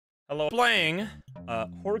Hello. Playing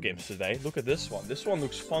horror games today. Look at this one. This one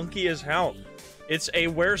looks funky as hell. It's a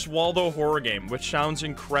Where's Waldo horror game, which sounds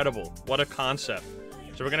incredible. What a concept.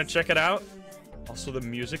 So we're gonna check it out. Also, the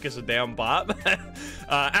music is a damn bop.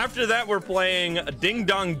 After that, we're playing Ding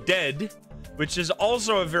Dong Dead, which is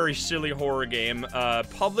also a very silly horror game,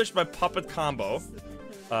 published by Puppet Combo.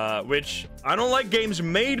 Which, I don't like games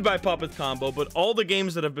made by Puppet Combo, but all the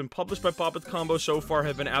games that have been published by Puppet Combo so far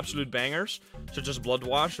have been absolute bangers, such as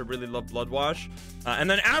Bloodwash. I really love Bloodwash. And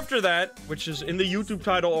then after that, which is in the YouTube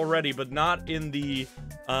title already, but not in the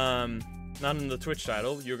Twitch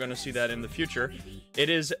title, you're gonna see that in the future. It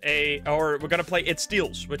is we're gonna play It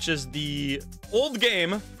Steals, which is the old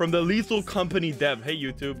game from the Lethal Company dev. Hey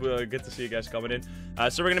YouTube, good to see you guys coming in.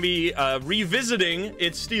 So we're gonna be revisiting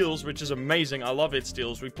It Steals, which is amazing. I love It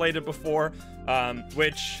Steals. We played it before,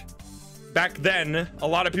 which back then a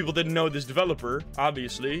lot of people didn't know this developer.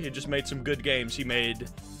 Obviously, he just made some good games. He made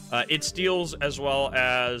It Steals as well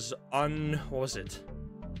as what was it?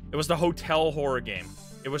 It was the hotel horror game.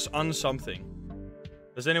 It was something.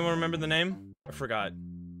 Does anyone remember the name? I forgot.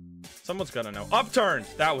 Someone's gonna know. Upturned!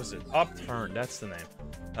 That was it. Upturned. That's the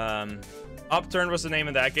name. Upturned was the name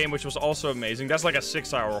of that game, which was also amazing. That's like a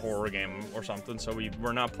 6-hour horror game or something, so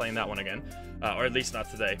we're not playing that one again. Or at least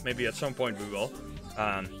not today. Maybe at some point we will.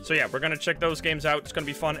 So yeah, we're gonna check those games out. It's gonna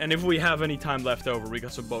be fun. And if we have any time left over, we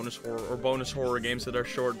got some bonus horror games that are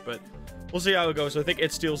short, but we'll see how it goes. I think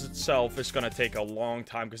It Steals itself is gonna take a long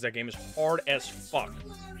time because that game is hard as fuck.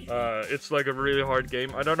 It's like a really hard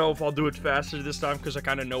game. I don't know if I'll do it faster this time because I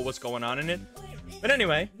kind of know what's going on in it. But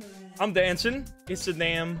anyway, I'm dancing. It's a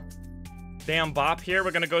damn bop here.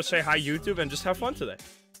 We're gonna go say hi YouTube and just have fun today.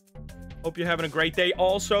 Hope you're having a great day.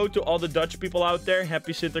 Also, to all the Dutch people out there,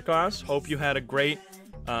 happy Sinterklaas. Hope you had a great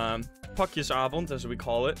pakjesavond, as we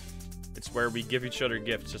call it. It's where we give each other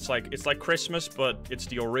gifts. It's like Christmas, but it's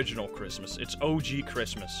the original Christmas. It's OG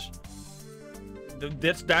Christmas.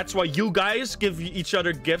 That's why you guys give each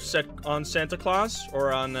other gifts on Santa Claus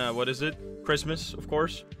or on what is it? Christmas, of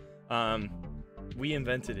course. We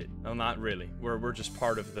invented it. No, not really. We're just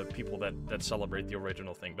part of the people that celebrate the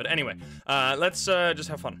original thing. But anyway, let's just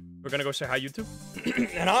have fun. We're gonna go say hi YouTube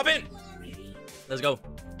and hop in. Let's go.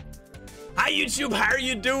 Hi YouTube, how are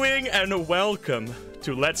you doing? And welcome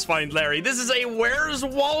to Let's Find Larry. This is a Where's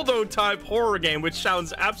Waldo type horror game, which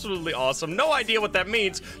sounds absolutely awesome. No idea what that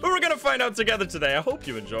means, but we're gonna find out together today. I hope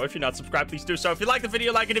you enjoy. If you're not subscribed, please do so. If you like the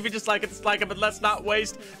video, like it. If you dislike it, dislike it. But let's not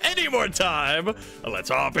waste any more time. Let's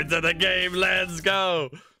hop into the game. Let's go.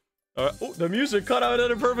 All right. Oh, the music cut out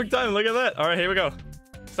at a perfect time. Look at that. All right, here we go.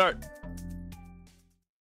 Start.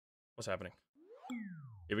 What's happening?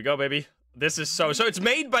 Here we go, baby. This is so it's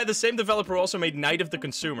made by the same developer who also made Night of the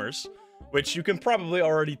Consumers, which you can probably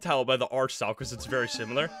already tell by the art style because it's very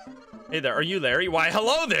similar. Hey there, are you Larry? Why,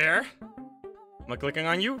 hello there! Am I clicking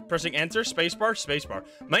on you? Pressing enter, spacebar, spacebar.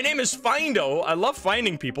 My name is Findo. I love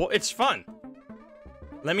finding people. It's fun.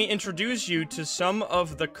 Let me introduce you to some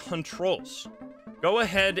of the controls. Go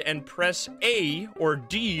ahead and press A or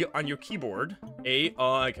D on your keyboard. A,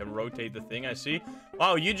 oh, I can rotate the thing, I see.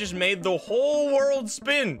 Wow, you just made the whole world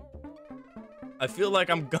spin. I feel like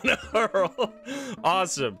I'm gonna hurl.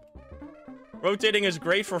 Awesome. Rotating is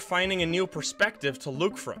great for finding a new perspective to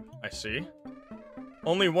look from. I see.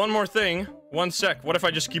 Only one more thing. 1 sec. What if I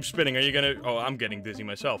just keep spinning? Are you gonna... Oh, I'm getting dizzy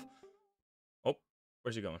myself. Oh,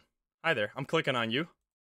 where's he going? Hi there. I'm clicking on you.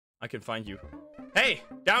 I can find you. Hey,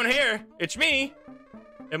 down here. It's me.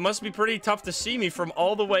 It must be pretty tough to see me from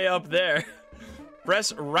all the way up there.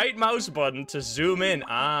 Press right mouse button to zoom in.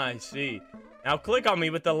 Ah, I see. Now click on me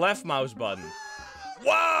with the left mouse button.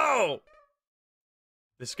 Whoa!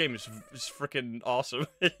 This game is freaking awesome.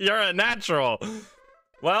 You're a natural.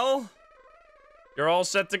 Well, you're all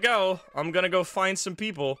set to go. I'm gonna go find some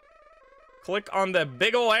people. Click on the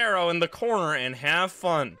big ol' arrow in the corner and have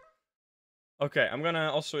fun. Okay, I'm gonna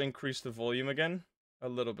also increase the volume again a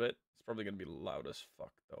little bit. It's probably gonna be loud as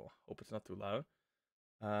fuck, though. Hope it's not too loud.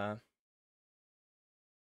 There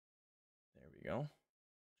we go.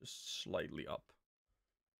 Just slightly up.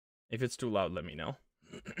 If it's too loud, let me know.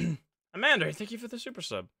 Amanda, thank you for the super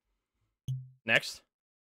sub. Next.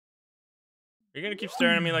 You're gonna keep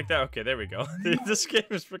staring at me like that? Okay, there we go. This game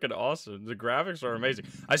is freaking awesome. The graphics are amazing.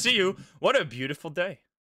 I see you. What a beautiful day.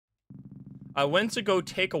 I went to go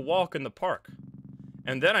take a walk in the park.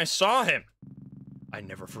 And then I saw him. I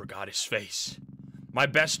never forgot his face. My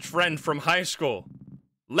best friend from high school.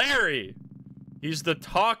 Larry. He's the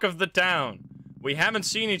talk of the town. We haven't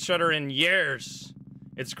seen each other in years.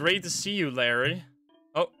 It's great to see you, Larry.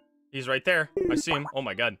 Oh, he's right there. I see him. Oh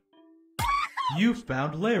my god. You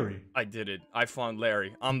found Larry. I did it. I found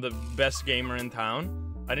Larry. I'm the best gamer in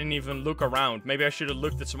town. I didn't even look around. Maybe I should have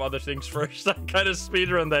looked at some other things first. I kind of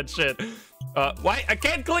speedrun that shit. Why? I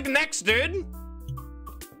can't click next, dude.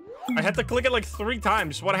 I had to click it like 3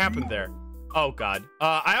 times. What happened there? Oh, God.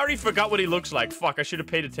 I already forgot what he looks like. Fuck, I should have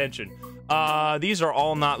paid attention. These are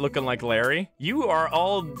all not looking like Larry. You are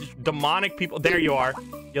all demonic people. There you are,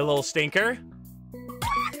 you little stinker.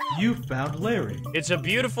 You found Larry. It's a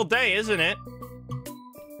beautiful day, isn't it?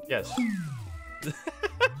 Yes.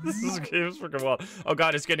 This is freaking wild. Oh,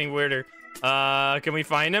 God, it's getting weirder. Can we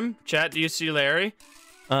find him? Chat, do you see Larry?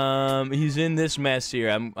 He's in this mess here.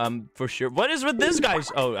 I'm for sure. What is with this guy?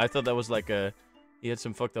 Oh, I thought that was like a... He had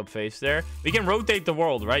some fucked up face there. We can rotate the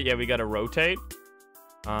world, right? Yeah, we gotta rotate.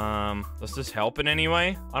 Does this help in any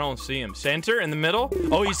way? I don't see him. Center in the middle?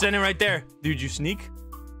 Oh, he's standing right there. Dude, you sneak?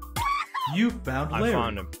 You found Larry. I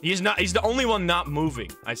found him. He's the only one not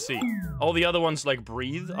moving. I see. All the other ones like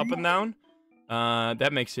breathe up and down.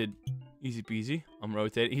 That makes it easy peasy. I'm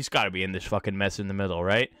rotating. He's gotta be in this fucking mess in the middle,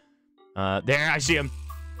 right? There, I see him.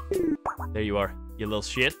 There you are, you little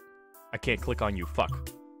shit. I can't click on you. Fuck.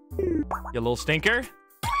 You little stinker.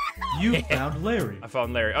 You found Larry. I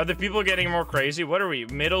found Larry. Are the people getting more crazy? What are we?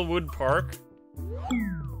 Middlewood Park?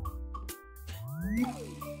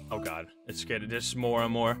 Oh, God. It's getting just more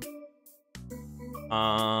and more.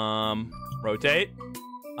 Rotate.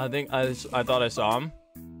 I think I thought I saw him.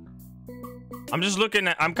 I'm just looking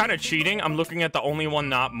at... I'm kind of cheating. I'm looking at the only one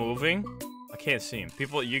not moving. I can't see him.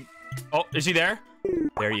 People, you... Oh, is he there?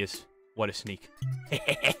 There he is. What a sneak.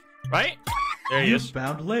 Right? There he is. You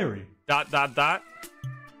found Larry. ...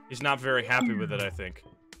 He's not very happy with it, I think.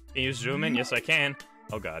 Can you zoom in? Yes, I can.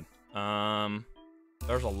 Oh, God.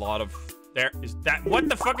 There's a lot of... There is that... What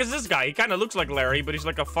the fuck is this guy? He kind of looks like Larry, but he's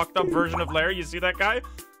like a fucked up version of Larry. You see that guy?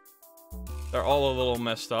 They're all a little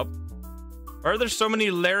messed up. Why are there so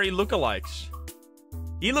many Larry lookalikes?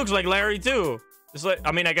 He looks like Larry, too. It's like...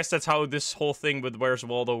 I mean, I guess that's how this whole thing with Where's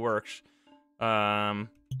Waldo works. Okay, I'm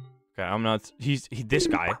not... This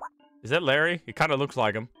guy. Is that Larry? He kind of looks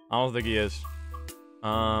like him. I don't think he is.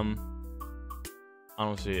 I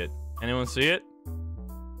don't see it. Anyone see it?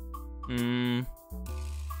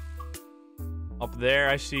 Up there,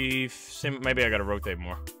 I see... Maybe I gotta rotate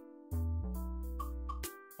more.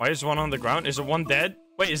 Why is one on the ground? Is it one dead?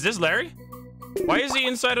 Wait, is this Larry? Why is he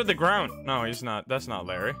inside of the ground? No, he's not. That's not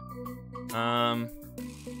Larry. I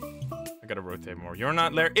gotta rotate more. You're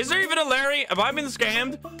not Larry. Is there even a Larry? Have I been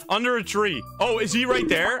scammed? Under a tree. Oh, is he right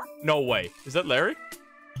there? No way. Is that Larry?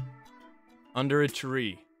 Under a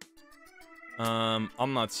tree. I'm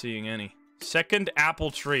not seeing any. Second apple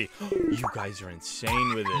tree. You guys are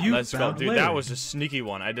insane with it. Let's go. Dude, that was a sneaky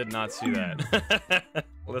one. I did not see that.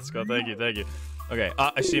 Let's go. Thank you. Thank you. Okay,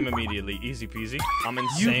 I see him immediately. Easy peasy. I'm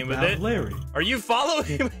insane with it. Larry. Are you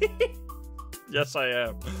following me? Yes, I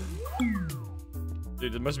am.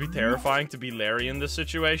 Dude, it must be terrifying to be Larry in this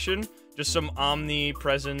situation. Just some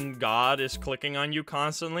omnipresent god is clicking on you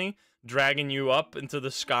constantly, dragging you up into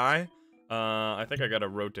the sky. I think I gotta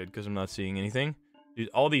rotate because I'm not seeing anything. Dude,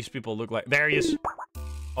 all these people look like... There he is.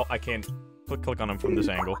 Oh, I can't click on him from this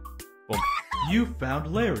angle. Boom. You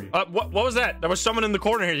found Larry. What was that? There was someone in the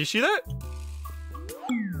corner here. You see that?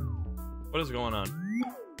 What is going on?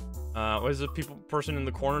 What is the person in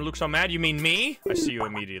the corner look so mad? You mean me? I see you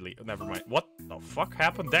immediately. Oh, never mind. What the fuck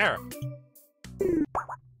happened there?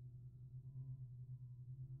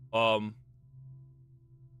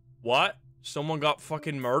 What? Someone got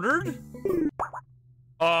fucking murdered?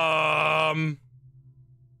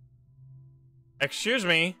 Excuse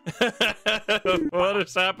me. What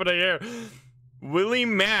is happening here? Willie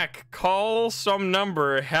Mack, call some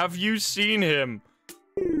number. Have you seen him?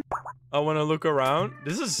 I want to look around.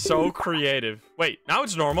 This is so creative. Wait, now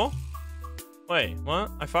it's normal. Wait,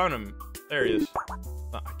 what? I found him. There he is.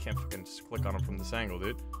 Oh, I can't fucking just click on him from this angle,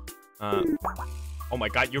 dude. Oh my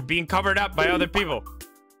God, you're being covered up by other people.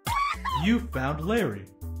 You found Larry.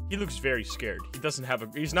 He looks very scared. He doesn't have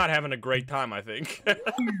he's not having a great time, I think.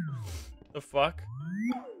 The fuck?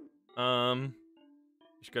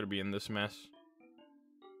 He's gotta be in this mess.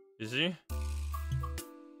 Is he?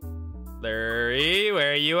 Larry,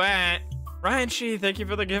 where are you at? Ryan Shee, thank you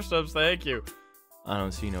for the gift subs, thank you. I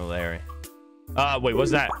don't see no Larry. Wait,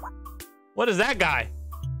 what's that? What is that guy?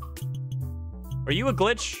 Are you a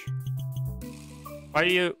glitch? Why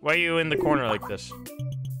are you in the corner like this?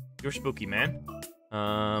 You're spooky, man.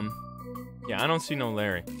 Yeah, I don't see no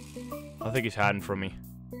Larry. I think he's hiding from me.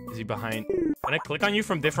 Is he behind? Can I click on you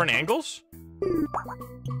from different angles?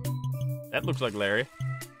 That looks like Larry.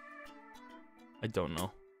 I don't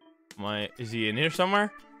know. Is he in here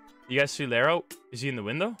somewhere? You guys see Larry? Is he in the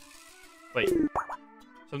window? Wait.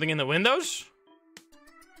 Something in the windows?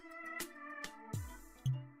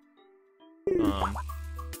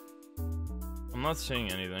 I'm not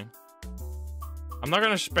seeing anything. I'm not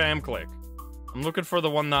gonna spam click. I'm looking for the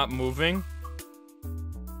one not moving.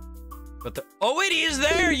 But oh wait, he is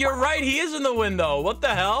there! You're right, he is in the window! What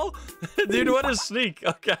the hell? Dude, what a sneak!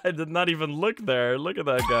 Okay, I did not even look there. Look at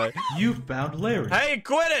that guy. You found Larry. Hey,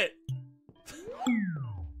 quit it!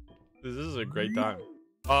 This is a great time.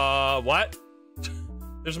 What?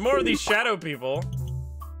 There's more of these shadow people.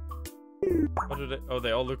 What did it? Oh,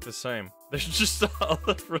 they all look the same. There's just all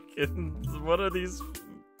the freaking... What are these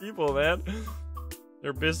people, man?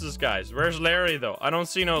 They're business guys. Where's Larry, though? I don't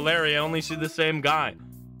see no Larry. I only see the same guy.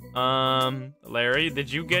 Larry,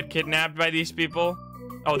 did you get kidnapped by these people?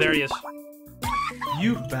 Oh, there he is.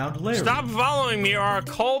 You found Larry. Stop following me or I'll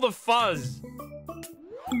call the fuzz.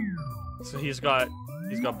 So he's got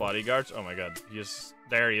bodyguards. Oh my god.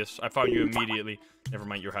 There he is. I found you immediately. Never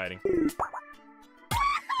mind, you're hiding.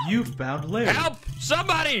 You found Larry. Help!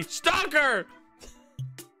 Somebody! Stalker!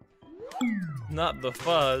 Not the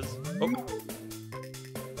fuzz. Oh.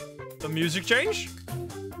 The music change?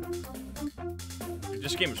 Dude,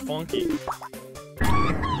 this game is funky.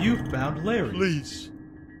 You found Larry. Please.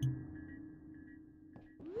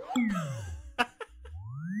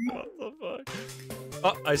 What the fuck?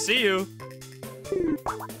 Oh, I see you.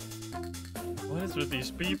 What is with these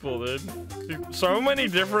people, dude? So many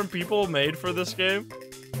different people made for this game.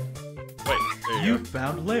 Wait, there you go.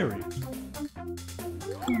 Found Larry.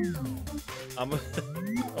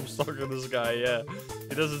 I'm stalking this guy, yeah.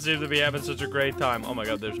 He doesn't seem to be having such a great time. Oh my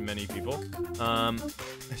god, there's many people.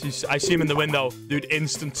 I see him in the window. Dude,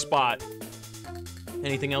 instant spot.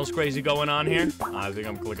 Anything else crazy going on here? I think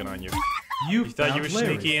I'm clicking on you. You thought you were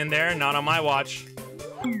Larry. sneaky in there? Not on my watch.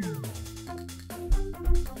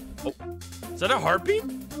 Oh, is that a heartbeat?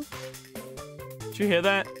 Did you hear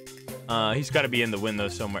that? He's got to be in the window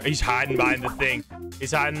somewhere. He's hiding behind the thing.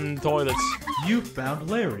 He's hiding in the toilets. You found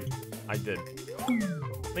Larry. I did.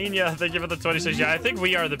 Lenia, thank you for the 26. Yeah, I think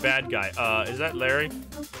we are the bad guy. Is that Larry?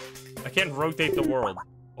 I can't rotate the world.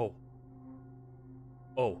 Oh.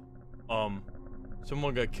 Oh.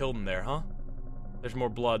 Someone got killed in there, huh? There's more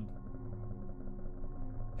blood.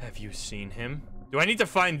 Have you seen him? Do I need to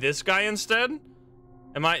find this guy instead?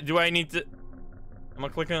 Do I need to... Am I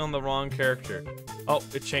clicking on the wrong character? Oh,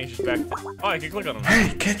 it changes back to... Oh, I can click on him.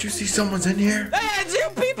 Hey, can't you see someone's in here? Hey, it's you,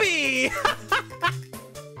 Pee-Pee!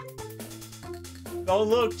 Don't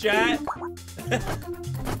look, chat.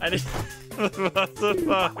 I just... What the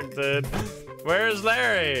fuck, dude? Where's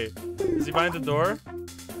Larry? Is he behind the door?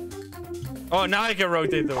 Oh, now I can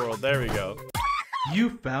rotate the world. There we go. You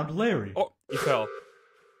found Larry. Oh, he fell.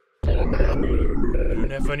 I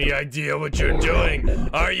don't have any idea what you're doing.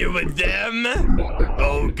 Are you with them?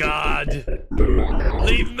 Oh, God.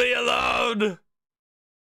 Leave me alone.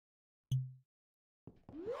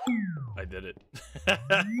 I did it.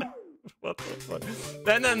 What the fuck?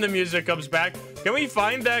 And then the music comes back. Can we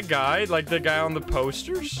find that guy? Like the guy on the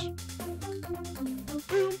posters?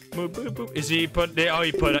 Boop, boop, boop, boop. Is he put... Oh,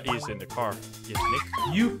 he's in the car. Yes, Nick.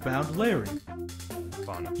 You found Larry.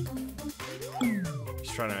 Fun.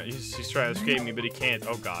 He's trying to escape me, but he can't.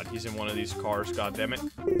 Oh god, he's in one of these cars. God damn it.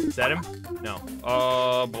 Is that him? No.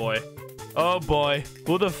 Oh boy. Oh boy.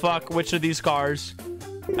 Who the fuck? Which of these cars?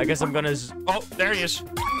 I guess I'm gonna. Oh, there he is.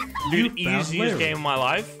 Dude, easiest game of my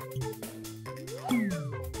life.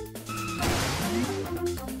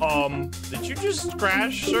 Did you just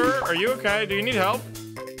crash, sir? Are you okay? Do you need help?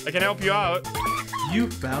 I can help you out. You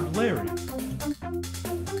found Larry.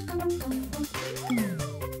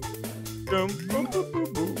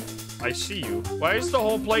 I see you. Why is the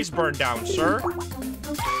whole place burned down, sir?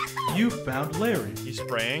 You found Larry. He's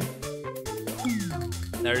spraying.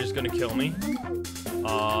 Now he's gonna kill me.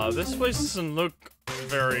 This place doesn't look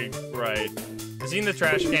very right. Is he in the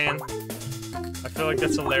trash can? I feel like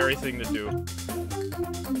that's a Larry thing to do.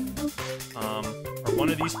 Are one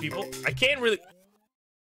of these people? I can't really...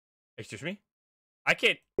 Excuse me? I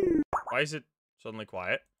can't... Why is it suddenly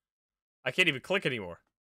quiet? I can't even click anymore.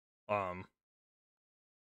 I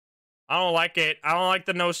don't like it. I don't like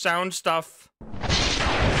the no sound stuff.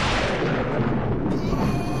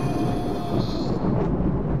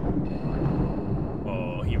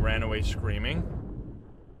 Oh, he ran away screaming.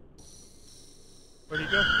 Where'd he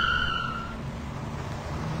go?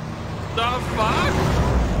 The fuck?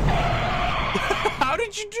 How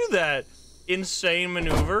did you do that? Insane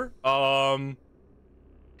maneuver. Hello?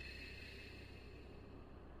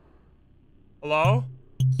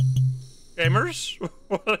 Gamers?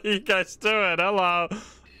 What are you guys doing? Hello?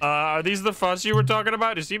 Are these the fuzz you were talking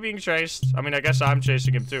about? Is he being chased? I mean, I guess I'm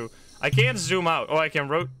chasing him too. I can't zoom out. Oh, I can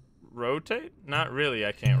rotate? Not really,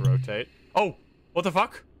 I can't rotate. Oh, what the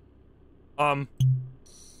fuck? Why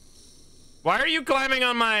are you climbing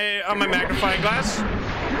on my magnifying glass?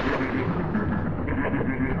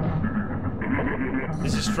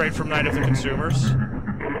 This is straight from Night of the Consumers.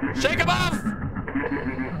 Shake him off!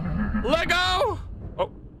 Let go!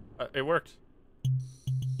 Oh, it worked.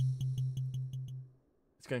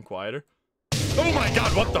 It's getting quieter. Oh my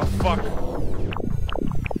god, what the fuck?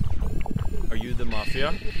 Are you the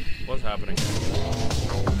mafia? What's happening?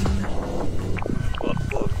 What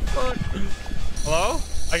the fuck? Hello?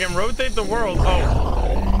 I can rotate the world.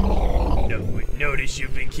 Oh. Notice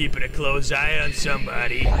you've been keeping a close eye on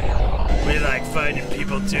somebody. We like finding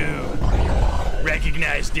people too.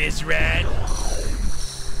 Recognize this rat?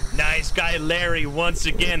 Nice guy Larry once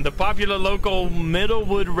again. The popular local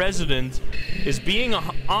Middlewood resident is being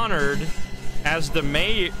honored as the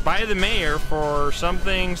by the mayor for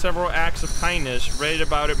several acts of kindness. Read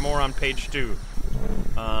about it more on page 2.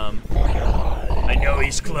 I know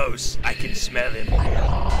he's close. I can smell him.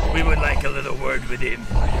 We would like a little word with him.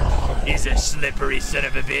 He's a slippery son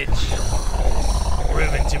of a bitch.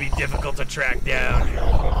 Proven to be difficult to track down.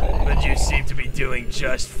 But you seem to be doing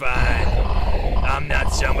just fine. I'm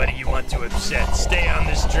not somebody you want to upset. Stay on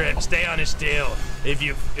this trip. Stay on his tail. If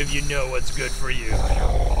you know what's good for you.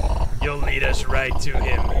 You'll lead us right to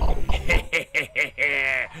him.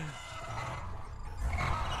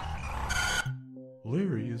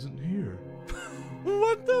 Larry isn't here.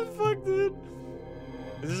 What the fuck, dude?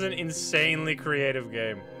 This is an insanely creative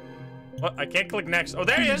game. What? I can't click next. Oh,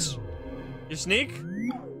 there he is! You sneak?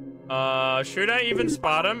 Should I even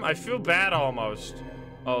spot him? I feel bad almost.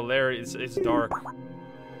 Oh, Larry, it's dark.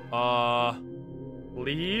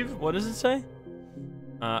 Leave? What does it say?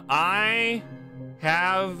 I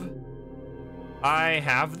have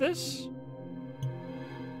this?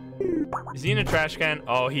 Is he in a trash can?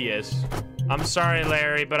 Oh, he is. I'm sorry,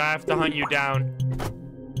 Larry, but I have to hunt you down.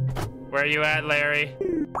 Where are you at, Larry?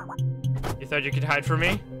 You thought you could hide from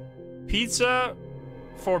me? Pizza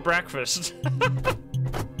for breakfast.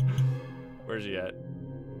 Where's he at?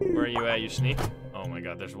 Where are you at, you sneak? Oh my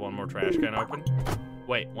god, there's one more trash can open.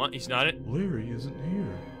 Wait, what? He's not it? Larry isn't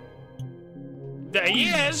here. There he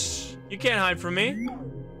is! You can't hide from me.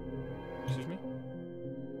 Excuse me?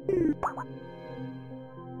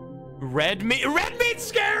 Red meat? Red meat's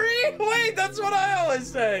scary! Wait, that's what I always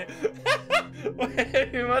say.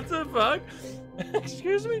 Wait, what the fuck?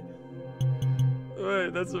 Excuse me?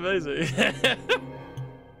 Wait, that's amazing.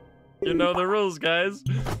 You know the rules, guys.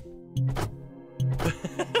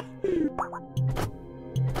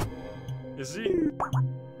 You see?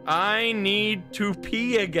 I need to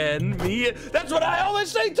pee again. Me? That's what I always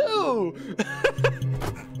say too!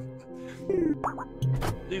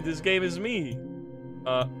 Dude, this game is me.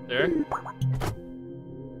 There?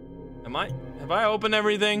 Have I opened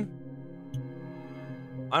everything?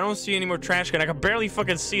 I don't see any more trash can. I can barely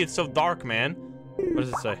fucking see. It's so dark, man. What does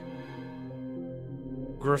it say?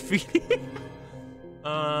 Graffiti?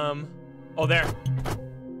 Oh, there.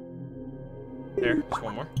 There, just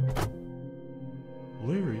one more.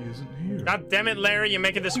 Larry isn't here. God damn it, Larry, you're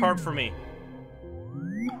making this hard for me.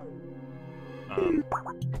 Oh.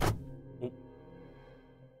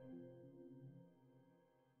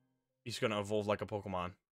 He's gonna evolve like a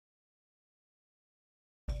Pokemon.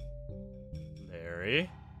 Larry?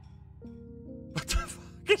 What the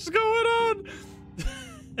fuck is going on?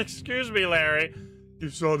 Excuse me, Larry. You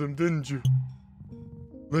saw them, didn't you?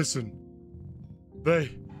 Listen. They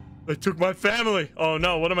took my family. Oh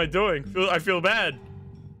no, what am I doing? I feel bad.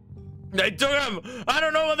 They took him! I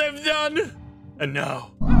don't know what they've done! And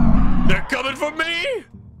now, they're coming for me!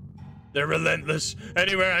 They're relentless.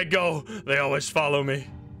 Anywhere I go, they always follow me.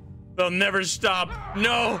 They'll never stop.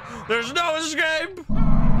 No, there's no escape!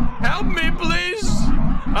 Help me, please!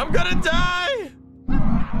 I'm gonna die!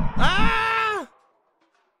 Ah!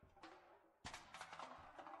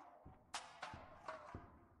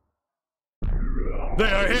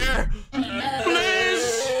 They are here!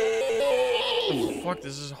 Please! Oh, fuck,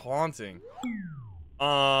 this is haunting.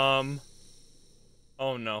 Oh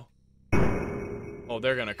no. Oh,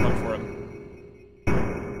 they're gonna come for him.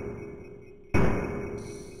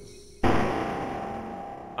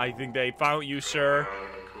 I think they found you, sir.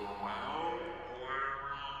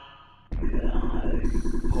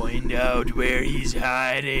 Point out where he's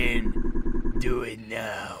hiding. Do it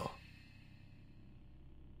now.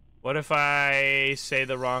 What if I say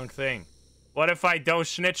the wrong thing? What if I don't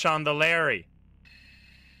snitch on the Larry?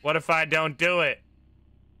 What if I don't do it?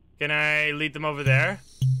 Can I lead them over there?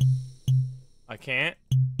 I can't.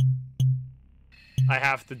 I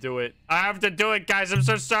have to do it. I have to do it, guys. I'm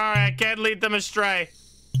so sorry. I can't lead them astray.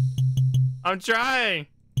 I'm trying.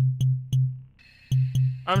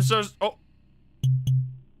 I'm so... Oh.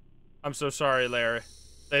 I'm so sorry, Larry.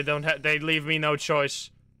 They leave me no choice.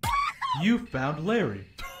 You found Larry.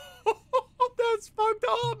 That's fucked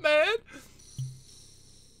up, man.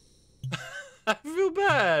 I feel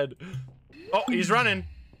bad. Oh, he's running.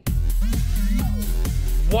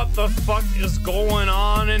 What the fuck is going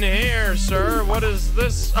on in here, sir? What is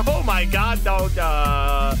this? Oh my god, don't,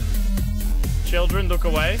 Children, look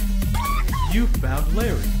away. You found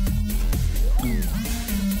Larry.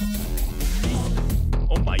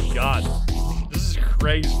 Oh my god. This is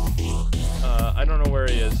crazy. I don't know where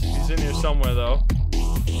he is. He's in here somewhere, though.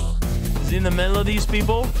 Is he in the middle of these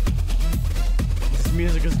people? This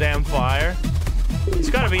music is damn fire. He's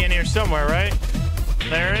gotta be in here somewhere, right?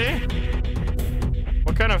 Larry?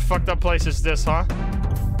 What kind of fucked up place is this, huh?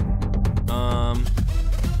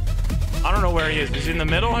 I don't know where he is. Is he in the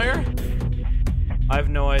middle here? I have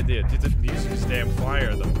no idea. Dude, this music is damn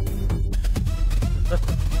fire, though.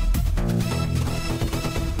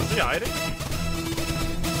 Is he hiding?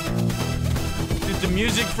 Dude, the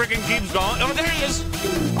music freaking keeps going. Oh, there he is!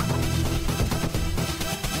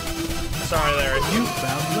 Sorry, Larry. You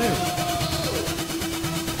found Larry.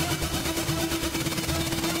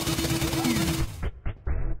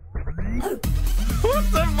 What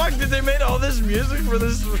the fuck? Did they make all this music for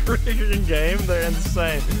this freaking game? They're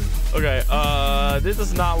insane. Okay, this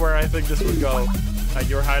is not where I think this would go.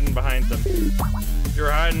 You're hiding behind them.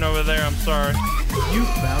 You're hiding over there, I'm sorry. You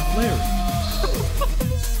found Larry.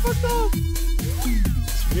 This is fucked up.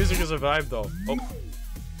 This music is a vibe, though. Oh,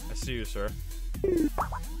 I see you, sir.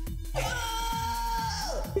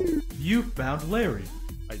 You found Larry.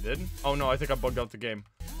 I did? Oh no, I think I bugged out the game.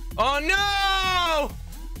 Oh no!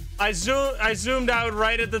 I zoomed out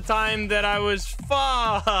right at the time that I was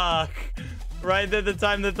fuck. Right at the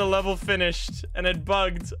time that the level finished and it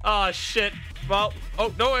bugged. Oh shit. Well,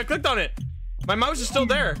 oh no, I clicked on it. My mouse is still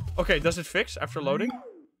there. Okay, does it fix after loading?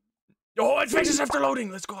 Oh, it fixes after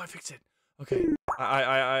loading. Let's go, I fixed it. Okay.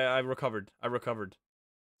 I recovered. I recovered.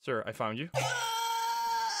 Sir, I found you.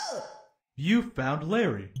 You found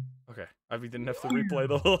Larry. Okay, I didn't have to replay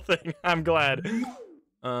the whole thing. I'm glad.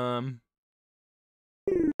 Are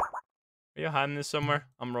you hiding this somewhere?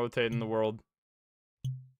 I'm rotating the world.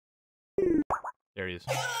 There he is.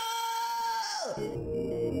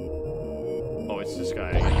 Oh, it's this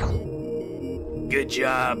guy again. Good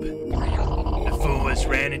job. The fool was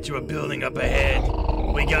ran into a building up ahead.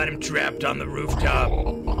 We got him trapped on the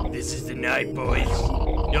rooftop. This is the night, boys.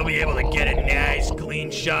 You'll be able to get a nice, clean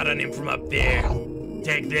shot on him from up there.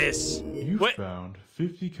 Take this. You found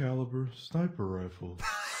 50 caliber sniper rifle.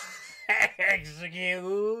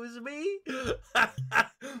 Excuse me?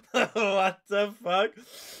 What the fuck?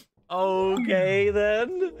 Okay,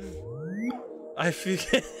 then. I feel...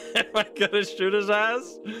 Am I gonna shoot his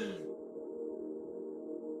ass?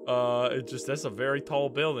 That's a very tall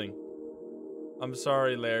building. I'm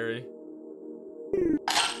sorry, Larry.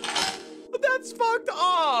 That's fucked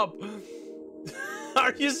up!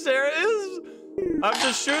 Are you serious? I'm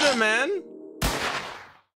just shooting, man.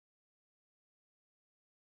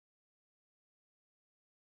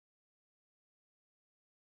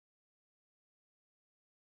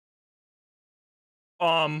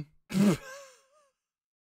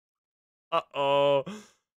 Uh-oh.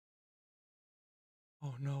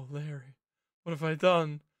 Oh no, Larry. What have I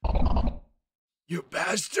done? You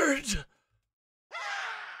bastard!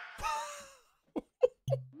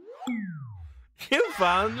 You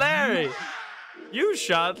found Larry! You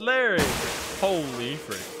shot Larry! Holy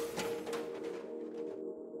frick.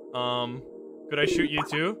 Could I shoot you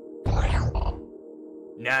too?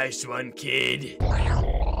 Nice one, kid.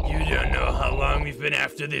 You don't know how long we've been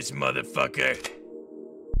after this motherfucker.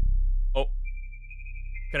 Oh.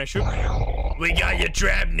 Can I shoot? We got you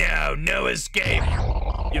trapped now. No escape.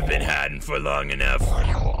 You've been hiding for long enough.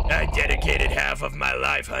 I dedicated half of my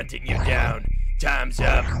life hunting you down. Time's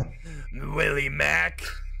up, Willie Mac.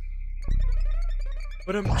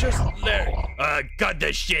 But I'm just Larry. Cut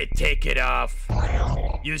the shit. Take it off.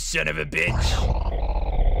 You son of a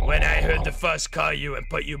bitch. When I heard the fuss call you and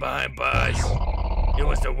put you behind bars, it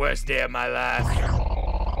was the worst day of my life.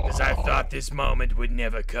 Because I thought this moment would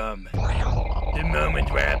never come. The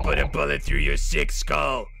moment where I put a bullet through your sick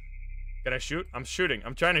skull. Can I shoot? I'm shooting.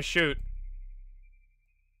 I'm trying to shoot.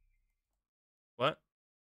 What?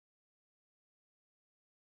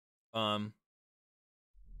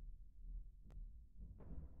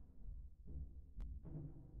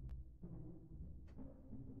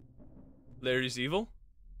 Larry's evil?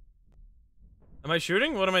 Am I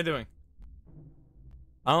shooting? What am I doing?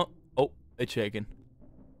 Oh, it's shaking.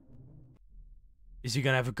 Is he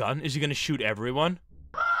gonna have a gun? Is he gonna shoot everyone?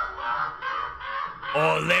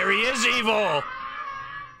 Oh, Larry is evil!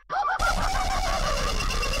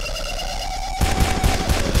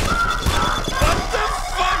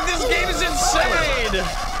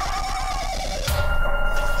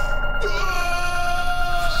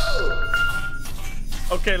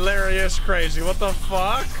 Okay, Larry is crazy. What the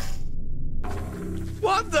fuck?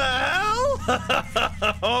 What the hell?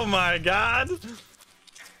 Oh my god.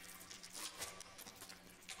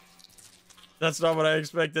 That's not what I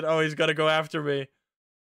expected. Oh, he's gonna go after me.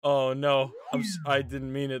 Oh no. I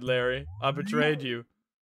didn't mean it, Larry. I betrayed you.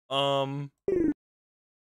 Why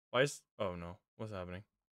is... Oh no. What's happening?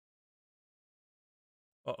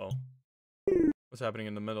 Uh-oh. What's happening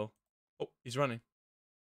in the middle? Oh, he's running.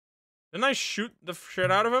 Didn't I shoot the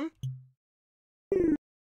shit out of him?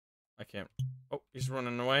 I can't. Oh, he's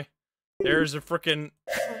running away. There's a frickin'...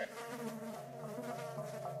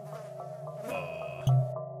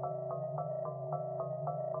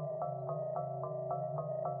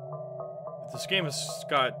 This game has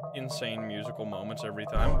got insane musical moments every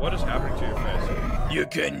time. What is happening to your face? You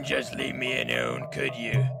couldn't just leave me alone, could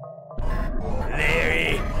you?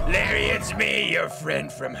 Larry, it's me, your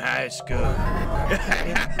friend from high school.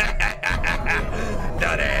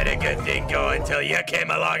 Thought I had a good thing going until you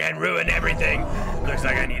came along and ruined everything. Looks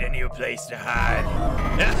like I need a new place to hide.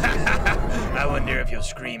 I wonder if you'll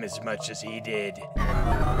scream as much as he did.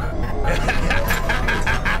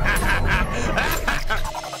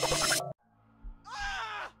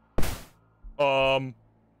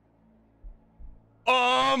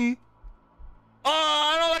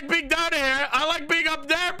 I don't like being down here. I like being up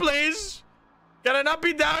there, please. Can I not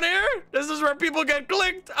be down here? This is where people get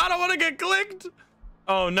clicked. I don't want to get clicked.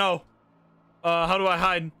 Oh, no. How do I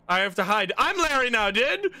hide? I have to hide. I'm Larry now,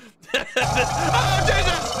 dude. Oh,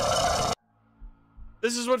 Jesus.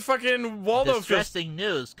 This is what fucking Waldo feels. Distressing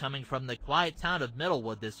news coming from the quiet town of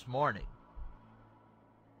Middlewood this morning.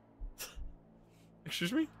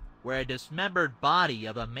 Excuse me? Where a dismembered body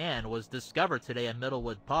of a man was discovered today in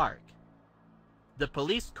Middlewood Park. The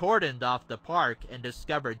police cordoned off the park and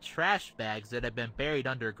discovered trash bags that had been buried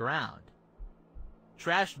underground.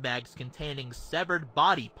 Trash bags containing severed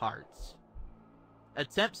body parts.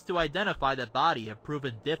 Attempts to identify the body have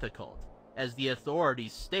proven difficult, as the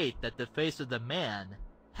authorities state that the face of the man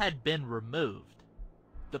had been removed.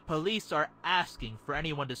 The police are asking for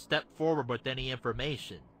anyone to step forward with any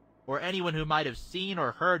information, or anyone who might have seen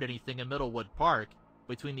or heard anything in Middlewood Park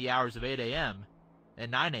between the hours of 8 a.m.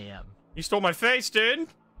 and 9 a.m. You stole my face, dude!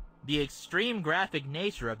 The extreme graphic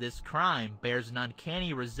nature of this crime bears an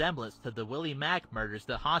uncanny resemblance to the Willie Mack murders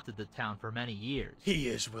that haunted the town for many years. He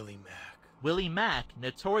is Willie Mack. Willie Mack,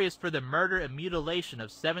 notorious for the murder and mutilation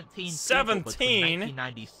of 17 people 17? between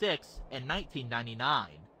 1996 and 1999.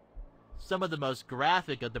 Some of the most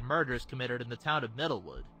graphic of the murders committed in the town of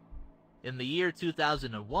Middlewood. In the year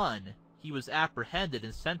 2001, he was apprehended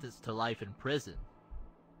and sentenced to life in prison.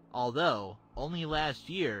 Although, only last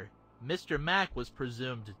year, Mr. Mack was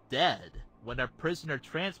presumed dead when a prisoner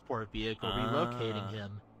transport vehicle relocating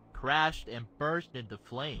him crashed and burst into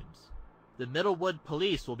flames. The Middlewood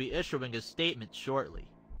police will be issuing a statement shortly.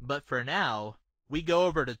 But for now, we go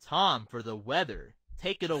over to Tom for the weather.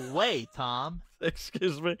 Take it away, Tom.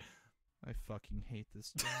 Excuse me. I fucking hate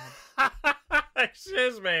this job.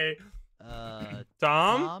 Excuse me. Tom?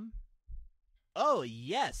 Tom? Oh,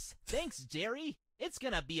 yes. Thanks, Jerry. It's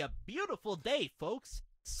gonna be a beautiful day, folks.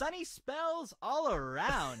 Sunny spells all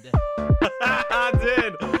around. Dude,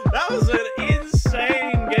 that was an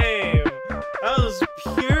insane game. That was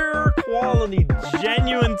pure quality,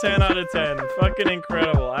 genuine 10 out of 10. Fucking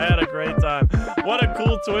incredible. I had a great time. What a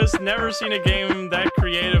cool twist. Never seen a game that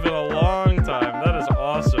creative in a long time. That is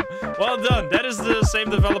awesome. Well done. That is the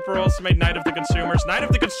same developer also made Night of the Consumers. Night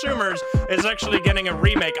of the Consumers is actually getting a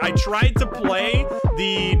remake. I tried to play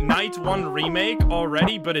the Night 1 remake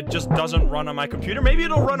already, but it just doesn't run on my computer. Maybe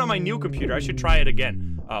it'll run on my new computer. I should try it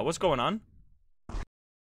again. What's going on?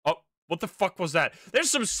 What the fuck was that?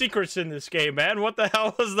 There's some secrets in this game, man. What the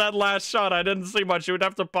hell was that last shot? I didn't see much. You would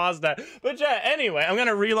have to pause that. But yeah, anyway, I'm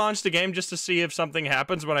gonna relaunch the game just to see if something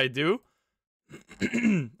happens when I do.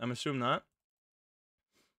 I'm assuming not.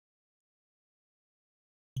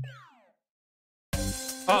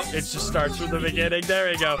 Oh, it just starts from the beginning. There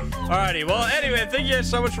we go. Alrighty, well, anyway, thank you guys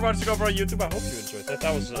so much for watching over on YouTube. I hope you enjoyed that.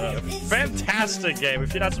 That was a fantastic game.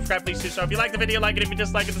 If you're not subscribed, please do so. If you like the video, like it. If you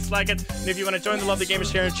dislike it, dislike it. And if you want to join the Lovely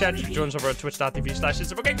Gamers here in chat, you can join us over at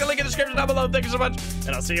twitch.tv/. Okay, link in the description down below. Thank you so much,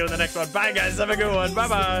 and I'll see you in the next one. Bye, guys. Have a good one.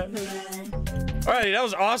 Bye-bye. Alrighty, that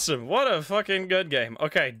was awesome. What a fucking good game.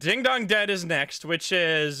 Okay, Ding Dong Dead is next, which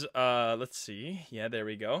is, let's see. Yeah, there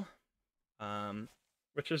we go.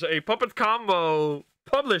 Which is a Puppet Combo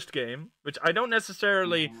published game, which I don't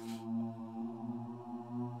necessarily...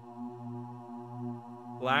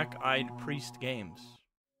 Black Eyed Priest Games.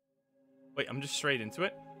 Wait, I'm just straight into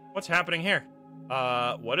it? What's happening here?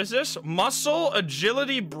 What is this? Muscle,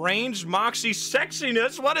 agility, brains, moxie,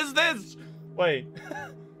 sexiness? What is this? Wait.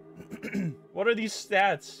 What are these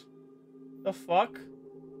stats? The fuck?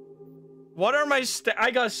 What are my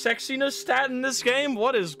I got sexiness stat in this game?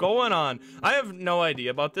 What is going on? I have no idea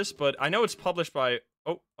about this, but I know it's published by...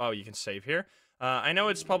 Oh, you can save here. I know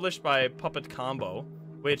it's published by Puppet Combo,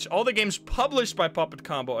 which all the games published by Puppet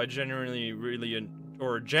Combo I generally really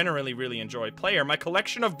enjoy. Player, my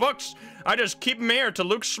collection of books. I just keep them here to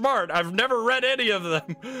look smart. I've never read any of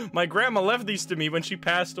them. My grandma left these to me when she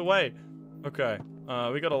passed away. Okay.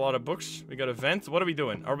 We got a lot of books. We got a vent. What are we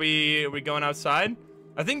doing? Are we going outside?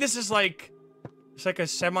 I think this is like... It's like a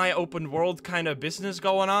semi-open world kind of business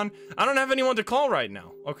going on. I don't have anyone to call right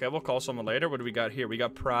now. Okay, we'll call someone later. What do we got here? We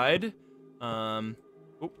got Pride. Ad.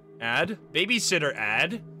 Babysitter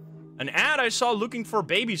ad. An ad I saw looking for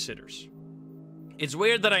babysitters. It's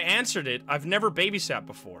weird that I answered it. I've never babysat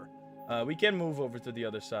before. We can move over to the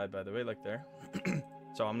other side, by the way, like there.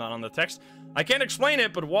 So I'm not on the text. I can't explain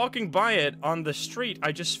it, but walking by it on the street,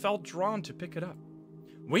 I just felt drawn to pick it up.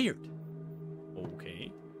 Weird.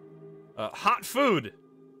 Okay. Hot food.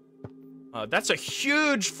 That's a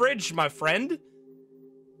huge fridge, my friend.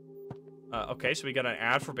 Okay, so we got an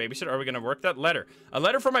ad for babysitter. Are we gonna work that? Letter. A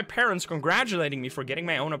letter from my parents congratulating me for getting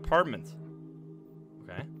my own apartment.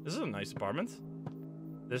 Okay, this is a nice apartment.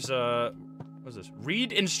 There's what's this?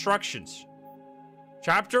 Read instructions.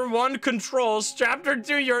 Chapter 1, controls. Chapter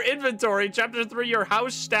 2, your inventory. Chapter 3, your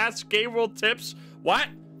house stats, game world tips. What?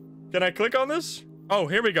 Can I click on this? Oh,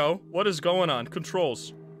 here we go. What is going on?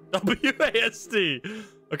 Controls. WASD.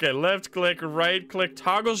 Okay, left click, right click,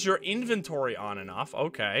 toggles your inventory on and off.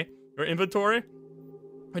 Okay. Your inventory?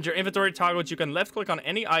 With your inventory toggled, you can left click on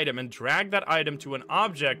any item and drag that item to an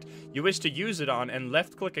object you wish to use it on and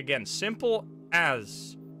left click again. Simple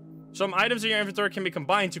as. Some items in your inventory can be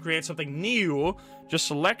combined to create something new. Just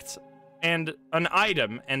select an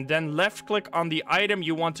item and then left click on the item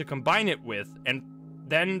you want to combine it with and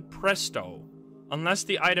then presto. Unless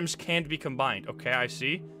the items can't be combined. Okay, I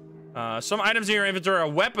see. Some items in your inventory are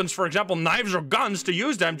weapons, for example, knives or guns. To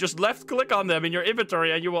use them, just left-click on them in your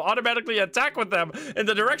inventory and you will automatically attack with them in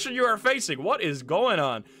the direction you are facing. What is going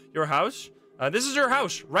on? Your house? This is your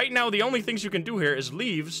house. Right now, the only things you can do here is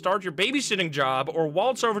leave, start your babysitting job, or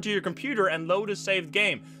waltz over to your computer and load a saved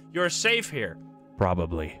game. You're safe here.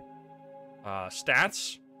 Probably.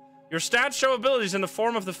 Stats? Your stats show abilities in the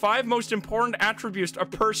form of the 5 most important attributes a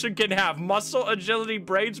person can have. Muscle, agility,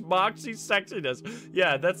 brains, moxie, sexiness.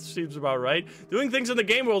 Yeah, that seems about right. Doing things in the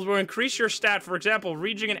game world will increase your stat. For example,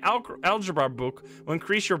 reading an algebra book will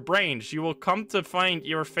increase your brains. You will come to find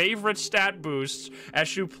your favorite stat boosts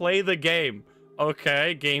as you play the game.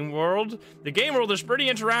 Okay, game world. The game world is pretty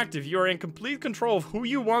interactive. You are in complete control of who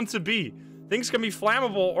you want to be. Things can be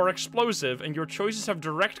flammable or explosive, and your choices have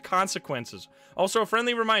direct consequences. Also, a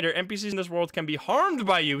friendly reminder, NPCs in this world can be harmed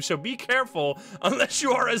by you, so be careful unless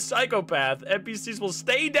you are a psychopath. NPCs will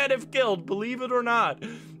stay dead if killed, believe it or not.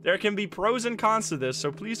 There can be pros and cons to this,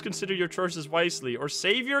 so please consider your choices wisely, or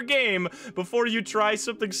save your game before you try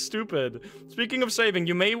something stupid. Speaking of saving,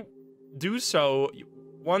 you may do so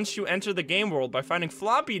once you enter the game world by finding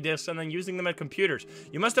floppy disks and then using them at computers.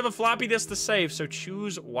 You must have a floppy disk to save, so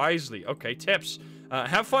choose wisely. Okay, tips.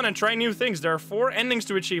 Have fun and try new things. There are 4 endings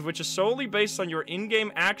to achieve, which is solely based on your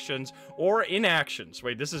in-game actions or inactions.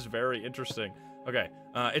 Wait, this is very interesting. Okay,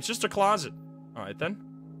 it's just a closet. All right, then.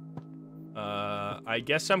 I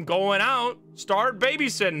guess I'm going out. Start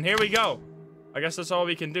babysitting. Here we go. I guess that's all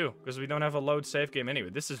we can do, because we don't have a load save game anyway.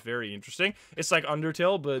 This is very interesting. It's like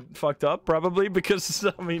Undertale, but fucked up, probably, because,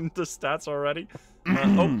 I mean, the stats already.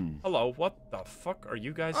 Oh, hello. What the fuck are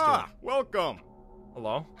you guys doing? Welcome.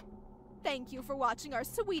 Hello? Thank you for watching our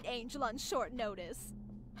sweet angel on short notice.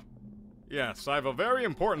 Yes, I have a very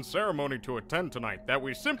important ceremony to attend tonight that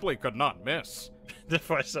we simply could not miss.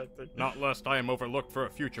 Not lest I am overlooked for a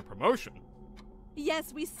future promotion.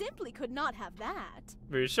 Yes, we simply could not have that.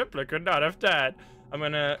 We simply could not have that. I'm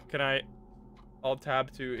gonna, Alt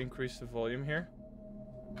tab to increase the volume here.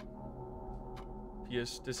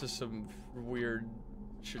 Yes, this is some weird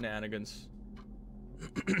shenanigans.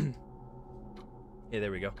 Yeah,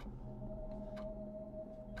 there we go.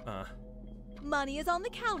 Money is on the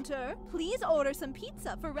counter. Please order some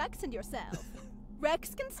pizza for Rex and yourself.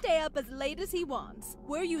 Rex can stay up as late as he wants.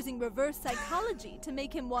 We're using reverse psychology to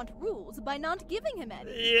make him want rules by not giving him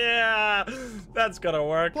any. Yeah, that's gonna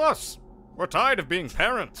work. Plus, we're tired of being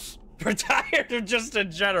parents. We're tired of just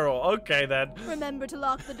in general. Okay, then. Remember to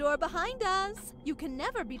lock the door behind us. You can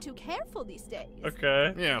never be too careful these days.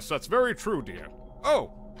 Okay. Yes, that's very true, dear.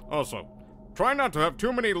 Oh, also, try not to have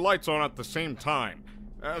too many lights on at the same time.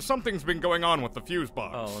 Something's been going on with the fuse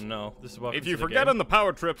box. Oh no, this is welcome If you to the forget game. on the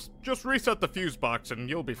power trips, just reset the fuse box and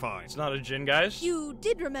you'll be fine. It's not a djinn, guys. You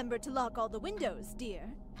did remember to lock all the windows,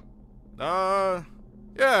 dear. Yeah.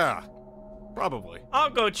 Probably. I'll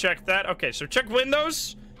go check that. Okay, so check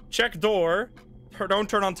windows, check door. Don't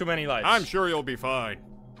turn on too many lights. I'm sure you'll be fine.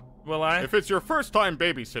 Will I? If it's your first time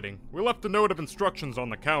babysitting, we left a note of instructions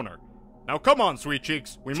on the counter. Now come on, sweet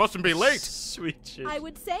cheeks. We mustn't be late. Sweet cheeks. I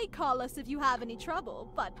would say call us if you have any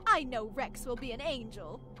trouble, but I know Rex will be an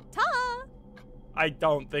angel. Ta! I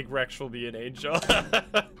don't think Rex will be an angel.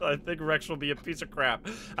 I think Rex will be a piece of crap.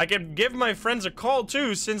 I can give my friends a call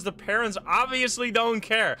too, since the parents obviously don't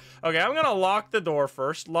care. Okay, I'm gonna lock the door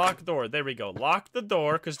first. Lock door. There we go. Lock the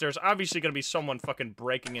door, because there's obviously gonna be someone fucking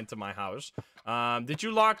breaking into my house. Did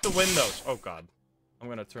you lock the windows? Oh god. I'm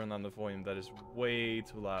gonna turn on the volume. That is way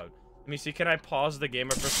too loud. Let me see. Can I pause the game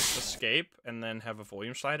or press escape and then have a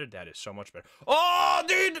volume slider? That is so much better. Oh,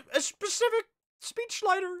 dude! A specific speech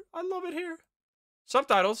slider. I love it here.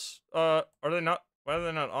 Subtitles. Are they not? Why are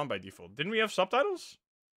they not on by default? Didn't we have subtitles?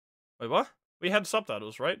 Wait, what? We had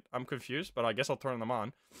subtitles, right? I'm confused, but I guess I'll turn them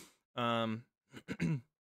on.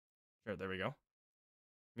 Here, there we go.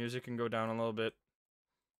 Music can go down a little bit.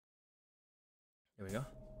 Here we go.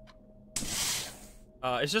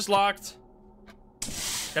 It's just locked.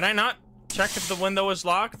 Can I not check if the window is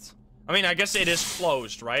locked? I mean, I guess it is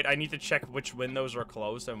closed, right? I need to check which windows are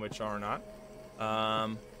closed and which are not.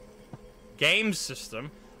 Game system.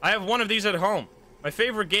 I have one of these at home. My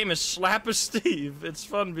favorite game is Slap a Steve. It's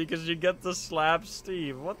fun because you get to slap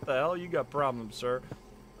Steve. What the hell? You got problems, sir.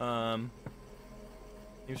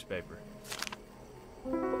 Newspaper.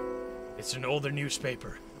 It's an older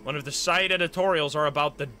newspaper. One of the side editorials are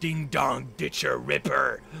about the Ding Dong Ditcher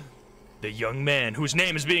Ripper. The young man, whose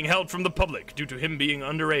name is being held from the public due to him being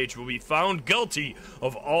underage, will be found guilty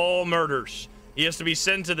of all murders. He has to be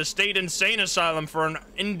sent to the state insane asylum for an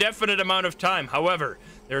indefinite amount of time. However,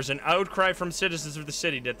 there's an outcry from citizens of the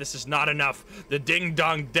city that this is not enough. The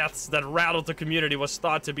ding-dong deaths that rattled the community was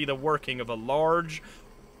thought to be the working of a large,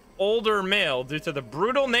 older male due to the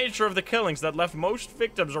brutal nature of the killings that left most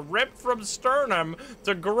victims ripped from sternum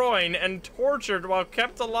to groin and tortured while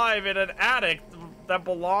kept alive in an attic that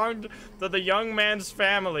belonged to the young man's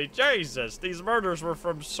family. Jesus, these murders were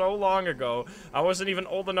from so long ago. I wasn't even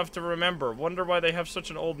old enough to remember. Wonder why they have such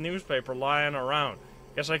an old newspaper lying around.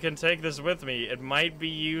 Guess I can take this with me. It might be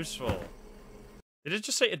useful. Did it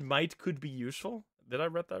just say it could be useful? Did I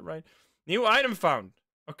read that right? New item found.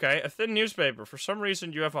 Okay, a thin newspaper. For some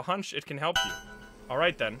reason, you have a hunch it can help you. All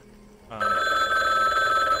right, then.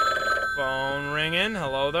 Phone ringing.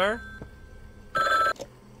 Hello there?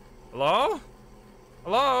 Hello?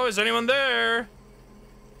 Hello? Is anyone there?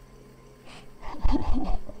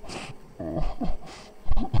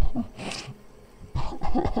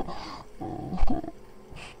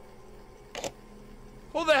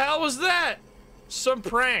 Who the hell was that? Some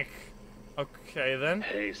prank. Okay, then.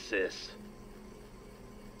 Hey, sis.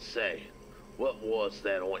 Say, what was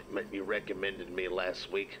that ointment you recommended me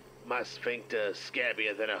last week? My sphincter is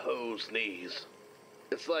scabbier than a hoe's knees.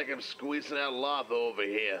 It's like I'm squeezing out lava over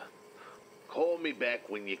here. Call me back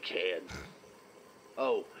when you can.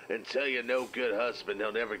 Oh, and tell your no-good husband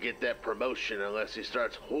he'll never get that promotion unless he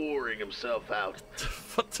starts whoring himself out.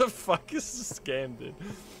 What the fuck is this game, dude?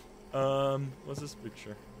 What's this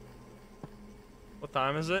picture? What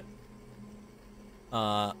time is it?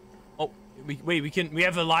 Oh, we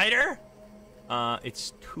have a lighter?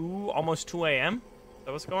 It's almost 2 a.m. Is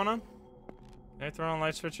that what's going on? Can I turn on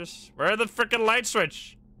light switches? Where are the frickin' light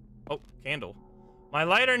switch? Oh, candle. My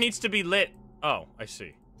lighter needs to be lit. Oh, I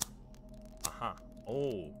see. Uh-huh.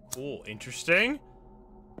 Oh, cool. Interesting.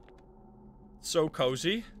 So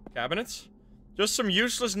cozy. Cabinets. Just some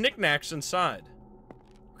useless knickknacks inside.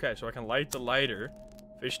 Okay, so I can light the lighter.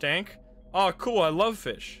 Fish tank. Oh, cool. I love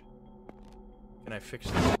fish. Can I fix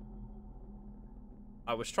it?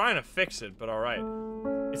 I was trying to fix it, but alright.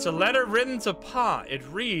 It's a letter written to Pa. It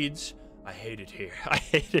reads, I hate it here. I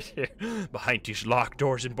hate it here. Behind these locked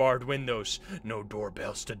doors and barred windows. No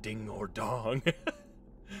doorbells to ding or dong.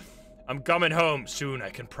 I'm coming home soon, I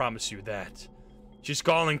can promise you that. She's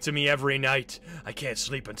calling to me every night. I can't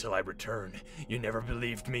sleep until I return. You never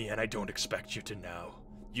believed me, and I don't expect you to now.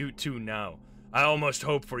 You too now. I almost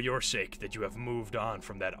hope for your sake that you have moved on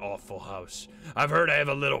from that awful house. I've heard I have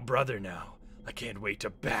a little brother now. I can't wait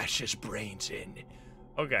to bash his brains in.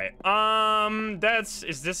 Okay,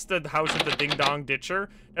 is this the house of the Ding Dong Ditcher?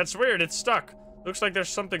 That's weird, it's stuck. Looks like there's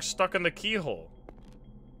something stuck in the keyhole.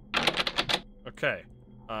 Okay,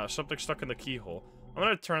 something stuck in the keyhole. I'm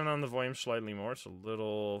gonna turn on the volume slightly more. It's a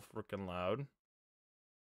little freaking loud.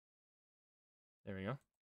 There we go.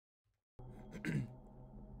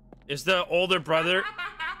 Is the older brother...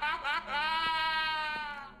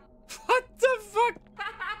 What the fuck?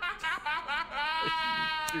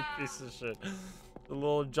 You piece of shit. The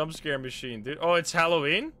little jump scare machine, dude. Oh, it's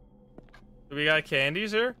Halloween? Do we got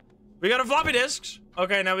candies here? We got a floppy disks!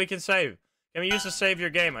 Okay, now we can save. Can we use to save your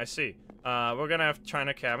game? I see. We're gonna have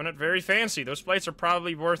China cabinet. Very fancy. Those plates are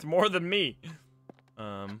probably worth more than me.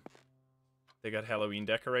 They got Halloween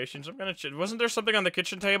decorations. I'm gonna... Wasn't there something on the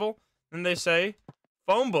kitchen table? Didn't they say?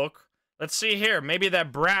 Phone book. Let's see here. Maybe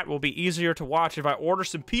that brat will be easier to watch if I order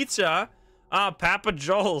some pizza. Ah, Papa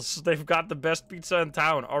Joel's. They've got the best pizza in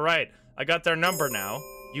town. All right. I got their number now.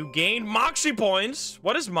 You gained Moxie points.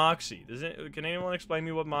 What is Moxie? Can anyone explain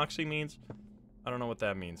me what Moxie means? I don't know what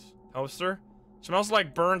that means. Toaster? Smells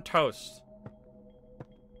like burnt toast.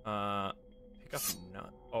 Pick up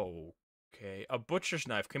nut. Oh. Okay, a butcher's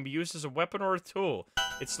knife can be used as a weapon or a tool.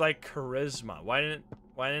 It's like charisma. Why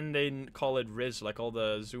didn't they call it Riz like all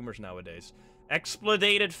the Zoomers nowadays?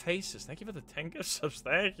 Explodated faces. Thank you for the 10 gift subs.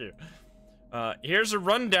 Thank you. Here's a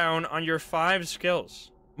rundown on your 5 skills.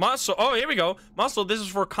 Muscle. Oh, here we go. Muscle. This is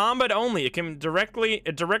for combat only. It directly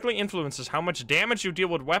influences how much damage you deal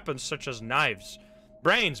with weapons such as knives.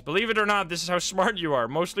 Brains. Believe it or not, this is how smart you are.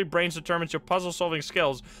 Mostly brains determines your puzzle-solving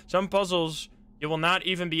skills. Some puzzles you will not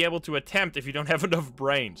even be able to attempt if you don't have enough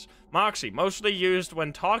brains. Moxie, mostly used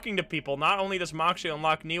when talking to people. Not only does Moxie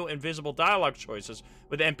unlock new invisible dialogue choices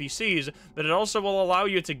with NPCs, but it also will allow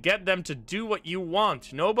you to get them to do what you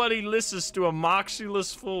want. Nobody listens to a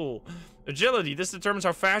Moxie-less fool. Agility, this determines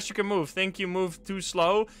how fast you can move. Think you move too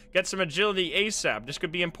slow? Get some agility ASAP. This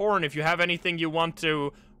could be important if you have anything you want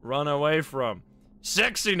to run away from.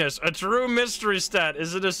 Sexiness, a true mystery stat.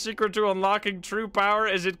 Is it a secret to unlocking true power?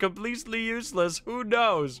 Is it completely useless? Who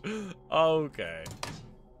knows? Okay.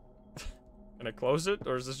 Can I close it?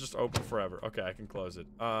 Or is this just open forever? Okay, I can close it.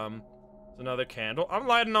 It's another candle. I'm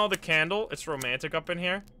lighting all the candle. It's romantic up in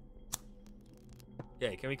here.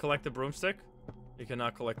 Yeah, can we collect the broomstick? You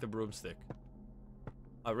cannot collect the broomstick.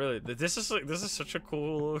 Oh, really? This is such a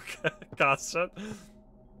cool concept.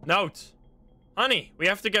 Note. Honey, we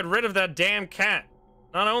have to get rid of that damn cat.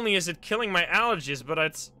 Not only is it killing my allergies, but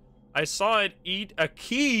I saw it eat a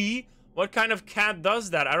key. What kind of cat does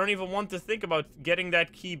that? I don't even want to think about getting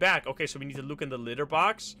that key back. Okay, so we need to look in the litter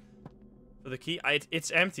box for the key.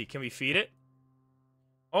 It's empty. Can we feed it?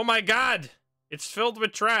 Oh my god! It's filled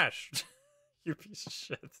with trash. You piece of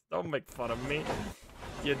shit. Don't make fun of me.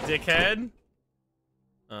 You dickhead.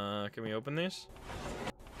 Can we open these?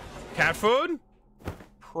 Cat food?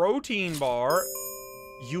 Protein bar.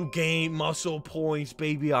 You gain muscle points,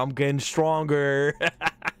 baby. I'm getting stronger.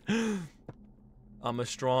 I'm a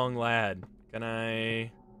strong lad. Can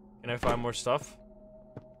I find more stuff?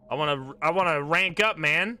 I wanna rank up,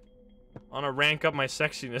 man. I wanna rank up my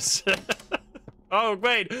sexiness. Oh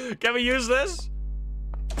wait, can we use this?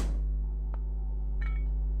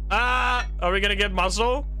 Are we gonna get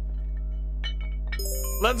muscle?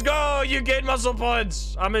 Let's go! You gain muscle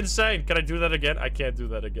points! I'm insane. Can I do that again? I can't do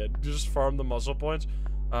that again. Just farm the muscle points.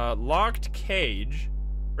 Locked cage.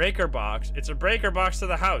 Breaker box. It's a breaker box to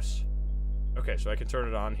the house. Okay, so I can turn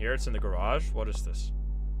it on here. It's in the garage. What is this?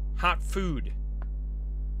 Hot food.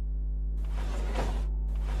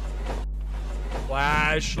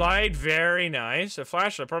 Flashlight. Very nice. A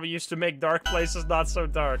flashlight probably used to make dark places not so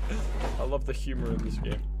dark. I love the humor in this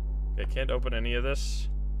game. Okay, can't open any of this.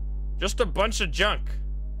 Just a bunch of junk.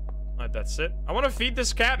 Alright, that's it. I want to feed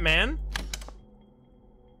this cat, man.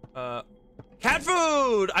 Cat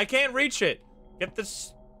food! I can't reach it. Get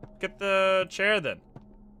the chair then.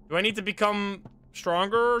 Do I need to become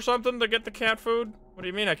stronger or something to get the cat food? What do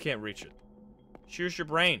you mean I can't reach it? Choose your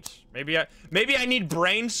brains. Maybe I need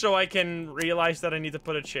brains so I can realize that I need to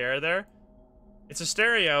put a chair there. It's a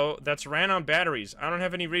stereo that's ran on batteries. I don't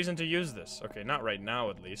have any reason to use this. Okay, not right now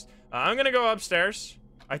at least. I'm gonna go upstairs.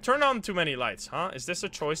 I turned on too many lights, huh? Is this a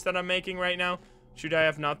choice that I'm making right now? Should I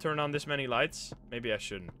have not turned on this many lights? Maybe I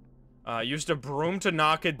shouldn't. Used a broom to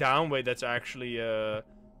knock it down. Wait, that's actually a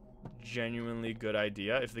genuinely good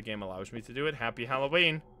idea if the game allows me to do it. Happy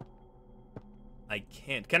Halloween. I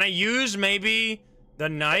can't. Can I use maybe the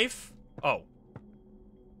knife? Oh.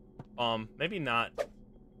 Maybe not.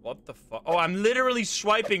 What the fuck? Oh, I'm literally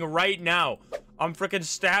swiping right now. I'm freaking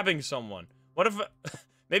stabbing someone. What if...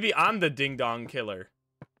 maybe I'm the ding-dong killer.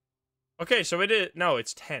 Okay, so it is... No,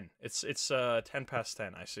 it's 10. It's 10 past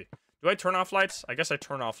 10, I see. Do I turn off lights? I guess I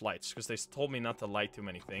turn off lights, because they told me not to light too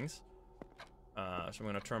many things. So I'm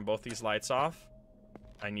gonna turn both these lights off.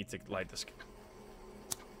 I need to light this...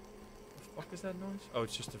 What the fuck is that noise? Oh,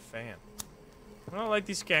 it's just a fan. I'm gonna light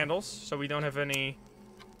these candles, so we don't have any...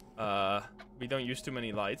 we don't use too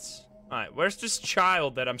many lights. Alright, where's this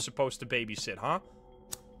child that I'm supposed to babysit, huh?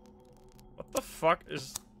 What the fuck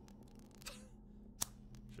is...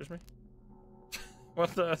 Excuse me?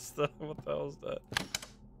 What the hell is that?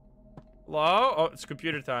 Hello? Oh, it's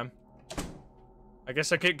computer time. I guess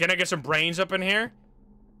can I get some brains up in here?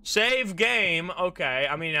 Save game. Okay.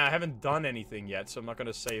 I mean, I haven't done anything yet, so I'm not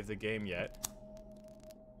gonna save the game yet.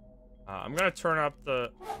 I'm gonna turn up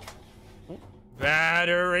the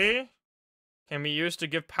battery. Can be used to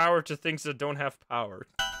give power to things that don't have power.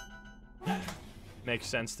 Makes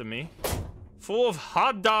sense to me. Full of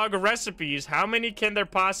hot dog recipes. How many can there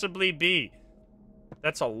possibly be?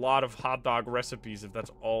 That's a lot of hot dog recipes if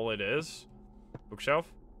that's all it is. Bookshelf.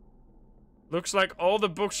 Looks like all the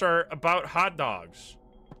books are about hot dogs.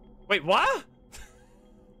 Wait, what?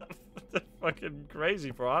 That's fucking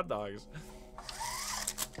crazy for hot dogs.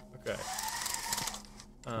 Okay.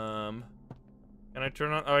 Can I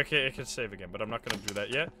turn on? Oh, okay, I can save again, but I'm not gonna do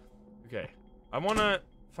that yet. Okay. I wanna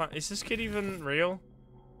find. Is this kid even real?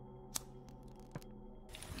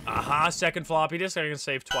 Aha, second floppy disk. I can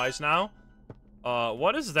save twice now.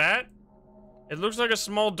 What is that? It looks like a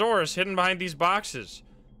small door is hidden behind these boxes.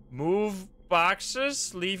 Move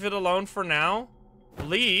boxes. Leave it alone for now.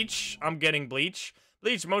 Bleach. I'm getting bleach.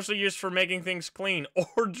 Bleach, mostly used for making things clean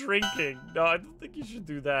or drinking. No, I don't think you should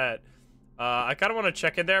do that. I kind of want to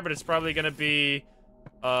check in there, but it's probably going to be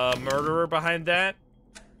a murderer behind that.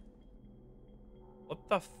 What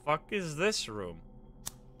the fuck is this room?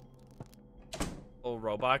 Little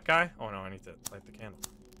robot guy? Oh no, I need to light the candle.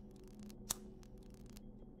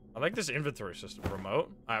 I like this inventory system.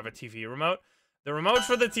 Remote. I have a TV remote. The remote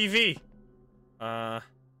for the TV.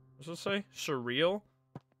 What's it say? Surreal.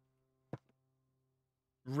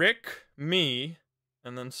 Rick, me,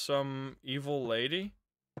 and then some evil lady.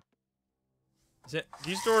 Is it?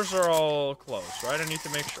 These doors are all closed, right? I need to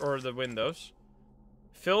make sure, or the windows.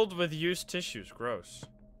 Filled with used tissues. Gross.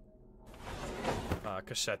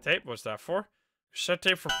 Cassette tape. What's that for? Cassette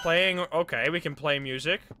tape for playing. Okay, we can play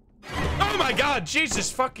music. Oh my god,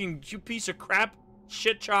 Jesus fucking, you piece of crap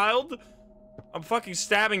shit child. I'm fucking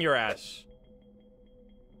stabbing your ass.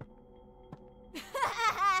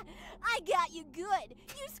 I got you good.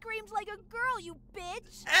 You screamed like a girl, you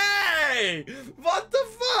bitch. Hey! What the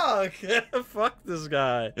fuck? Fuck this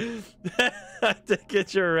guy.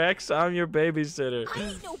 Get your Rex, I'm your babysitter. I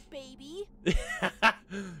ain't no baby.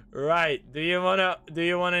 Right. Do you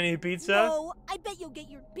want any pizza? No, I bet you'll get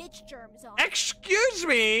your bitch germs on. Excuse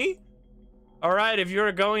me? Alright, if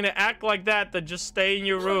you're going to act like that, then just stay in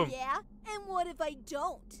your room. Oh, yeah? And what if I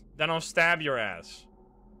don't? Then I'll stab your ass.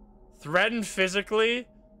 Threaten physically?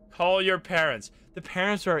 Call your parents. The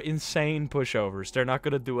parents are insane pushovers. They're not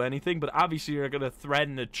gonna do anything, but obviously you're gonna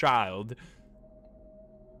threaten a child.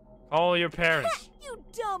 Call your parents. You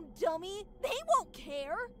dumb dummy. They won't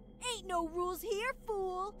care. Ain't no rules here,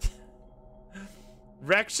 fool.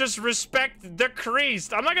 Rex's respect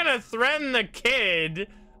decreased. I'm not gonna threaten the kid.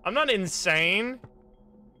 I'm not insane.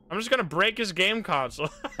 I'm just gonna break his game console.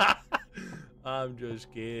 I'm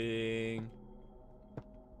just kidding.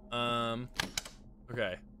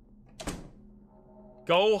 Okay.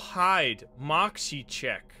 Go hide. Moxie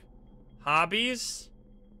check. Hobbies?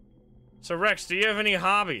 So Rex, do you have any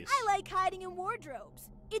hobbies? I like hiding in wardrobes.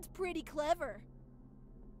 It's pretty clever.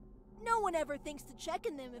 No one ever thinks to check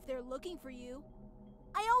in them if they're looking for you.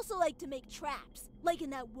 I also like to make traps, like in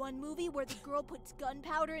that one movie where the girl puts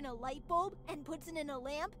gunpowder in a light bulb and puts it in a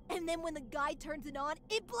lamp, and then when the guy turns it on,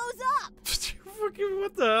 it blows up! Fucking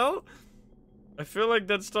what the hell? I feel like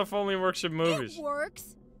that stuff only works in movies. It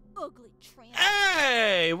works. Ugly tramp.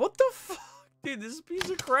 Hey! What the fuck? Dude, this is a piece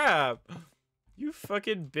of crap. You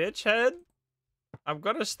fucking bitch head. I'm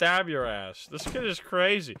gonna stab your ass. This kid is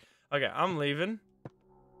crazy. Okay, I'm leaving.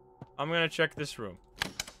 I'm gonna check this room.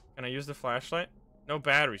 Can I use the flashlight? No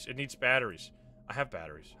batteries. It needs batteries. I have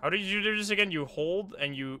batteries. How did you do this again? You hold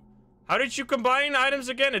and you... How did you combine items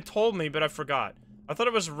again? It told me, but I forgot. I thought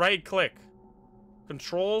it was right click.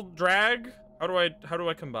 Control, drag? How do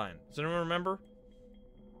I combine? Does anyone remember?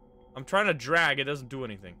 I'm trying to drag. It doesn't do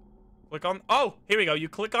anything. Click on... Oh! Here we go. You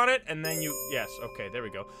click on it, and then you... Yes. Okay, there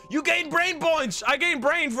we go. You gain brain points! I gain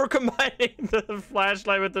brain for combining the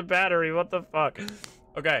flashlight with the battery. What the fuck?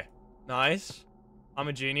 Okay. Nice. I'm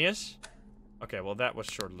a genius. Okay, well, that was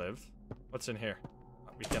short-lived. What's in here?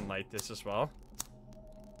 We can light this as well.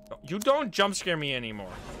 You don't jump scare me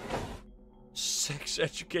anymore. Sex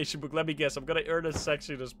education book. Let me guess. I'm gonna earn a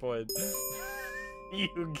sexiness point.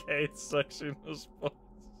 You gain sexiness points.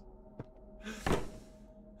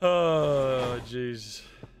 Oh, jeez.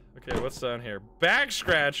 Okay, what's down here? Back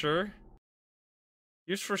scratcher.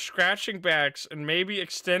 Used for scratching backs and maybe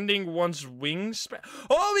extending one's wingspan.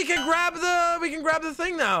 Oh, we can grab the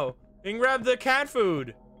thing now. We can grab the cat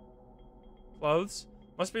food. Clothes?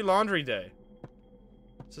 Must be laundry day.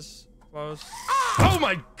 Is this clothes? Oh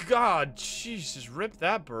my god! Jesus, rip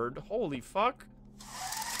that bird. Holy fuck.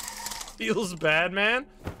 Feels bad, man.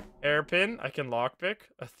 Hairpin. I can lockpick.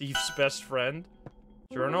 A thief's best friend.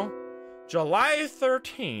 Journal. July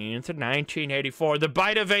 13th, 1984. The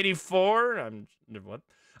bite of 84. What?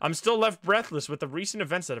 I'm still left breathless with the recent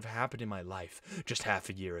events that have happened in my life. Just half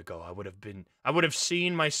a year ago, I would have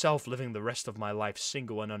seen myself living the rest of my life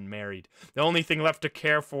single and unmarried. The only thing left to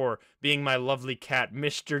care for being my lovely cat,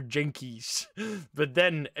 Mr. Jinkies. But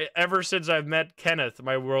then, ever since I've met Kenneth,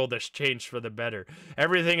 my world has changed for the better.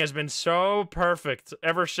 Everything has been so perfect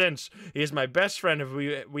ever since. He is my best friend,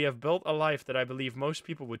 and we have built a life that I believe most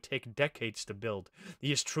people would take decades to build.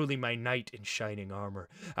 He is truly my knight in shining armor.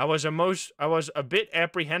 I was a bit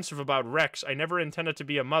apprehensive about Rex. I never intended to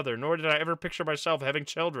be a mother, nor did I ever picture myself having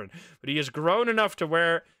children. But he has grown enough to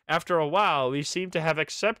where, after a while, we seem to have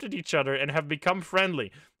accepted each other and have become friendly.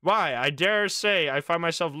 Why, I dare say I find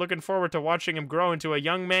myself looking forward to watching him grow into a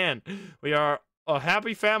young man. We are a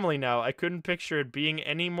happy family now. I couldn't picture it being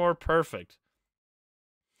any more perfect.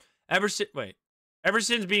 Ever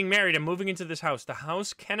since being married and moving into this house, the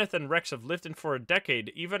house Kenneth and Rex have lived in for a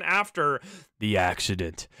decade, even after the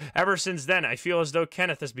accident. Ever since then, I feel as though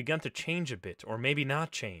Kenneth has begun to change a bit, or maybe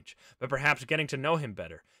not change, but perhaps getting to know him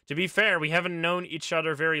better. To be fair, we haven't known each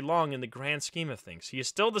other very long in the grand scheme of things. He is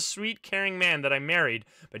still the sweet, caring man that I married,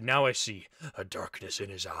 but now I see a darkness in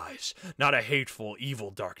his eyes. Not a hateful,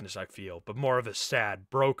 evil darkness, I feel, but more of a sad,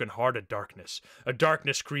 broken-hearted darkness. A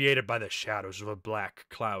darkness created by the shadows of a black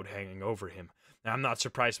cloud hanging over him. Now, I'm not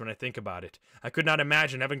surprised when I think about it. I could not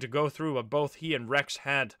imagine having to go through what both he and Rex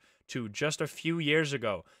had to just a few years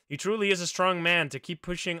ago. He truly is a strong man to keep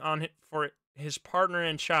pushing on for his partner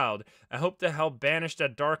and child. I hope to help banish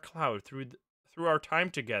that dark cloud through our time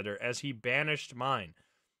together as he banished mine.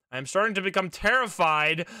 I am starting to become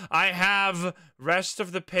terrified. Rest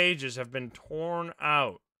of the pages have been torn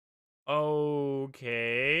out.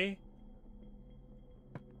 Okay.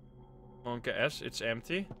 Yes, it's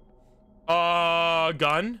empty.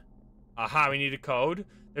 Gun. Aha, we need a code.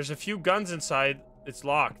 There's a few guns inside. It's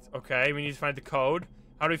locked. Okay, we need to find the code.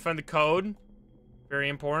 How do we find the code? Very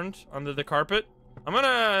important. Under the carpet. I'm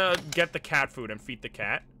gonna get the cat food and feed the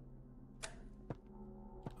cat.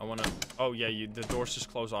 Oh yeah, the doors just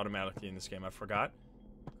close automatically in this game. I forgot.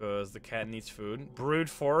 Because the cat needs food. Brute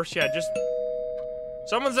force. Yeah,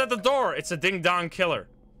 someone's at the door. It's a ding-dong killer.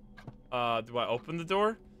 Do I open the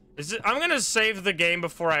door? I'm gonna save the game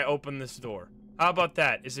before I open this door. How about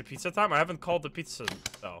that? Is it pizza time? I haven't called the pizza,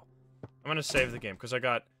 though. I'm gonna save the game, because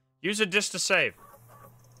use a disc to save.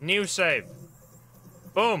 New save.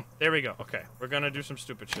 Boom! There we go. Okay, we're gonna do some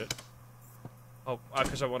stupid shit. Oh,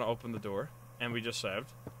 because I want to open the door. And we just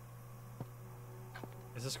saved.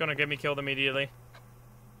 Is this gonna get me killed immediately?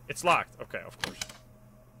 It's locked. Okay, of course.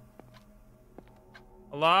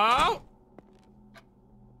 Hello?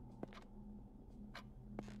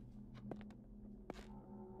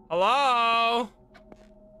 Hello?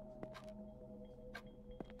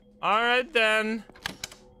 Alright then.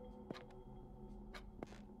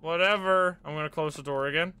 Whatever. I'm gonna close the door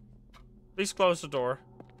again. Please close the door.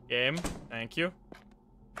 Game. Thank you.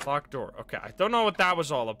 Locked door. Okay, I don't know what that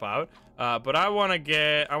was all about. But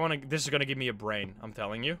this is gonna give me a brain, I'm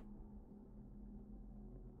telling you.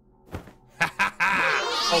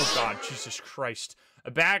 Oh god, Jesus Christ.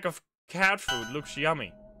 A bag of cat food looks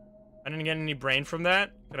yummy. I didn't get any brain from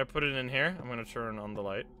that. Can I put it in here? I'm gonna turn on the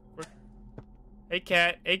light. Quick. Hey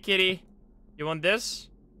cat. Hey kitty. You want this?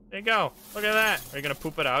 There you go. Look at that. Are you gonna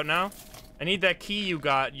poop it out now? I need that key you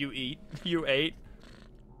got. You ate.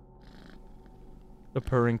 The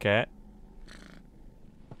purring cat.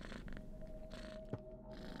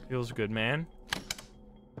 Feels good, man.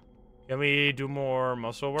 Can we do more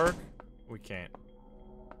muscle work? We can't.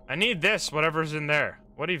 I need this, whatever's in there.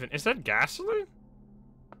 What even? Is that gasoline?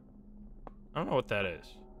 I don't know what that is.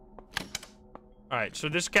 Alright, so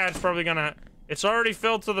this cat's probably gonna... It's already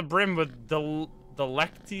filled to the brim with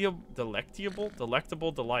delectable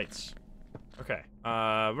delights. Okay.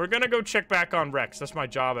 We're gonna go check back on Rex. That's my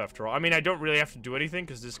job after all. I mean, I don't really have to do anything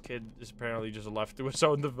because this kid is apparently just left to his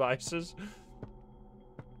own devices.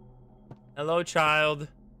 Hello, child.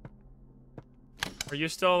 Are you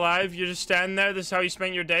still alive? You're just standing there? This is how you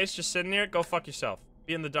spend your days? Just sitting here? Go fuck yourself.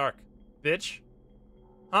 Be in the dark. Bitch.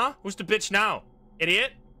 Huh? Who's the bitch now?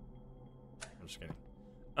 Idiot? I'm just kidding.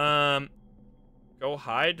 Go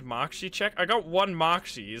hide. Moxie check. I got one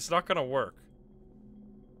Moxie. It's not gonna work.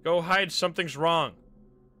 Go hide. Something's wrong.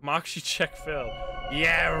 Moxie check failed.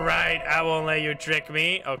 Yeah, right. I won't let you trick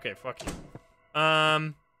me. Okay, fuck you.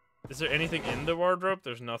 Is there anything in the wardrobe?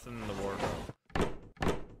 There's nothing in the wardrobe.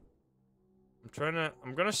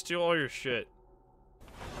 I'm gonna steal all your shit.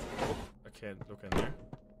 Oh, I can't look in there.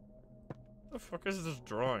 What the fuck is this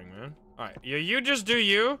drawing, man? Alright, you just do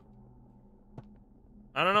you.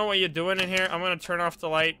 I don't know what you're doing in here. I'm gonna turn off the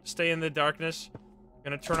light, stay in the darkness. I'm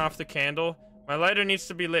gonna turn off the candle. My lighter needs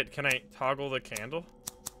to be lit. Can I toggle the candle?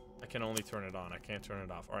 I can only turn it on. I can't turn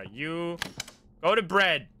it off. Alright, you go to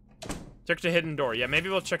bread. Check the hidden door. Yeah, maybe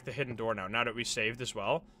we'll check the hidden door now that we saved as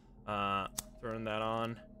well. Turn that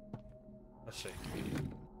on. Let's see.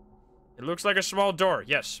 It looks like a small door.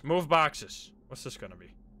 Yes, move boxes. What's this gonna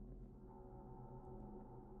be?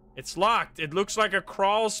 It's locked. It looks like a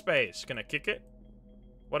crawl space. Can I kick it?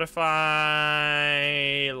 What if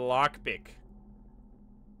I lockpick?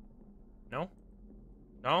 No?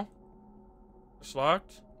 No? It's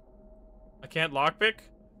locked? I can't lockpick?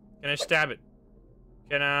 Can I stab it?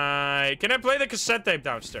 Can I play the cassette tape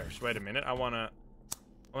downstairs? Wait a minute. I wanna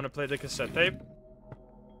play the cassette tape.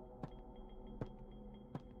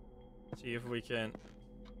 See if we can.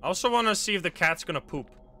 I also wanna see if the cat's gonna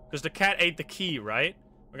poop. Because the cat ate the key, right?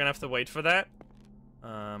 We're gonna have to wait for that.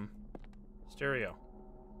 Stereo.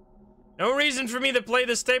 No reason for me to play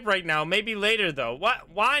this tape right now. Maybe later though. What?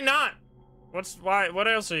 Why not? What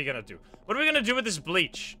else are you gonna do? What are we gonna do with this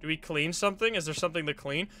bleach? Do we clean something? Is there something to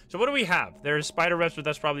clean? So what do we have? There's spider webs, but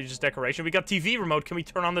that's probably just decoration. We got TV remote. Can we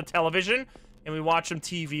turn on the television? And we watch some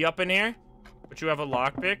TV up in here? But you have a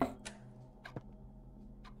lockpick?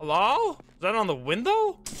 Hello? Is that on the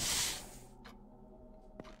window?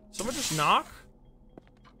 Someone just knock?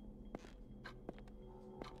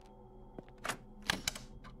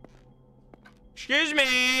 Excuse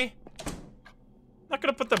me! I'm not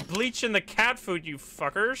gonna put the bleach in the cat food, you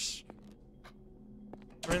fuckers.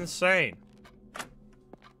 You're insane.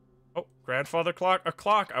 Oh, grandfather clock? A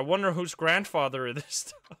clock. I wonder whose grandfather it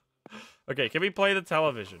is. Okay, can we play the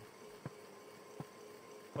television?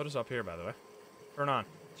 What is up here, by the way? Turn on.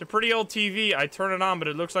 It's a pretty old TV. I turn it on, but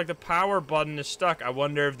it looks like the power button is stuck. I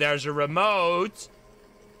wonder if there's a remote.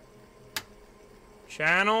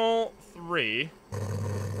 Channel 3.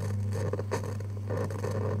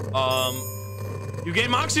 You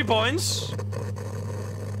gain Moxie points.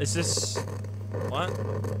 Is this... What?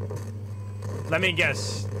 Let me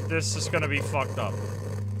guess. This is gonna be fucked up.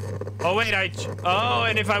 Oh, wait, oh,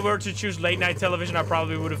 and if I were to choose late night television, I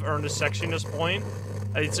probably would have earned a sexiness point.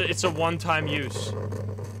 It's a one-time use.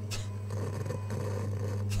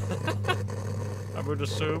 I would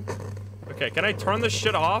assume. Okay, can I turn this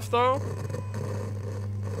shit off, though?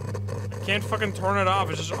 I can't fucking turn it off.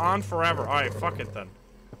 It's just on forever. Alright, fuck it, then.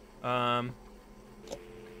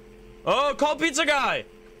 Oh, call pizza guy!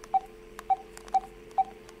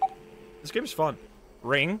 This game's fun.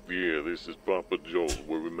 Ring? Yeah, this is Papa Joe's,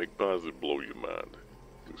 where we make pies that blow your mind.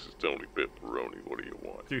 This is Tony Pepperoni. What do you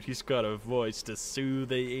want? Dude, he's got a voice to soothe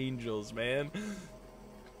the angels, man.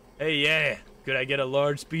 Hey, yeah. Could I get a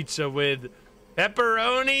large pizza with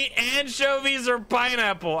pepperoni, anchovies, or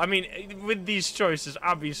pineapple? I mean, with these choices,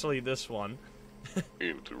 obviously this one.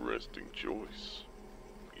 Interesting choice.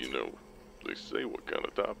 You know, they say what kind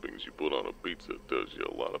of toppings you put on a pizza tells you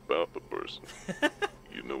a lot about the person.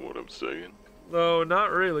 You know what I'm saying? No,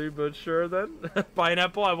 not really, but sure then.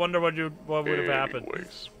 Pineapple, I wonder what would have happened.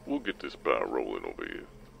 Anyways, we'll get this pie rolling over here.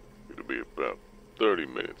 It'll be about 30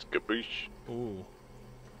 minutes, capiche? Ooh.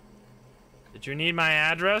 Did you need my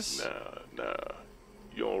address? Nah.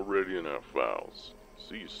 You're already in our files.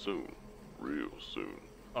 See you soon. Real soon.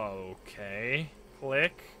 Okay.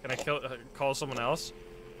 Click. Can I call someone else?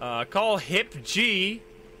 Call Hip G.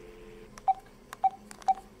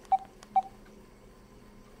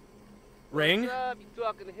 Ring. What's up? You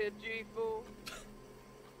talking to Hip G, fool?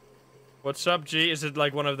 What's up, G? Is it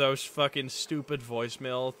like one of those fucking stupid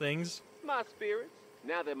voicemail things? My spirits.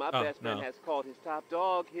 Now that my best man has called his top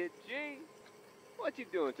dog, Hip G. What you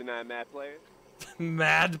doing tonight, Mad Player?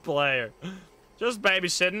 Mad Player. Just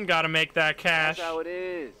babysitting. Gotta make that cash. That's how it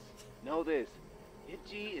is. Know this. Hip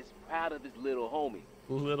G is proud of his little homie.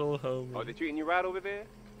 Little homie. Are they treating you right over there?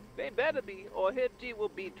 They better be, or Hip G will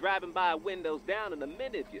be driving by windows down in a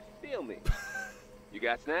minute, if you feel me. You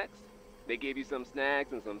got snacks? They gave you some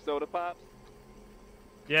snacks and some soda pops?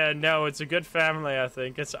 Yeah, no, it's a good family, I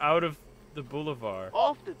think. It's out of the boulevard.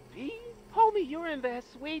 Off the beat? Homie, you're in that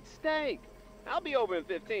sweet steak. I'll be over in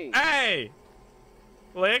 15. Hey!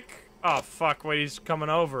 Click. Oh, fuck, wait, he's coming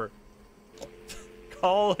over.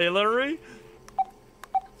 Call Hillary?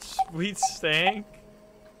 Sweet stank.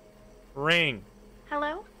 Ring.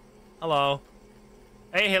 Hello? Hello.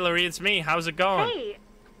 Hey, Hillary, it's me. How's it going? Hey,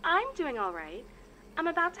 doing all right. I'm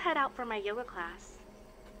about to head out for my yoga class.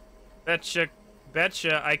 Betcha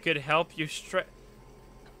I could help you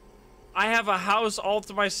I have a house all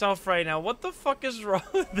to myself right now. What the fuck is wrong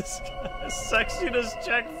with this guy? Sexiness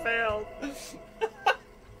check failed.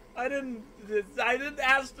 I didn't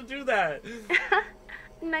ask to do that.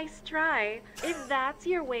 Nice try. If that's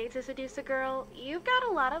your way to seduce a girl, you've got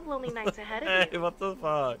a lot of lonely nights ahead of you. Hey, what the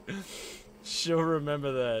fuck? She'll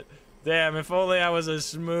remember that. Damn, if only I was a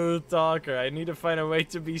smooth talker. I need to find a way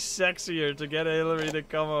to be sexier to get Hillary to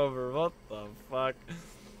come over. What the fuck?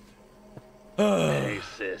 Hey,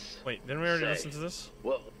 sis. Wait, didn't we already listen to this?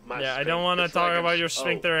 Well, yeah, I don't want to talk about your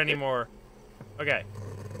sphincter anymore. Okay.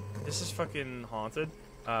 This is fucking haunted.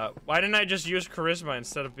 Why didn't I just use charisma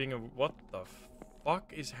instead of being a... What the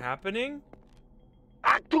fuck is happening?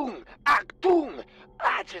 Achtung! Achtung!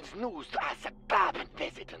 Urgent news to our suburban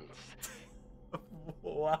residents.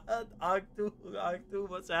 What? Achtung,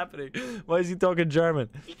 what's happening? Why is he talking German?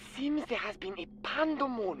 It seems there has been a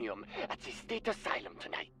pandemonium at the state asylum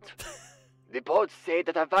tonight. Reports say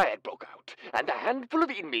that a fire broke out, and a handful of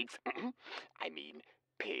inmates,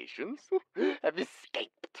 patients, have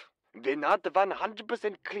escaped. We're not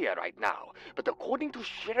 100% clear right now, but according to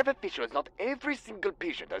sheriff officials, not every single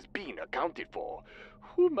patient has been accounted for.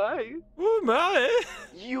 Who am I? Who am I?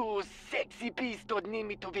 You sexy beast don't need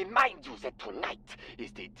me to remind you that tonight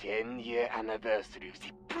is the 10-year anniversary of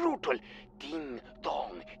the brutal Ding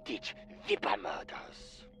Dong Ditch Viper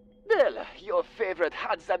murders. Well, your favorite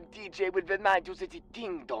handsome DJ will remind you that the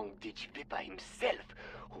Ding Dong Ditch Viper himself,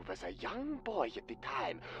 who was a young boy at the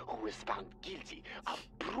time, who was found guilty of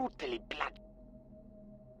brutally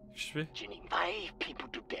bludgeoning 5 people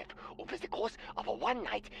to death over the course of a one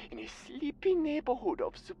night in a sleepy neighborhood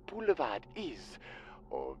of the Boulevard, is,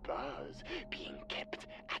 or was, being kept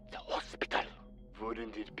at the hospital.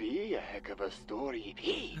 Wouldn't it be a heck of a story if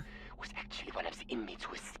he was actually one of the inmates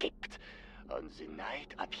who escaped on the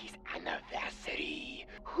night of his anniversary?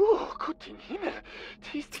 Oh, good in Himmel.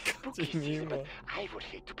 Tis the spooky season, but I would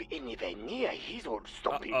hate to be anywhere near his old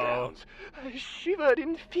stomping grounds. I shivered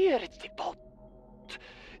in fear at the thought.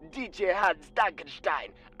 DJ Hans Dankenstein,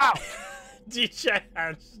 out! DJ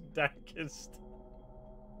Hans Dankenstein.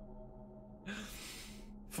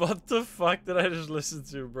 What the fuck did I just listen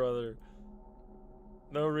to, brother?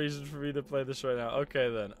 No reason for me to play this right now. Okay,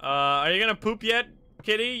 then. Are you gonna poop yet,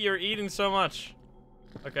 kitty? You're eating so much.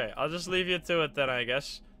 Okay, I'll just leave you to it then, I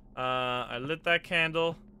guess. I lit that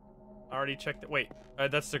candle. I already checked it. Wait,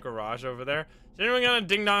 that's the garage over there. Is anyone gonna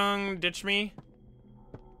ding-dong ditch me?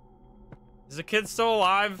 Is the kid still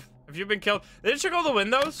alive? Have you been killed? Did I check all the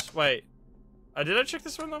windows? Wait. Did I check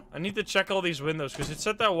this window? I need to check all these windows, because it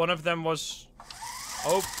said that one of them was...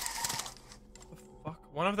 Oh. What the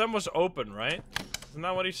fuck? One of them was open, right? Isn't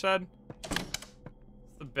that what he said?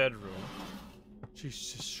 It's the bedroom.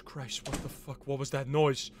 Jesus Christ, what the fuck? What was that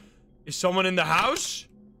noise? Is someone in the house?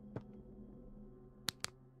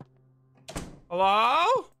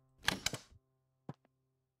 Hello?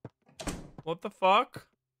 What the fuck?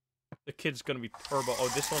 The kid's gonna be turbo.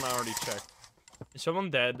 Oh, this one I already checked. Is someone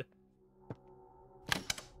dead?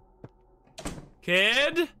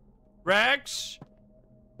 Kid? Rex?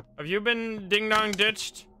 Have you been ding-dong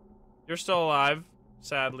ditched? You're still alive,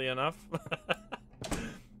 sadly enough.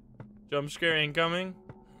 Jump scare incoming.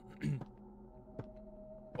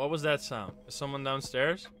 What was that sound? Is someone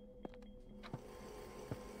downstairs?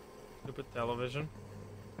 Stupid television.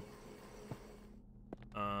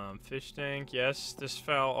 Fish tank. Yes, this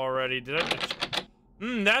fell already. Did I?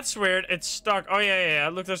 That's weird. It's stuck. Oh yeah.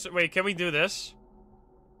 Look, this. Wait, can we do this?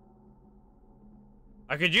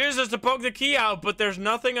 I could use this to poke the key out, but there's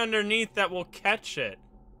nothing underneath that will catch it.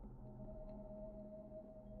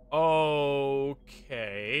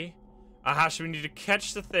 Okay. Aha, so we need to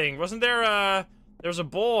catch the thing. Wasn't there there's a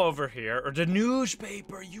bowl over here, or the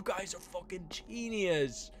newspaper? You guys are fucking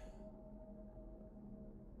genius.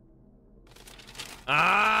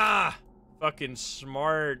 Ah! Fucking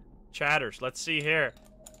smart chatters. Let's see here.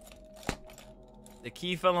 The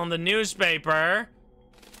key fell on the newspaper.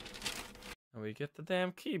 And we get the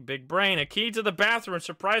damn key. Big brain. A key to the bathroom.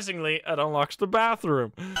 Surprisingly, it unlocks the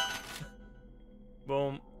bathroom.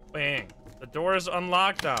 Boom. Bang. The door is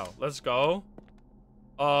unlocked now. Let's go.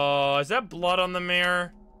 Oh, is that blood on the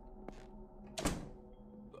mirror?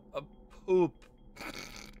 A poop.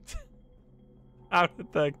 How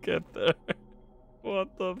did that get there?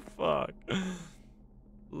 What the fuck?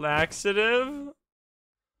 Laxative? No,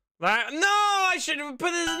 I should have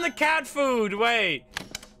put this in the cat food. Wait.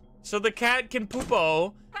 So the cat can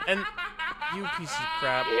poopo, and You piece of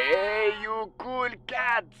crap. Hey, you cool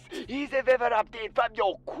cats! Here's a weather update from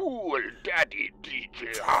your cool daddy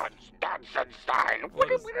DJ Hans Dansenstein.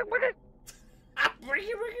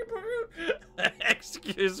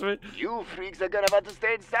 Excuse me. You freaks are gonna want to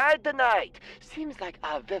stay inside tonight. Seems like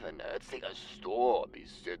our weather nerds think a storm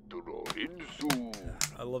is set to roll in soon.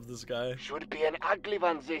 I love this guy. Should be an ugly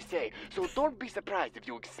one, they say, so don't be surprised if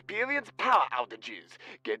you experience power outages.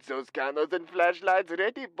 Get those candles and flashlights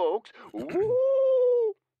ready, folks.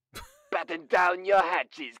 Ooh! Batten down your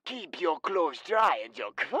hatches, keep your clothes dry and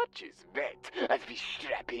your crotches wet as we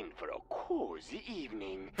strap in for a cozy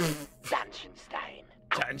evening. Dansenstein.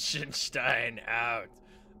 Dansenstein out.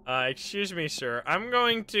 Excuse me, sir. I'm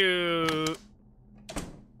going to...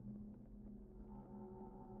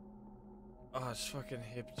 Oh, it's fucking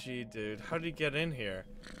Hip G, dude. How did he get in here?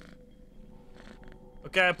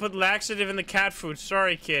 Okay, I put laxative in the cat food.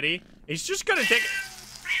 Sorry, kitty. He's just gonna take...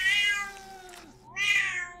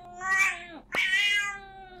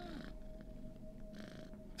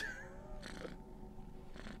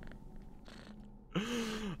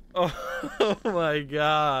 Oh my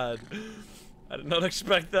god. I did not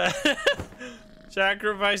expect that.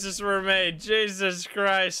 Sacrifices were made. Jesus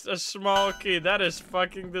Christ, a small key. That is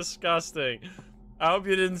fucking disgusting. I hope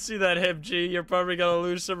you didn't see that, Hip G. You're probably gonna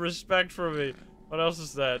lose some respect for me. What else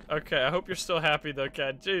is that? Okay, I hope you're still happy though,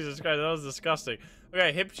 cat. Jesus Christ, that was disgusting.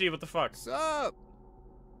 Okay, Hip G, what the fuck? What's up?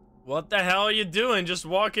 What the hell are you doing just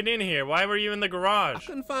walking in here? Why were you in the garage? I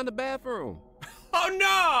couldn't find a bathroom. Oh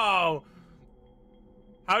no!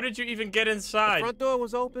 How did you even get inside? The front door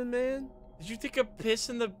was open, man. Did you take a piss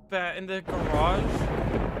in the garage?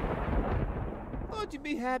 Thought you'd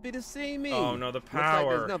be happy to see me. Oh no, the Looks like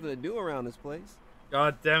power. there's nothing to do around this place.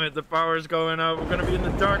 God damn it, the power's going out. We're gonna be in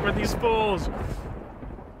the dark with these fools.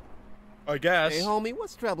 I guess. Hey, homie,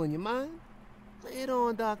 what's troubling your mind? Lay it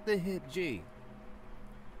on, Dr. Hip G.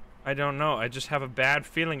 I don't know. I just have a bad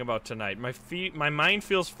feeling about tonight. My mind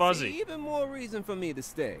feels fuzzy. See, even more reason for me to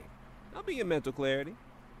stay. I'll be your mental clarity.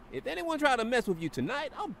 If anyone try to mess with you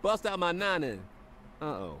tonight, I'll bust out my 9 and...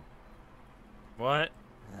 Uh-oh. What?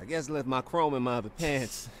 I guess I left my chrome in my other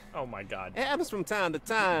pants. Oh my god. It happens from time to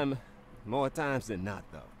time. More times than not,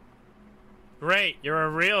 though. Great, you're a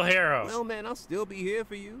real hero. Well, man, I'll still be here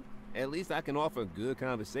for you. At least I can offer good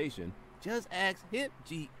conversation. Just ask Hip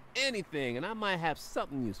G anything, and I might have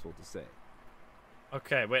something useful to say.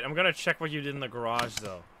 Okay, wait, I'm gonna check what you did in the garage,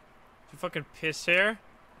 though. Did you fucking piss here?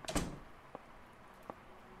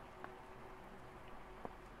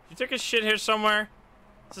 You took a shit here somewhere?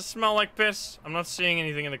 Does it smell like piss? I'm not seeing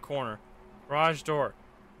anything in the corner. Garage door.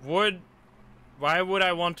 Wood. Why would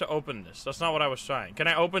I want to open this? That's not what I was trying. Can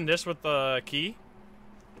I open this with the key?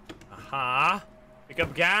 Aha. Pick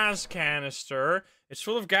up gas canister. It's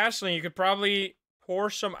full of gasoline. You could probably pour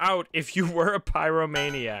some out if you were a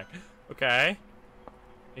pyromaniac. Okay.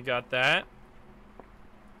 You got that.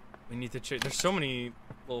 We need to check. There's so many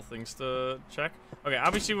little things to check. Okay,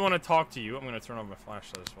 obviously we want to talk to you. I'm going to turn on my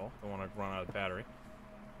flashlight as well. Don't want to run out of battery.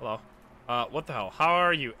 Hello. What the hell? How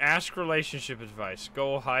are you? Ask relationship advice.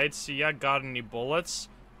 Go hide. See ya. Got any bullets?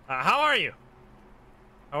 How are you?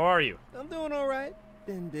 How are you? I'm doing all right.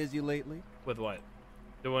 Been busy lately. With what?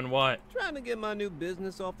 Doing what? Trying to get my new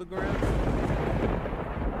business off the ground.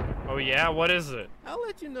 Oh yeah? What is it? I'll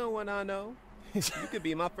let you know when I know. You could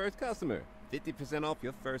be my first customer. 50% off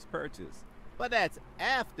your first purchase. But that's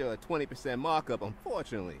after a 20% markup,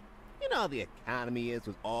 unfortunately. You know how the economy is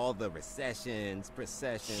with all the recessions,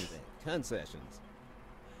 processions, and concessions.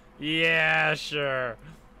 Yeah, sure.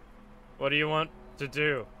 What do you want to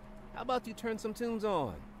do? How about you turn some tunes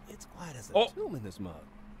on? It's quiet as a tomb in this mug.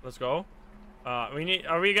 Let's go. Are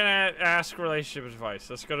we gonna ask relationship advice?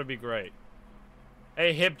 That's gonna be great.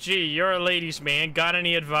 Hey, Hip G, you're a ladies' man. Got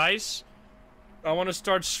any advice? I want to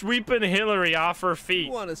start sweeping Hillary off her feet.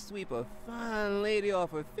 You want to sweep a fine lady off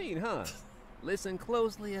her feet, huh? Listen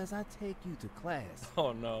closely as I take you to class.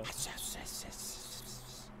 Oh, no.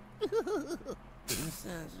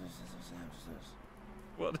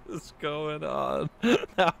 What is going on?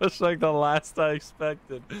 That was like the last I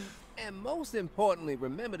expected. And most importantly,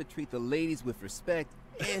 remember to treat the ladies with respect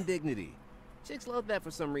and dignity. Chicks love that for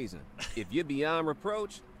some reason. If you're beyond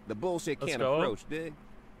reproach, the bullshit can't approach, dig?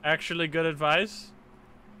 Actually good advice,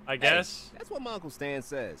 I guess. Hey, that's what my Uncle Stan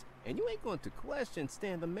says. And you ain't going to question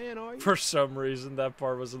Stan the man, are you? For some reason, that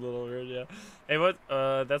part was a little weird, yeah. Hey, what?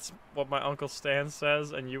 That's what my Uncle Stan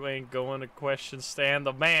says, and you ain't going to question Stan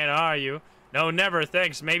the man, are you? No, never,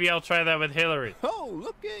 thanks. Maybe I'll try that with Hillary. Oh,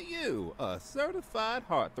 look at you. A certified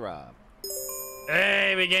heartthrob.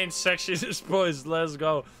 Hey, we gained sexiness, boys. Let's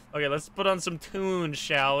go. Okay, let's put on some tunes,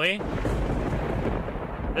 shall we?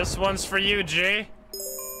 This one's for you, G.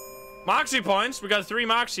 Moxie points. We got 3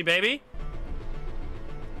 Moxie, baby.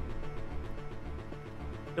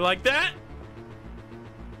 You like that?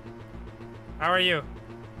 How are you?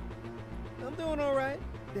 I'm doing all right.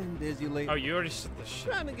 Been busy lately. Oh, you already said this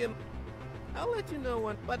shit. Trying to get. I'll let you know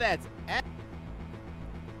when. But that's.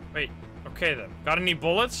 Wait. Okay then. Got any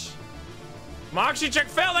bullets? Moxie check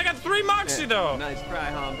failed. I got 3 Moxie though. Nice try,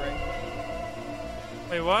 hombre.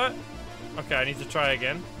 Wait, what? Okay, I need to try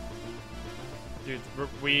again. Dude,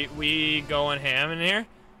 we going ham in here.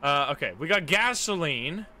 Okay, we got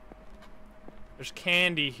gasoline. There's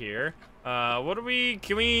candy here. What do we?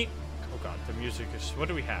 Can we? Oh god, the music is. What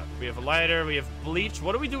do we have? We have a lighter. We have bleach.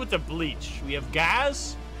 What do we do with the bleach? We have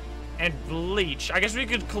gas and bleach. I guess we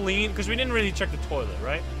could clean because we didn't really check the toilet,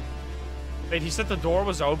 right? Wait, he said the door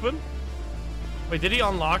was open. Wait, did he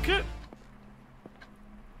unlock it?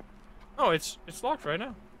 Oh, it's locked right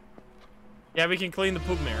now. Yeah, we can clean the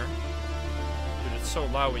poop mirror. Dude, it's so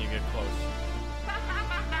loud when you get close. Fuck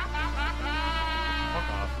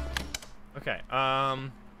off. Okay,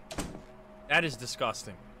 that is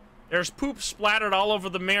disgusting. There's poop splattered all over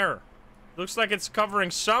the mirror. Looks like it's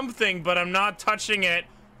covering something, but I'm not touching it.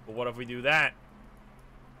 But what if we do that?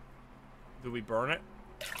 Do we burn it?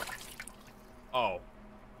 Oh.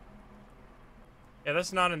 Yeah,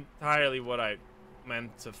 that's not entirely what I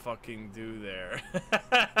meant to fucking do there.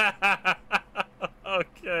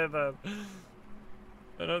 Okay, then.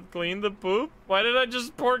 Did I clean the poop? Why did I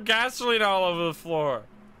just pour gasoline all over the floor?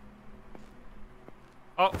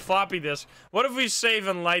 Oh, floppy disk. What if we save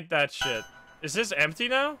and light that shit? Is this empty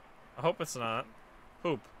now? I hope it's not.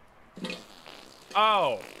 Poop.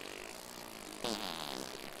 Oh.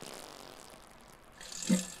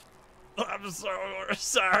 I'm so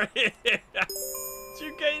sorry.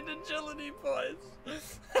 You gained agility points.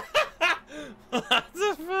 What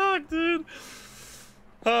the fuck, dude?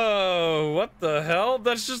 Oh, what the hell?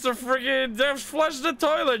 That's just a freaking... Just flush the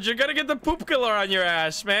toilet. You're gonna get the poop killer on your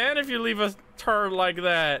ass, man, if you leave a turd like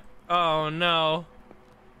that. Oh, no.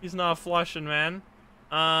 He's not flushing, man.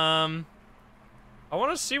 I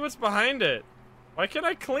want to see what's behind it. Why can't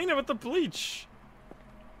I clean it with the bleach?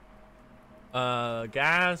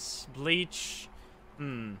 Gas, bleach.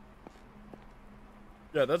 Yeah,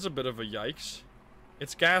 that's a bit of a yikes.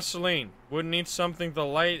 It's gasoline. Would need something to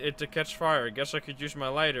light it to catch fire. Guess I could use my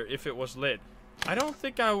lighter if it was lit. I don't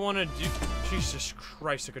think I want to do... Jesus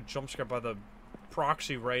Christ, I got jump scared by the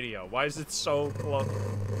proxy radio. Why is it so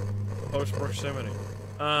close proximity?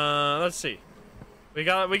 Let's see. We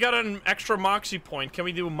got an extra Moxie point. Can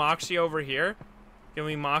we do Moxie over here? Can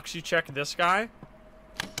we Moxie check this guy?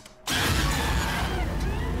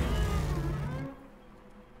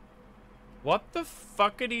 What the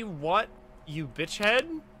fuckity what, you bitch head?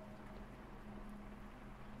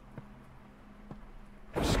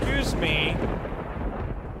 Excuse me.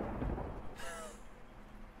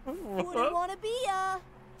 Wouldn't wanna be ya.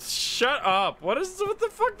 Shut up. What the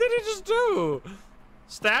fuck did he just do?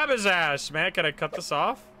 Stab his ass, man. Can I cut this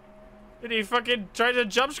off? Did he fucking try to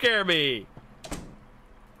jump scare me?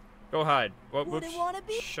 Go hide. What? Whoops.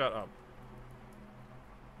 Shut up.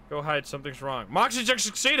 Go hide. Something's wrong. Moxie check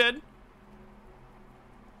succeeded.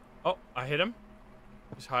 Oh, I hit him.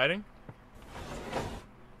 He's hiding.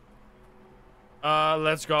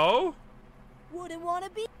 Let's go. Wouldn't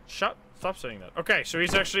wanna be. Stop saying that. Okay, so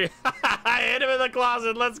he's actually... I hit him in the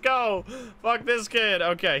closet. Let's go. Fuck this kid.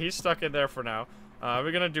 Okay, he's stuck in there for now. Are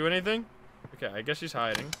we gonna do anything? Okay, I guess he's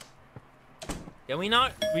hiding. Can we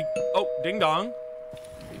not? Oh, ding dong.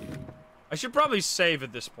 I should probably save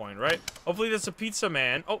at this point, right? Hopefully that's a pizza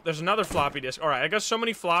man. Oh, there's another floppy disk. All right, I got so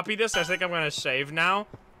many floppy disks. I think I'm gonna save now.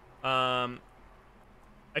 I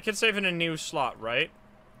can save in a new slot, right?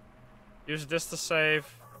 Use this to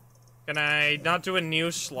save. Can I not do a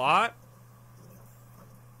new slot?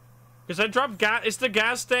 Because I dropped gas. It's the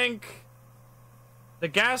gas tank. The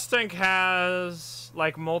gas tank has,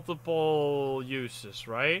 like, multiple uses,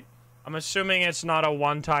 right? I'm assuming it's not a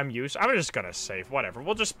one-time use. I'm just gonna save. Whatever.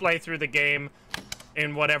 We'll just play through the game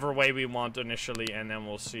in whatever way we want initially, and then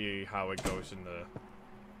we'll see how it goes in the...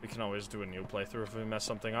 We can always do a new playthrough if we mess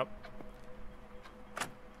something up.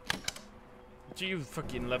 Gee, you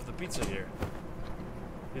fucking left the pizza here.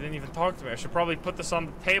 You didn't even talk to me. I should probably put this on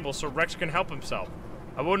the table so Rex can help himself.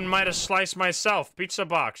 I wouldn't mind a slice myself. Pizza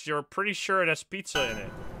box. You're pretty sure it has pizza in it.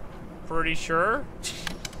 Pretty sure?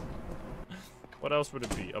 What else would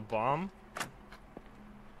it be? A bomb?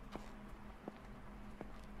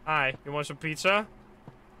 Hi, you want some pizza?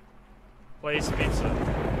 Place pizza.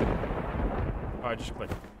 Alright, just click.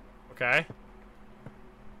 Okay.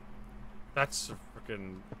 That's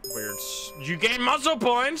freaking weird. You gain muscle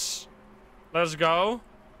points! Let's go.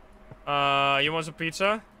 You want some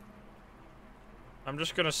pizza? I'm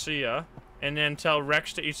just gonna see ya. And then tell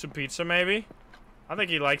Rex to eat some pizza, maybe? I think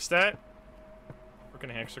he likes that.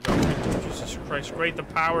 Freaking hexagon. Jesus Christ, great, the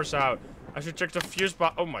power's out. I should check the fuse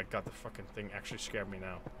box. Oh my god, the fucking thing actually scared me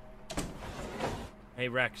now. Hey,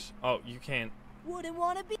 Rex. Oh, you can't. Wouldn't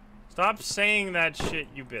want to be. Stop saying that shit,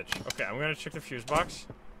 you bitch. Okay, I'm gonna check the fuse box.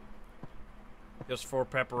 Just 4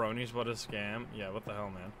 pepperonis, what a scam. Yeah, what the hell,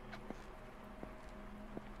 man.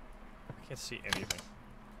 I can't see anything.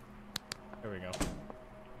 There we go.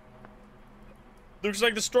 Looks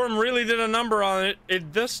like the storm really did a number on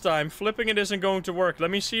it this time. Flipping it isn't going to work. Let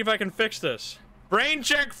me see if I can fix this. Brain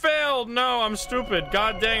check failed! No, I'm stupid.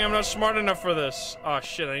 God dang, I'm not smart enough for this. Oh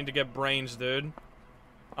shit, I need to get brains, dude.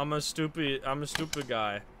 I'm a stupid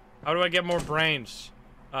guy. How do I get more brains?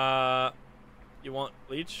 You want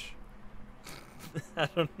leech? I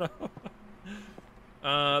don't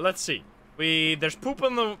know. Let's see. There's poop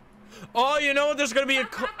in the... Oh, you know, there's gonna be a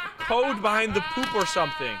code behind the poop or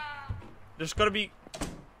something. There's gotta be...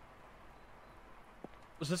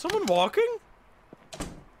 Was there someone walking? Did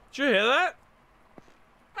you hear that?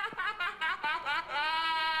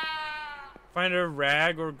 Find a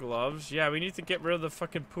rag or gloves. Yeah, we need to get rid of the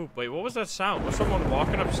fucking poop. Wait, what was that sound? Was someone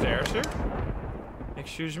walking upstairs here?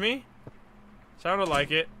 Excuse me? Sounded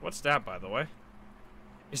like it. What's that, by the way?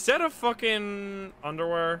 Is that a fucking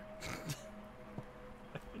underwear?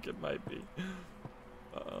 I think it might be.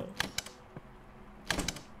 Uh-oh.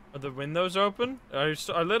 Are the windows open? I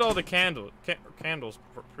lit all the candles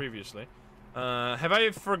previously. Have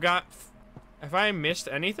I missed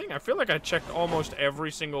anything? I feel like I checked almost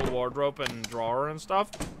every single wardrobe and drawer and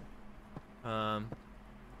stuff. Not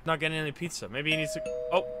getting any pizza. Maybe he needs to...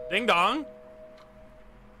 Oh, ding dong!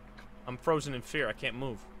 I'm frozen in fear. I can't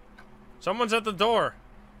move. Someone's at the door.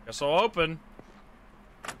 Guess I'll open.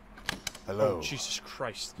 Hello. Oh, Jesus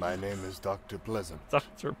Christ. My name is Dr. Pleasant.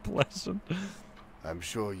 Dr. Pleasant. I'm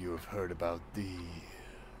sure you have heard about the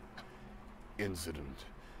incident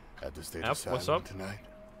at the state asylum what's up? tonight.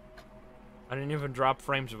 I didn't even drop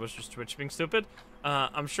frames. It was just Twitch being stupid.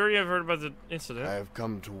 I'm sure you have heard about the incident. I have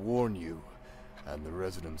come to warn you and the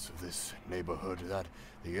residents of this neighborhood that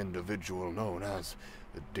the individual known as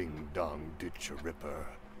the Ding Dong Ditcher Ripper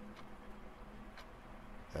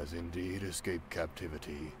has indeed escaped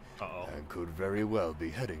captivity and could very well be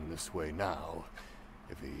heading this way now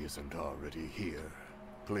if he isn't already here.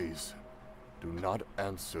 Please, do not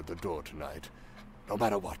answer the door tonight, no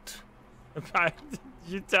matter what.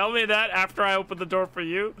 You tell me that after I opened the door for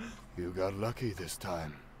you? You got lucky this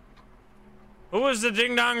time. Who is the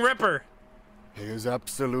Ding Dong Ripper? He is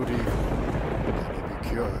absolute evil. Can he be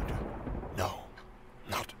cured? No,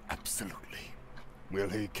 not absolutely. Will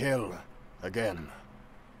he kill again?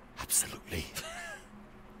 Absolutely.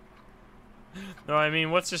 No, I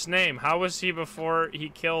mean, what's his name? How was he before he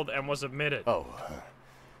killed and was admitted? Oh,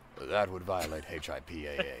 that would violate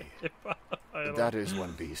HIPAA. That is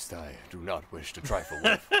one beast I do not wish to trifle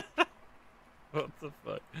with. What the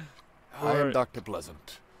fuck? I am Dr.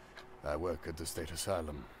 Pleasant. I work at the state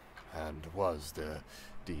asylum and was the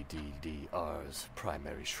DDDR's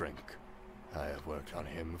primary shrink. I have worked on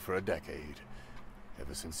him for a decade,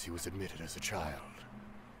 ever since he was admitted as a child.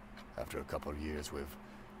 After a couple of years with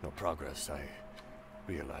no progress, I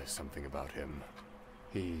realized something about him.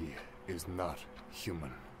 He is not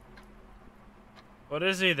human. What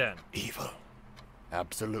is he then? Evil.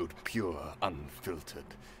 Absolute, pure, unfiltered,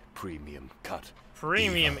 premium cut.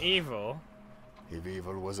 Premium evil? If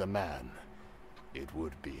evil was a man, it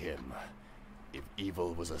would be him. If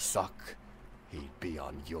evil was a sock, he'd be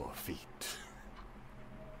on your feet.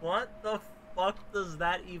 What the fuck does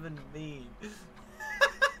that even mean?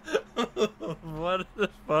 What the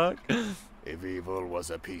fuck? If evil was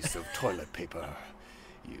a piece of toilet paper,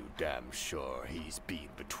 you damn sure he's been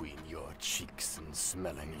between your cheeks and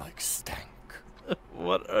smelling like stank.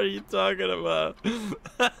 What are you talking about?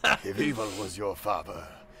 If evil was your father,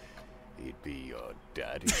 he'd be your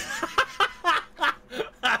daddy.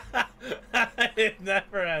 It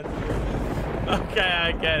never ends. Okay,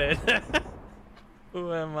 I get it.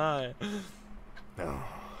 Who am I? No,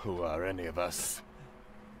 who are any of us?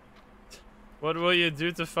 What will you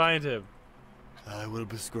do to find him? I will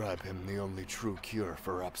prescribe him the only true cure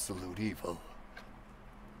for absolute evil.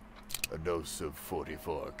 A dose of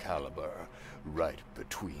 44 caliber right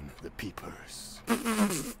between the peepers.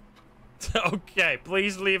 Okay,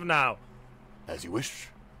 please leave now. As you wish.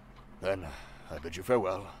 Then I bid you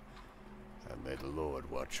farewell, and may the Lord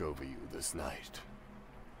watch over you this night.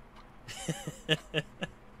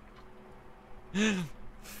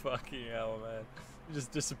 Fucking hell, man. He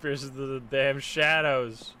just disappears into the damn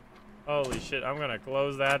shadows. Holy shit, I'm gonna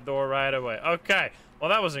close that door right away. Okay, well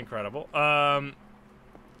that was incredible. Can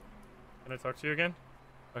I talk to you again?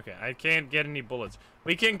 Okay, I can't get any bullets.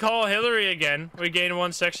 We can call Hillary again. We gain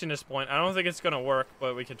 1 sectionist point. I don't think it's gonna work,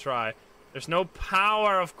 but we can try. There's no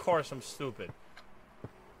power, of course, I'm stupid.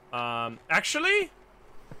 Actually?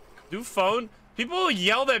 Do phone? People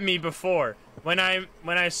yelled at me before when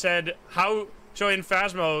I said how... So in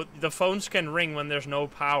Phasmo, the phones can ring when there's no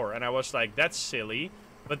power, and I was like, that's silly.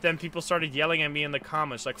 But then people started yelling at me in the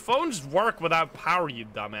comments, like, phones work without power, you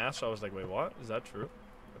dumbass. So I was like, wait, what? Is that true?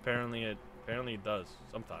 Apparently it does,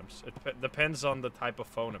 sometimes. It depends on the type of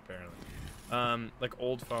phone, apparently. Like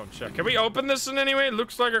old phones. Yeah. Can we open this in any way? It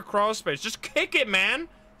looks like a crawl space. Just kick it, man!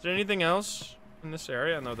 Is there anything else in this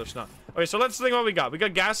area? No, there's not. Okay, so let's think what we got. We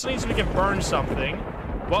got gasoline, so we can burn something.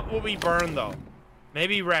 What will we burn, though?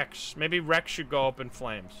 Maybe Rex. Maybe Rex should go up in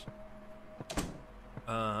flames.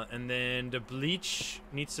 And then the bleach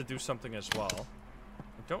needs to do something as well.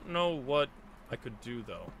 I don't know what I could do,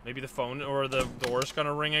 though. Maybe the phone or the door's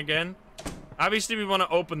gonna ring again. Obviously, we want to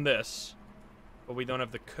open this. But we don't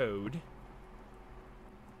have the code.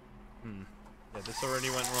 Yeah, this already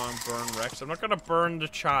went wrong. Burn Rex. I'm not gonna burn the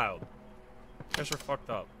child. You guys are fucked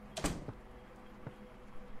up.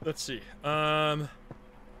 Let's see.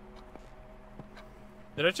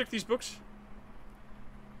 Did I check these books?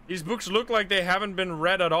 These books look like they haven't been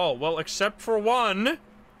read at all. Well, except for one.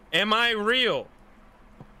 Am I real?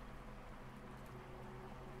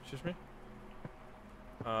 Excuse me?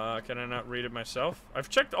 Can I not read it myself? I've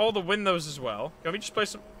checked all the windows as well. Can we just play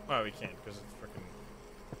some... Oh, we can't because it's freaking...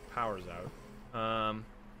 Power's out.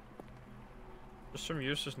 Just some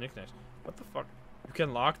useless nicknames. What the fuck? You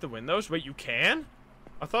can lock the windows? Wait, you can?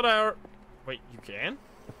 I thought I... Wait, you can?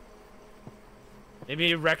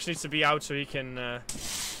 Maybe Rex needs to be out so he can,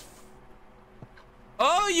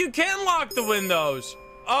 Oh, you can lock the windows!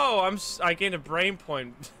 Oh, I gained a brain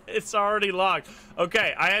point. It's already locked.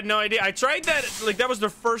 Okay, I had no idea. I tried that, like, that was the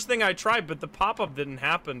first thing I tried, but the pop-up didn't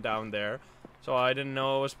happen down there. So I didn't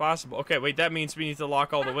know it was possible. Okay, wait, that means we need to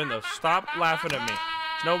lock all the windows. Stop laughing at me.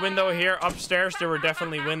 There's no window here. Upstairs, there were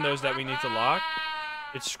definitely windows that we need to lock.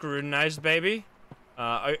 It's scrutinized, baby.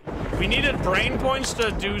 We needed brain points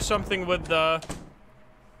to do something with the...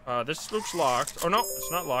 this looks locked. Oh, no,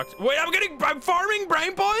 it's not locked. Wait, I'm farming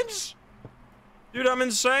brain points? Dude, I'm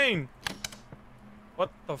insane.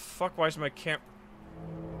 What the fuck? Why is my camp...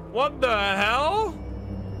 What the hell?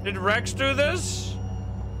 Did Rex do this?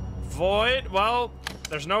 Void? Well,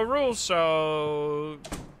 there's no rules, so...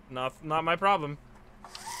 Not my problem.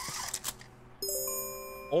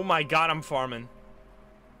 Oh my god, I'm farming.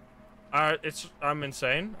 I'm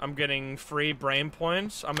insane. I'm getting free brain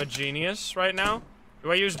points. I'm a genius right now.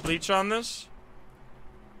 Do I use bleach on this?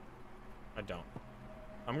 I don't.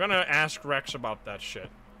 I'm gonna ask Rex about that shit.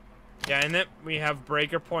 Yeah, and then we have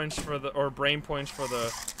breaker points for the, or brain points for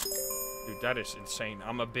the... Dude, that is insane.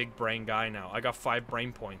 I'm a big brain guy now. I got 5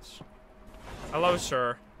 brain points. Hello,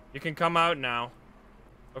 sir. You can come out now.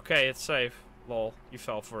 Okay, it's safe. Lol, you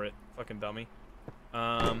fell for it. Fucking dummy.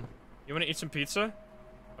 You wanna eat some pizza?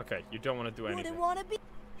 Okay, you don't wanna do anything.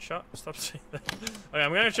 Stop saying that. Okay,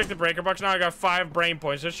 I'm gonna check the breaker box now. I got 5 brain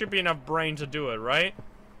points. There should be enough brain to do it, right?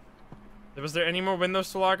 Was there any more windows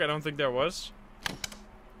to lock? I don't think there was.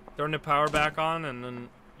 Turn the power back on and then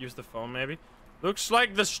use the phone, maybe. Looks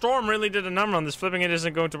like the storm really did a number on this. Flipping it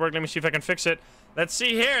isn't going to work. Let me see if I can fix it. Let's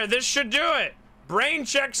see here. This should do it. Brain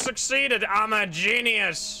check succeeded. I'm a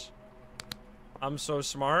genius. I'm so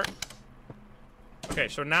smart. Okay,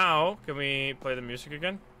 so now, can we play the music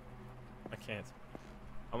again? I can't.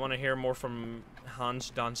 I want to hear more from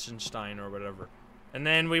Hans Donsenstein or whatever. And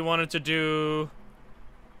then we wanted to do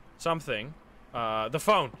something. The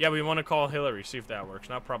phone. Yeah, we want to call Hillary, see if that works.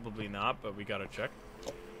 Now, probably not, but we gotta check.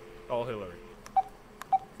 Call Hillary.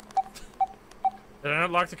 Did I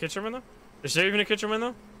not lock the kitchen window? Is there even a kitchen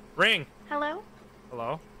window? Ring. Hello?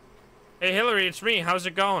 Hello? Hey, Hillary, it's me. How's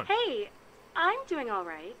it going? Hey, I'm doing all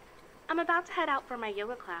right. I'm about to head out for my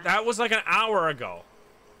yoga class. That was like an hour ago.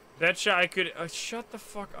 That shit, I could... shut the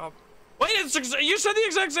fuck up. Wait, you said the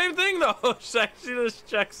exact same thing, though. Sexiness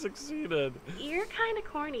check succeeded. You're kind of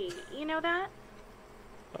corny. You know that?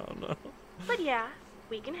 Oh, no. But yeah,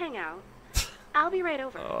 we can hang out. I'll be right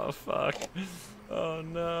over. Oh, fuck. Oh,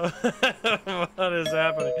 no. What is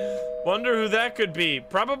happening? Wonder who that could be.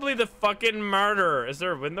 Probably the fucking murderer. Is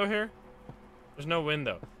there a window here? There's no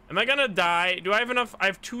window. Am I gonna die? Do I have enough? I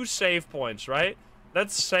have 2 save points, right?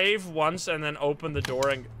 Let's save once and then open the door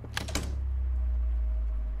and...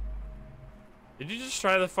 Did you just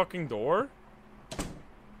try the fucking door?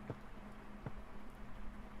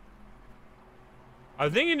 I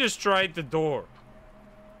think you just tried the door.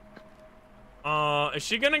 Is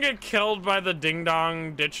she gonna get killed by the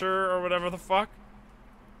ding-dong ditcher or whatever the fuck?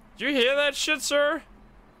 Did you hear that shit, sir?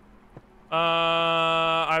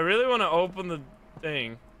 I really want to open the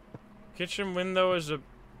thing. Kitchen window is a...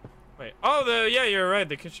 Wait. Oh, yeah, you're right.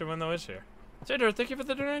 The kitchen window is here. Tater, thank you for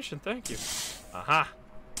the donation. Thank you. Aha.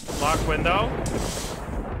 Lock window.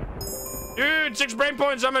 Dude, 6 brain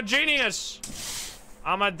points. I'm a genius.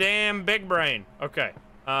 I'm a damn big brain. Okay.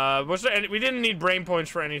 Was there we didn't need brain points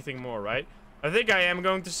for anything more, right? I think I am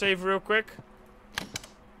going to save real quick.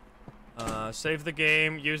 Save the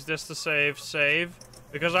game. Use this to save. Save.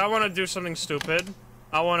 Because I want to do something stupid.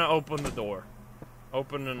 I want to open the door.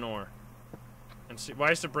 Open the door. And see.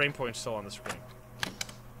 Why is the brain point still on the screen?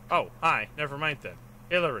 Oh, hi. Never mind then.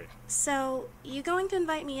 Hillary. So, you going to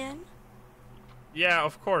invite me in? Yeah,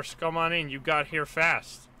 of course. Come on in. You got here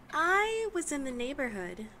fast. I was in the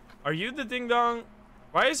neighborhood. Are you the ding dong?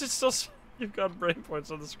 Why is it still... You've got brain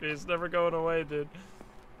points on the screen. It's never going away, dude.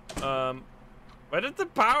 Why did the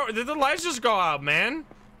power... Did the lights just go out, man?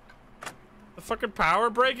 The fucking power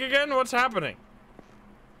break again? What's happening?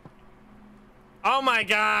 Oh my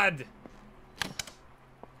god!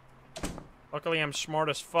 Luckily, I'm smart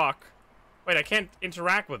as fuck. Wait, I can't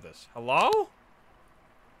interact with this. Hello?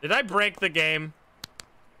 Did I break the game?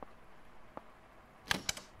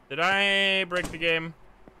 Did I break the game?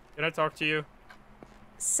 Can I talk to you?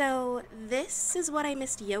 So, this is what I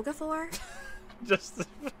missed yoga for? Just...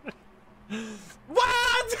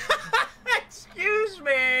 What? Excuse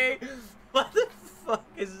me! What the fuck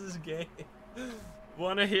is this game?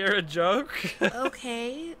 Wanna hear a joke?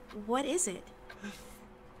 Okay, what is it?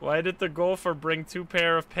 Why did the golfer bring 2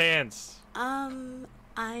 pair of pants? I'm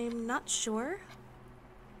not sure.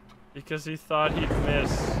 Because he thought he'd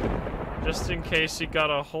miss. Just in case he got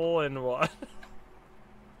a hole in one.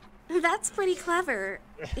 That's pretty clever.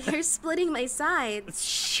 You're splitting my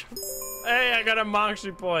sides. Hey, I got a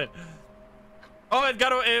Moxie point. Oh, it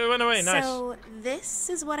went away. Nice. So, this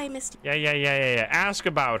is what I missed. Yeah. Ask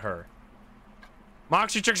about her.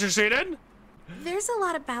 Moxie chick succeeded? There's a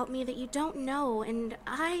lot about me that you don't know, and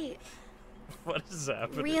I... What is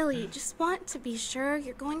happening? Really just want to be sure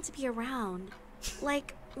you're going to be around.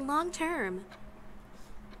 Like, long term.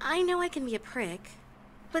 I know I can be a prick,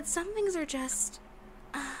 but some things are just...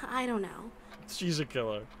 I don't know. She's a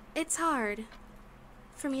killer. It's hard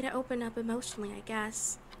for me to open up emotionally, I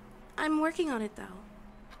guess. I'm working on it, though.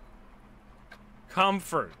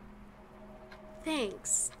 Comfort.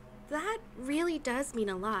 Thanks. That really does mean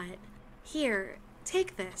a lot. Here,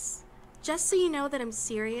 take this. Just so you know that I'm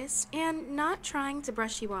serious and not trying to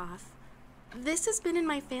brush you off. This has been in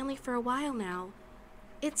my family for a while now.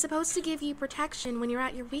 It's supposed to give you protection when you're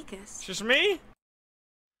at your weakest. Just me?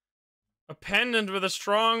 A pendant with a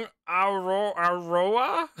strong aura?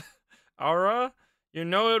 You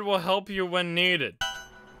know it will help you when needed.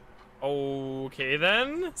 Okay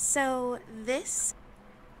then. So, this...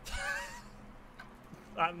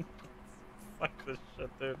 Fuck this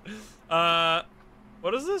shit, dude.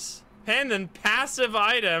 What is this? Pendant, passive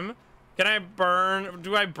item. Can I burn...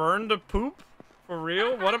 Do I burn the poop? For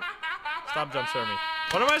real? What am... Stop jump scaring me.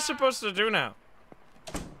 What am I supposed to do now?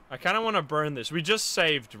 I kind of want to burn this. We just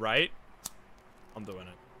saved, right? I'm doing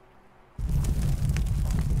it.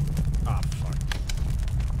 Ah, fuck.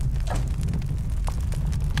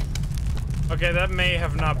 Okay, that may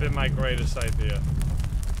have not been my greatest idea.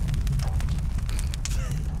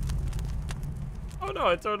 Oh no,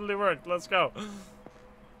 it totally worked. Let's go.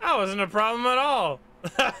 That wasn't a problem at all.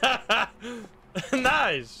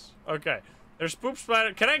 Nice. Okay. There's poop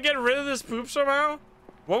splatter. Can I get rid of this poop somehow?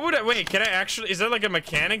 What would I... Wait, can I actually... Is that like a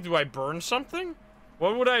mechanic? Do I burn something?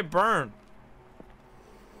 What would I burn?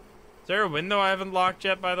 Is there a window I haven't locked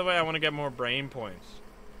yet, by the way? I want to get more brain points.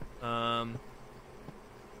 I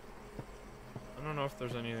don't know if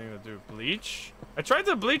there's anything to do. Bleach? I tried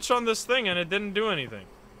to bleach on this thing and it didn't do anything.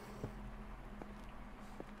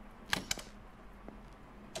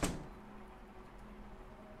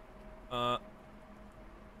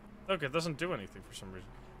 Look, it doesn't do anything for some reason.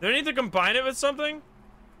 Do I need to combine it with something?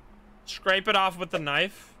 Scrape it off with the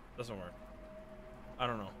knife? Doesn't work. I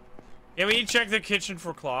don't know. Can we check the kitchen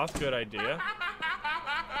for cloth? Good idea.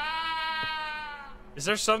 Is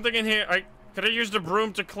there something in here? Could I use the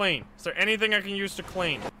broom to clean? Is there anything I can use to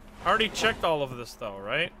clean? I already checked all of this though,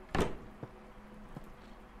 right?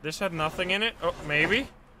 This had nothing in it? Oh, maybe?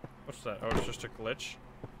 What's that? Oh, it's just a glitch.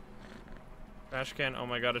 Trash can. Oh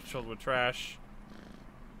my god, it's filled with trash.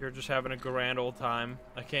 You're just having a grand old time.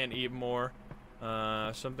 I can't eat more.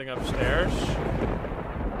 Something upstairs.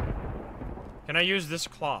 Can I use this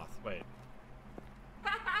cloth? Wait.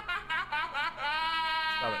 Stop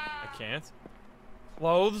it. I can't.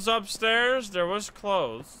 Clothes upstairs? There was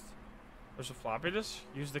clothes. There's a floppy disk?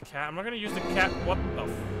 Use the cat. I'm not gonna use the cat. What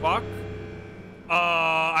the fuck?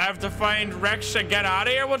 I have to find Rex to get out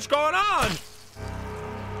of here? What's going on?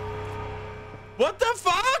 What the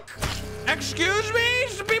fuck? Excuse me?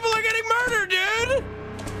 Some people are getting murdered, dude!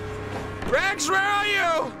 Rex, where are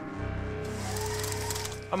you?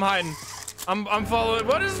 I'm hiding. I'm following.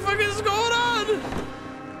 What is fucking is going on?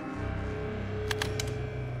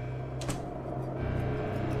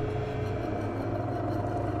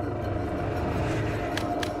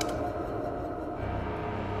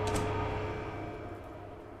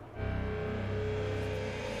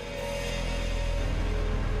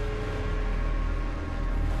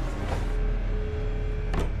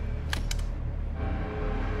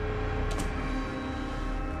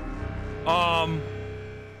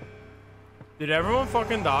 Did everyone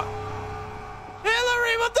fucking die?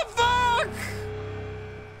 Hillary, what the fuck?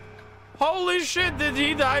 Holy shit, did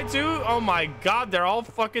he die too? Oh my god, they're all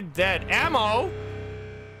fucking dead. Ammo?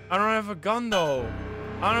 I don't have a gun though.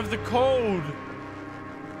 I don't have the code.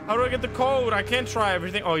 How do I get the code? I can't try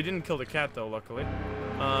everything. Oh, he didn't kill the cat though, luckily.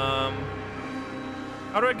 How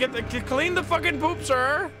do I get the clean the fucking poop,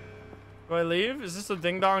 sir? Do I leave? Is this the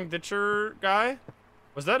ding dong ditcher guy?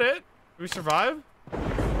 Was that it? Did we survive?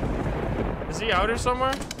 Is he out here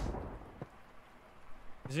somewhere?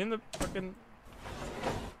 Is he in the fucking...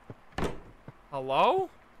 Hello?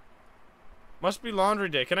 Must be laundry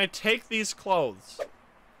day. Can I take these clothes?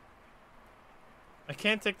 I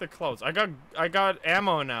can't take the clothes. I got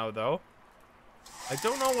ammo now though. I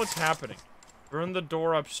don't know what's happening. Burn the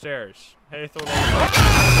door upstairs. Hey, throw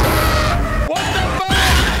that. What the fuck?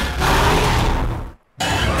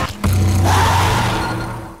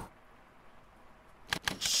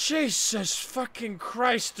 Jesus fucking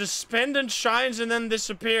Christ. The pendant shines and then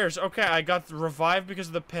disappears. Okay, I got revived because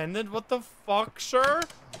of the pendant. What the fuck, sir?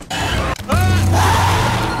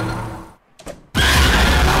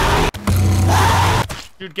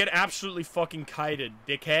 Dude, get absolutely fucking kited,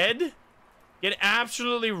 dickhead. Get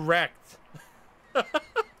absolutely wrecked.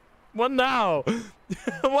 What now?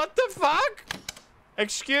 What the fuck?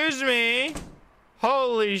 Excuse me.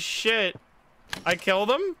 Holy shit. I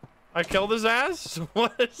killed him? I killed his ass?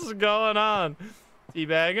 What is going on?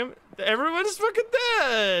 Teabag him? Everyone's fucking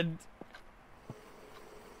dead.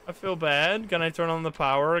 I feel bad. Can I turn on the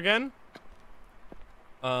power again?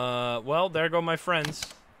 Well, there go my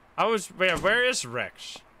friends. Where is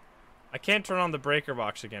Rex? I can't turn on the breaker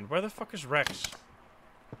box again. Where the fuck is Rex?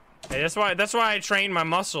 Hey, that's why I train my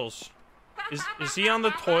muscles. Is he on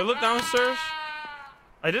the toilet downstairs?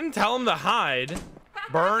 I didn't tell him to hide.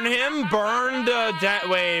 Burn him? Burned,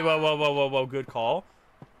 wait, whoa, good call.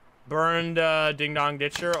 Burned, Ding Dong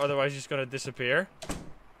Ditcher, otherwise he's gonna disappear.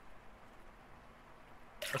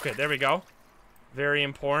 Okay, there we go. Very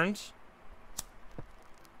important.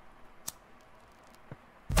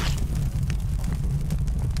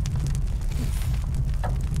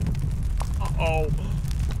 Uh-oh.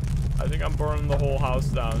 I think I'm burning the whole house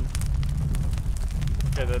down.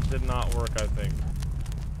 Okay, that did not work, I think.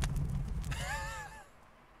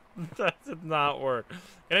 That did not work.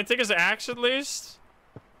 Can I take his axe at least?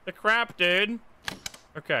 The crap, dude.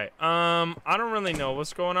 Okay, I don't really know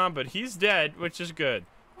what's going on, but he's dead, which is good.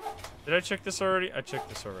 Did I check this already? I checked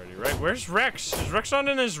this already, right? Where's Rex? Is Rex not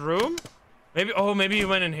in his room? Maybe, oh, maybe he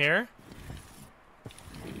went in here?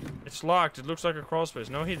 It's locked. It looks like a crawl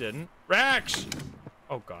space. No, he didn't. Rex!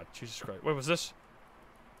 Oh, God. Jesus Christ. Wait, what's this?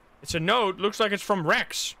 It's a note. Looks like it's from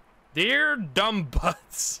Rex. Dear dumb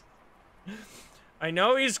butts. I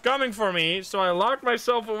know he's coming for me, so I locked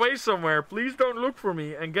myself away somewhere. Please don't look for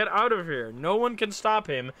me and get out of here. No one can stop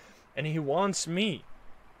him, and he wants me.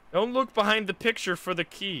 Don't look behind the picture for the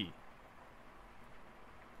key.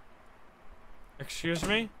 Excuse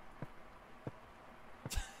me?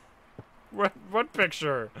 What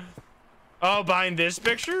picture? Oh, behind this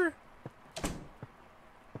picture?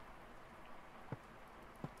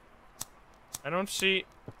 I don't see...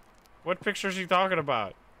 What picture is he talking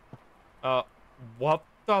about? What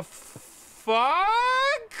the fuck?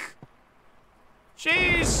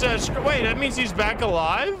 Jesus. Wait, that means he's back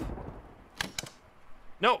alive?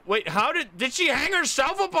 No, wait, how did she hang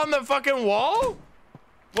herself up on the fucking wall?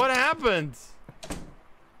 What happened?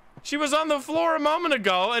 She was on the floor a moment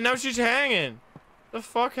ago, and now she's hanging. The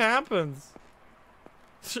fuck happened?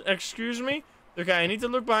 Excuse me? Okay, I need to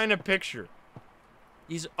look behind a picture.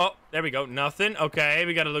 He's... Oh, there we go. Nothing. Okay,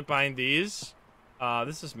 we gotta look behind these.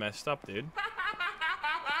 This is messed up, dude.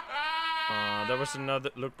 There was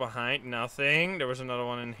another... Look behind. Nothing. There was another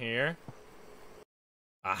one in here.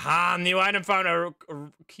 Aha! New item found. A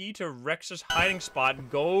key to Rex's hiding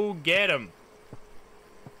spot. Go get him.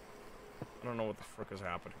 I don't know what the frick is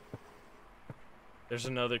happening. There's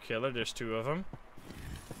another killer. There's 2 of them.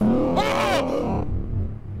 Oh!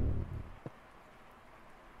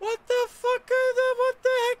 What the fuck what the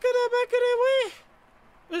heck are the back of the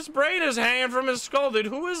way? His brain is hanging from his skull, dude.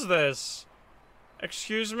 Who is this?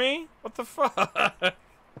 Excuse me? What the fuck?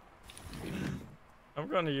 I'm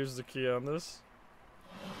gonna use the key on this.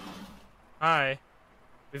 Hi.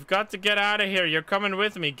 We've got to get out of here. You're coming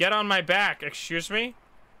with me. Get on my back. Excuse me?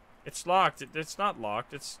 It's locked. It's not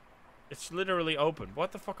locked. It's literally open.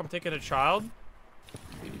 What the fuck? I'm taking a child?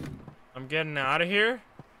 I'm getting out of here?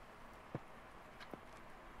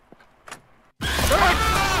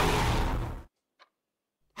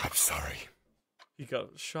 I'm sorry. He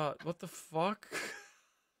got shot. What the fuck?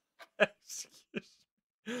 Excuse me.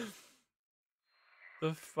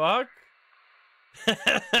 The fuck?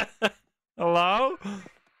 Hello?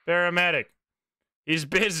 Paramedic. He's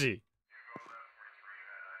busy.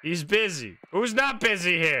 He's busy. Who's not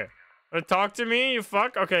busy here? Talk to me, you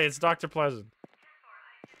fuck? Okay, it's Dr. Pleasant.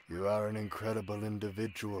 You are an incredible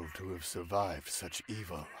individual to have survived such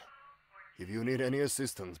evil. If you need any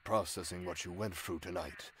assistance processing what you went through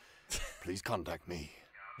tonight, please contact me.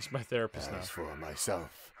 He's my therapist now. As for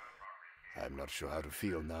myself, I'm not sure how to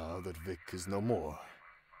feel now that Vic is no more.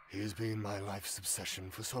 He has been my life's obsession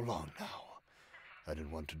for so long now. I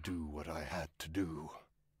didn't want to do what I had to do,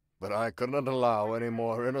 but I couldn't allow any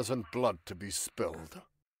more innocent blood to be spilled.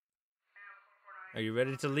 Are you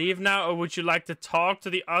ready to leave now, or would you like to talk to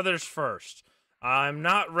the others first? I'm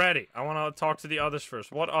not ready. I want to talk to the others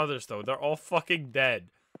first. What others, though? They're all fucking dead.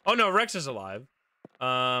 Oh, no, Rex is alive.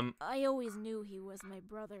 I always knew he was my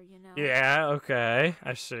brother, you know. Yeah, okay.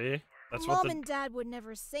 I see. That's Mom what the... and Dad would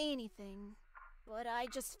never say anything, but I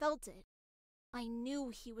just felt it. I knew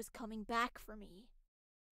he was coming back for me.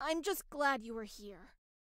 I'm just glad you were here.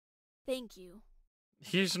 Thank you.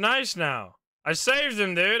 He's nice now. I saved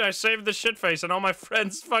him, dude. I saved the shitface, and all my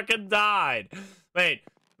friends fucking died. Wait,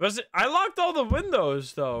 was it? I locked all the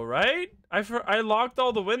windows, though, right? I locked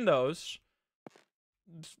all the windows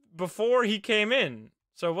before he came in.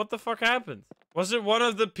 So what the fuck happened? Was it one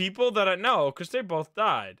of the people that I know? Because they both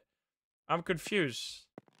died. I'm confused.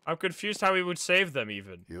 I'm confused how he would save them,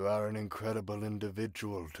 even. You are an incredible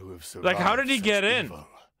individual to have survived. Like, how did he get in? Evil.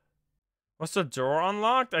 Was the door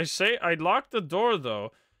unlocked? I locked the door,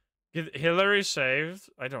 though. Hillary saved.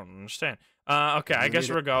 I don't understand. Okay, I guess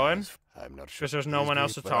we're going. I'm not sure. Because there's no one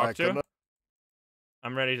else to talk to.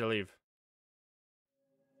 I'm ready to leave.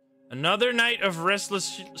 Another night of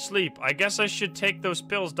restless sleep. I guess I should take those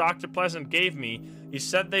pills Dr. Pleasant gave me. He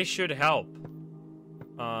said they should help.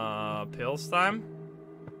 Pills time?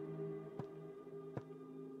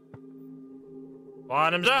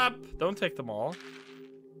 Bottoms up! Don't take them all.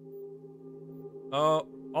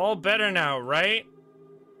 All better now, right?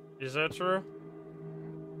 Is that true?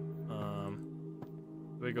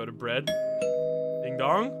 Do we go to bread? Ding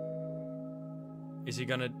dong? Is he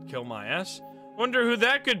gonna kill my ass? Wonder who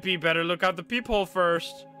that could be. Better look out the peephole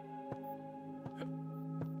first.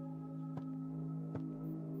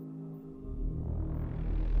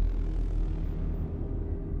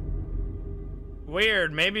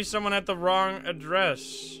 Weird. Maybe someone at the wrong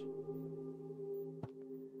address.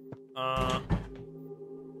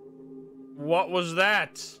 What was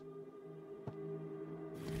that?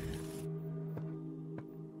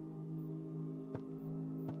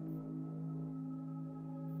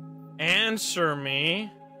 Answer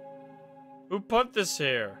me. Who put this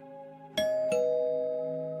here?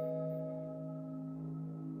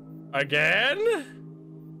 Again?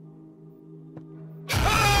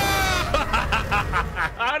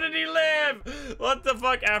 How did he live? What the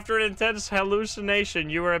fuck? After an intense hallucination,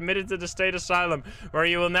 you were admitted to the state asylum, where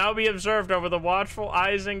you will now be observed over the watchful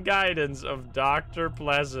eyes and guidance of Dr.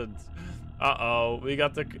 Pleasant. Uh-oh, we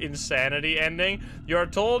got the insanity ending. You are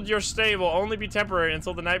told your stay will only be temporary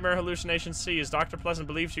until the nightmare hallucination cease. Dr. Pleasant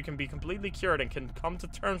believes you can be completely cured and can come to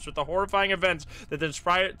terms with the horrifying events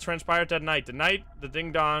that transpired that night. The night the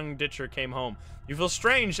ding-dong ditcher came home. You feel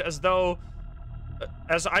strange, as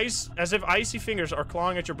if icy fingers are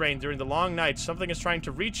clawing at your brain during the long night. Something is trying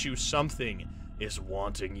to reach you. Something is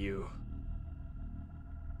wanting you.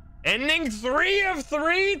 Ending 3 of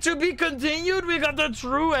 3 to be continued. We got the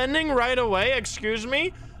true ending right away. Excuse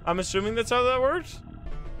me. I'm assuming that's how that works.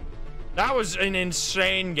 That was an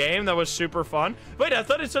insane game. That was super fun. Wait, I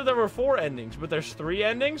thought it said there were 4 endings, but there's 3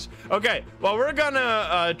 endings? Okay, well, we're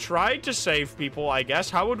gonna try to save people, I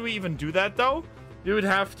guess. How would we even do that, though? You would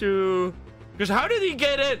have to... Because how did he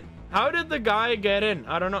get in? How did the guy get in?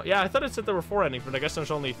 I don't know. Yeah, I thought it said there were 4 endings, but I guess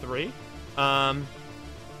there's only 3.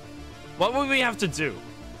 What would we have to do?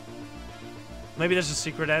 Maybe there's a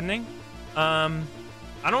secret ending? I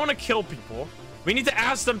don't want to kill people. We need to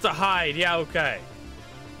ask them to hide. Yeah, okay.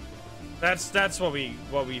 That's what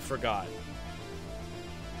we forgot.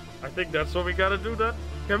 I think that's what we gotta do then.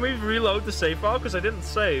 Can we reload the save file? Because I didn't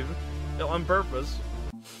save on purpose.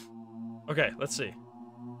 Okay, let's see.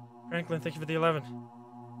 Franklin, thank you for the 11.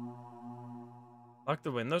 Lock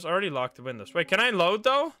the windows. I already locked the windows. Wait, can I load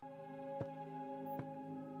though?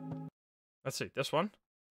 Let's see. This one.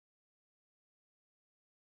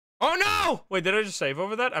 Oh no! Wait, did I just save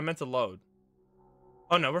over that? I meant to load.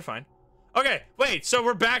 Oh no, we're fine. Okay, wait, so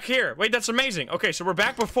we're back here. Wait, that's amazing. Okay, so we're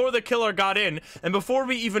back before the killer got in, and before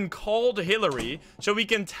we even called Hillary, so we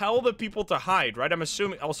can tell the people to hide, right? I'm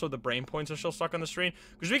assuming also the brain points are still stuck on the screen,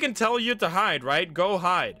 because we can tell you to hide, right? Go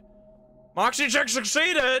hide. Moxie check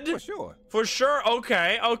succeeded! For sure. For sure,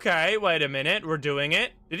 okay, okay. Wait a minute, we're doing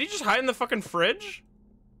it. Did he just hide in the fucking fridge?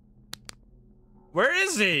 Where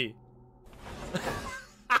is he?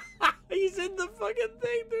 He's in the fucking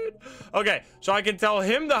thing, dude. Okay, so I can tell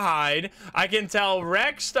him to hide. I can tell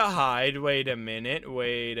Rex to hide. Wait a minute.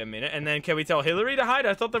 Wait a minute. And then can we tell Hillary to hide?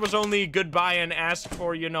 I thought there was only goodbye and ask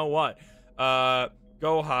for you know what.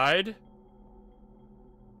 Go hide.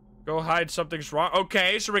 Go hide. Something's wrong.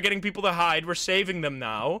 Okay, so we're getting people to hide. We're saving them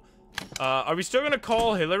now. Are we still gonna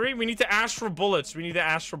call Hillary? We need to ask for bullets. We need to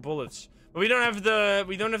ask for bullets. But we don't have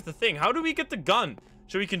the thing. How do we get the gun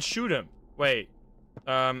so we can shoot him? Wait.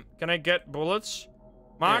 Can I get bullets?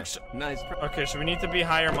 Mox? Yeah, nice. Okay, so we need to be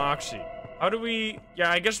higher Moxie. How do we... Yeah,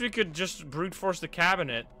 I guess we could just brute force the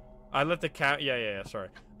cabinet. I let the Yeah, sorry.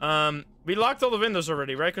 We locked all the windows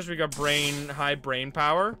already, right? Because we got high brain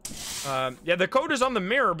power. Yeah, the code is on the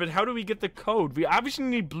mirror, but how do we get the code? We obviously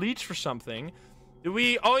need bleach for something. Do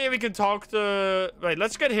we... Oh, yeah, we can talk to... Right,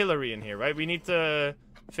 let's get Hillary in here, right? We need to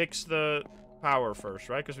fix the power first,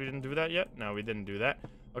 right? Because we didn't do that yet? No, we didn't do that.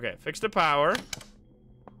 Okay, fix the power.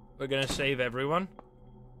 We're gonna save everyone.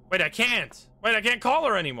 Wait, I can't. Wait, I can't call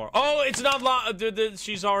her anymore. Oh, it's not locked.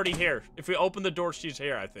 She's already here. If we open the door, she's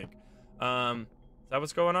here, I think. Is that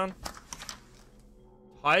what's going on?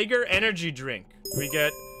 Tiger energy drink. We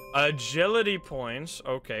get agility points.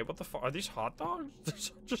 Okay, what the fuck? Are these hot dogs? They're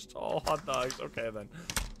just all hot dogs. Okay, then.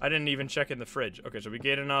 I didn't even check in the fridge. Okay, so we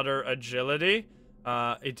get another agility.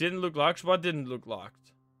 It didn't look locked. What didn't look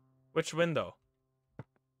locked? Which window?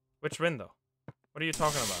 Which window? What are you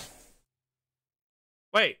talking about?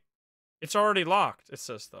 Wait. It's already locked, it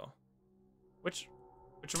says, though. Which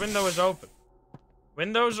window is open?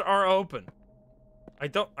 Windows are open. I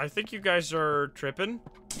think you guys are tripping.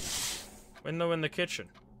 Window in the kitchen.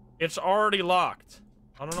 It's already locked.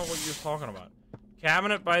 I don't know what you're talking about.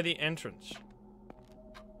 Cabinet by the entrance.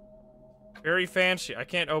 Very fancy. I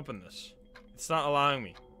can't open this. It's not allowing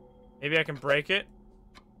me. Maybe I can break it.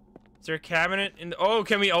 Is there a cabinet in the... Oh,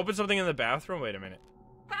 can we open something in the bathroom? Wait a minute.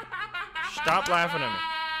 Stop laughing at me.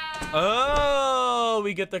 Oh,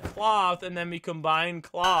 we get the cloth, and then we combine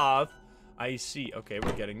cloth. I see. Okay,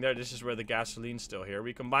 we're getting there. This is where the gasoline's still here.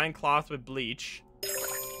 We combine cloth with bleach.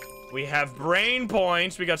 We have brain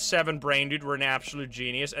points. We got 7 brain, dude. We're an absolute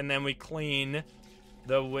genius. And then we clean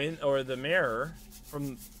the mirror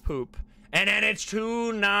from poop. And then it's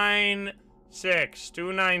 296.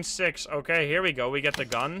 296. Okay, here we go. We get the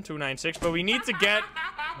gun. 296. But we need to get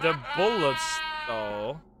the bullets,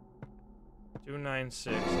 though.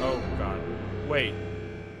 296. Oh, God. Wait.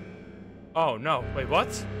 Oh, no. Wait,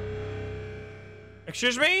 what?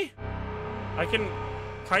 Excuse me? I can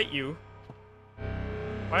kite you.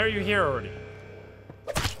 Why are you here already?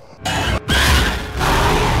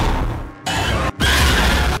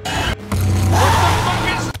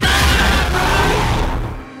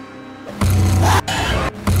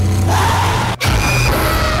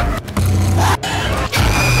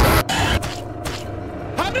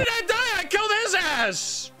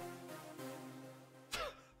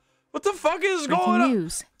 What the fuck is going on?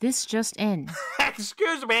 News. This just in.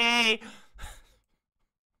 Excuse me.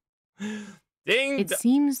 Ding. It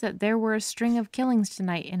seems that there were a string of killings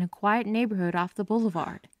tonight in a quiet neighborhood off the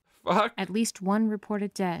boulevard. Fuck. At least one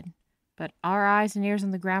reported dead, but our eyes and ears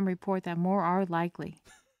on the ground report that more are likely.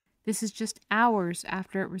 This is just hours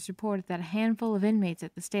after it was reported that a handful of inmates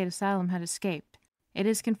at the state asylum had escaped. It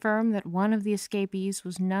is confirmed that one of the escapees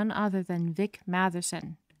was none other than Vic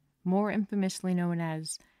Matherson, more infamously known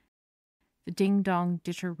as the Ding Dong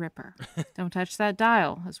Ditcher Ripper. Don't touch that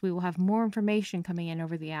dial, as we will have more information coming in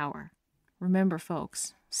over the hour. Remember,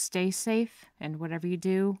 folks, stay safe, and whatever you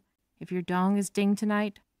do, if your dong is dinged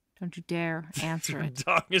tonight, don't you dare answer it.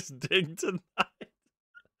 Dong is dinged tonight.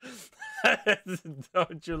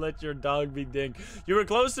 Don't you let your dog be Ding. You were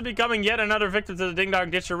close to becoming yet another victim to the Ding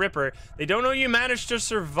Dong Ditcher Ripper. They don't know you managed to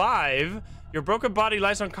survive. Your broken body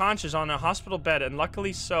lies unconscious on a hospital bed, and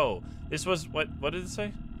luckily so. This was... What did it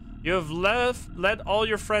say? You have let all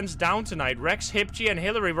your friends down tonight. Rex, Hipchi, and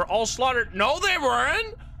Hillary were all slaughtered. No, they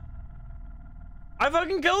weren't! I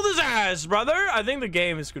fucking killed his ass, brother! I think the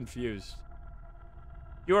game is confused.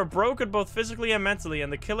 You are broken both physically and mentally,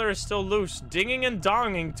 and the killer is still loose, dinging and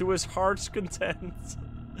donging to his heart's content.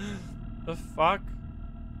 The fuck?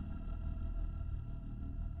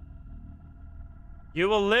 You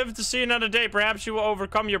will live to see another day. Perhaps you will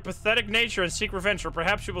overcome your pathetic nature and seek revenge, or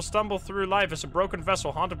perhaps you will stumble through life as a broken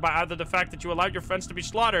vessel, haunted by either the fact that you allowed your friends to be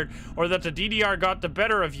slaughtered, or that the DDR got the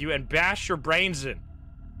better of you and bashed your brains in.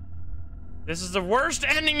 This is the worst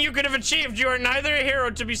ending you could have achieved. You are neither a hero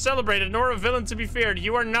to be celebrated nor a villain to be feared.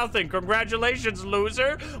 You are nothing. Congratulations,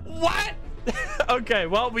 loser. What? Okay,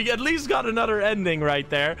 well, we at least got another ending right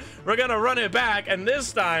there. We're gonna run it back, and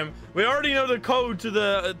this time we already know the code to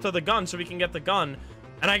the gun, so we can get the gun.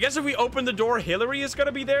 And I guess if we open the door, Hillary is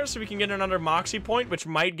gonna be there, so we can get another Moxie point, which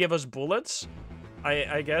might give us bullets.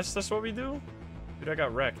 I guess that's what we do. Dude, I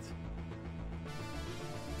got wrecked.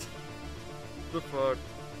 What the fuck?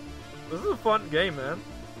 This is a fun game, man.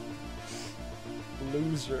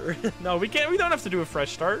 Loser. No, we can't. We don't have to do a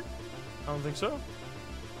fresh start. I don't think so.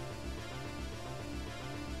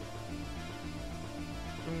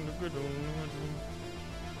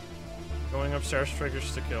 Going upstairs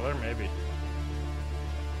triggers the killer, maybe.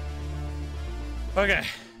 Okay.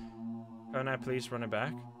 Can I please run it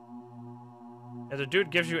back? Yeah, the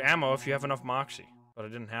dude gives you ammo if you have enough Moxie, but I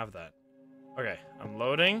didn't have that. Okay, I'm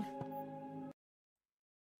loading.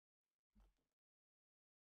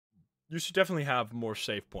 You should definitely have more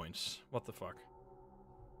save points. What the fuck?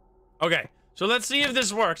 Okay, so let's see if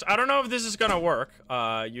this works. I don't know if this is gonna work.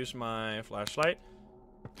 Use my flashlight.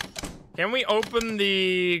 Can we open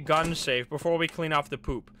the gun safe before we clean off the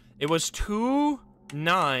poop? It was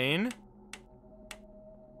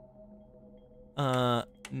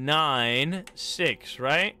 2996,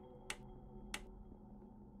 right?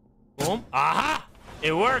 Boom. Aha!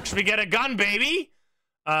 It works. We get a gun, baby.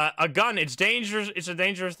 A gun, it's dangerous. It's a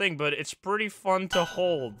dangerous thing, but it's pretty fun to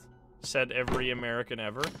hold, said every American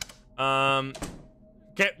ever.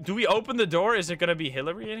 Do we open the door? Is it gonna be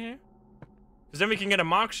Hillary in here? Because then we can get a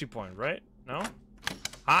Moxie point, right? No?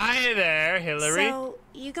 Hi there, Hillary. So,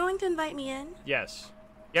 you going to invite me in? Yes.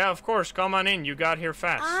 Yeah, of course. Come on in. You got here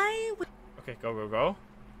fast. Okay, go, go, go.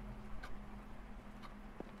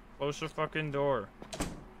 Close the fucking door.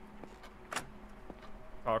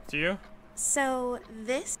 Talk to you. So,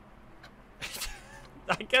 this?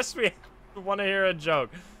 I guess we want to hear a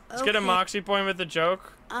joke. Let's get a Moxie point with the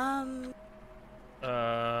joke.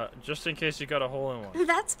 Just in case you got a hole in one.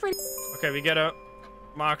 That's pretty... Okay, we get a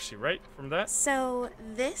Moxie, right? From that? So,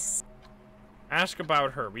 this? Ask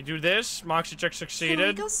about her. We do this. Moxie check succeeded. Can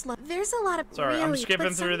we go slow? There's a lot of... Sorry, really, I'm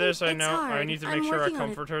skipping through this. I know. Hard. I need to make sure I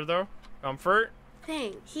comfort her, though. Comfort.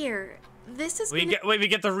 Thing. Here. This is... We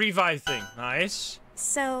get the revive thing. Nice.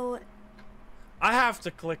 So... I have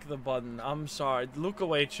to click the button. I'm sorry. Look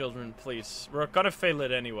away, children, please. We're gonna fail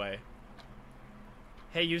it anyway.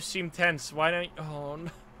 Hey, you seem tense. Why don't you... Oh, no.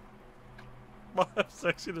 My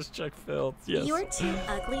sexiness check failed. Yes. You're too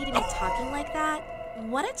ugly to be talking like that.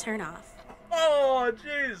 What a turnoff. Oh,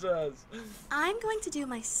 Jesus. I'm going to do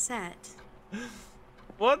my set.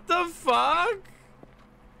 What the fuck?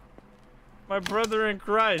 My brother in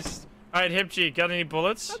Christ. All right, Hipchi, got any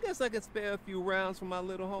bullets? I guess I could spare a few rounds for my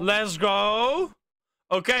little home. Let's go.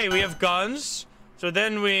 Okay, we have guns. So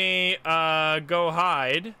then we go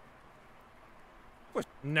hide.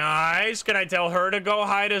 Nice. Can I tell her to go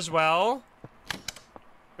hide as well?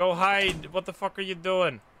 Go hide. What the fuck are you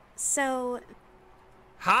doing? So...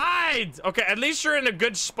 Hide! Okay, at least you're in a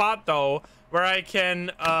good spot, though, where I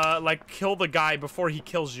can, like, kill the guy before he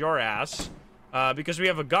kills your ass. Because we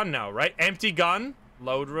have a gun now, right? Empty gun.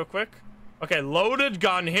 Load real quick. Okay, loaded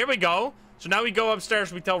gun. Here we go. So now we go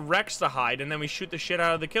upstairs, we tell Rex to hide, and then we shoot the shit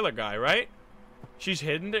out of the killer guy, right? She's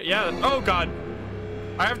hidden it? Yeah. Oh, God.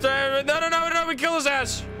 I have to... No, we kill his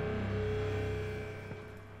ass.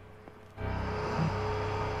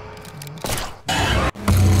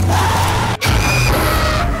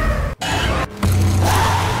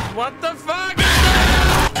 What the fuck is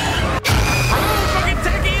that? How fucking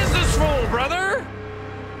techie is this fool, brother?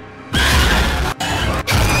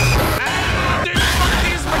 Ah, dude, fuck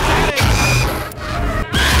these mechanics!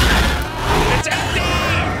 It's empty!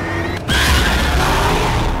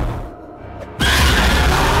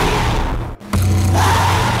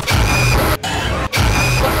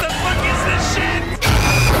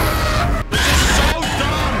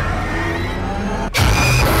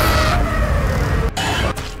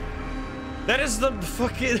 the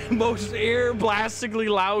fucking most ear-blastingly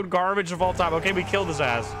loud garbage of all time. Okay, we killed his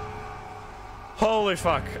ass. Holy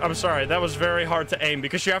fuck. I'm sorry. That was very hard to aim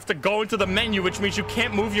because you have to go into the menu, which means you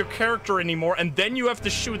can't move your character anymore, and then you have to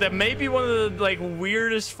shoot. That may be one of the, like,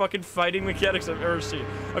 weirdest fucking fighting mechanics I've ever seen.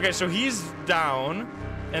 Okay, so he's down,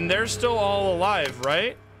 and they're still all alive,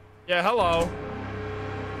 right? Yeah, hello.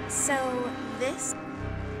 So, this...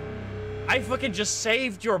 I fucking just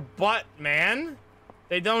saved your butt, man.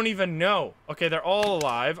 They don't even know. Okay, they're all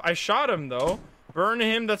alive. I shot him, though. Burn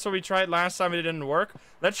him. That's what we tried last time. It didn't work.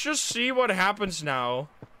 Let's just see what happens now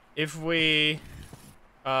if we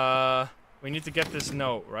need to get this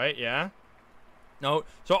note, right? Yeah? No.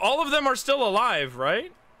 So all of them are still alive,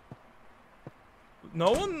 right?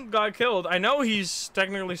 No one got killed. I know he's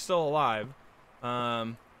technically still alive.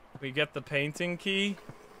 We get the painting key.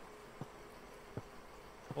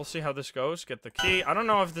 We'll see how this goes. Get the key. I don't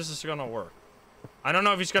know if this is gonna work. I don't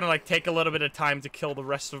know if he's gonna, like, take a little bit of time to kill the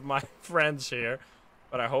rest of my friends here.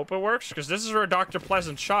 But I hope it works, because this is where Dr.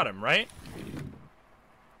 Pleasant shot him, right?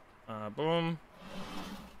 Boom.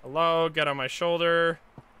 Hello, get on my shoulder.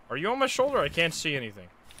 Are you on my shoulder? I can't see anything.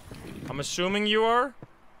 I'm assuming you are.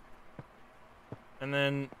 And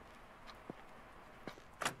then...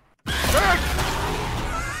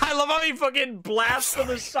 I love how he fucking blasts on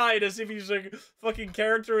the side as if he's a fucking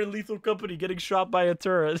character in Lethal Company getting shot by a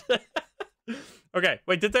turret. Okay,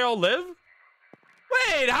 wait, did they all live?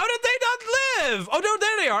 Wait, how did they not live? Oh, no,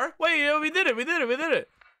 there they are. Wait, we did it.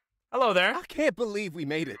 Hello there. I can't believe we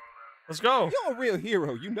made it. Let's go. You're a real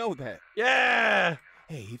hero, you know that. Yeah.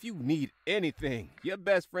 Hey, if you need anything, your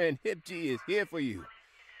best friend Hip G is here for you.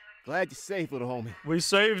 Glad you're safe, little homie. We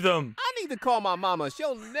saved them. I need to call my mama.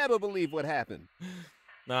 She'll never believe what happened.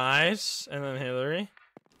 Nice. And then Hillary.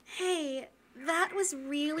 Hey, that was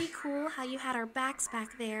really cool how you had our backs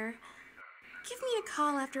back there. Give me a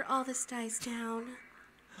call after all this dies down.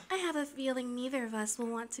 I have a feeling neither of us will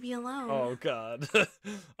want to be alone. Oh, God.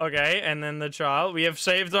 Okay, and then the child. We have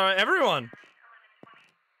saved everyone.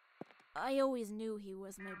 I always knew he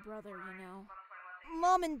was my brother, you know.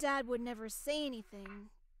 Mom and Dad would never say anything,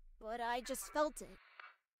 but I just felt it.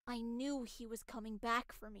 I knew he was coming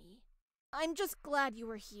back for me. I'm just glad you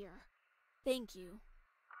were here. Thank you.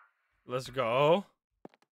 Let's go.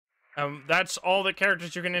 That's all the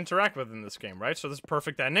characters you can interact with in this game, right? So this is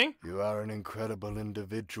perfect ending? You are an incredible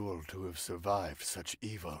individual to have survived such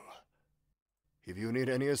evil. If you need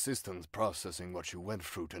any assistance processing what you went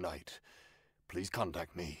through tonight, please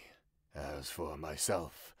contact me. As for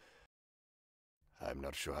myself, I'm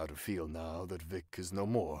not sure how to feel now that Vic is no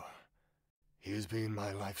more. He has been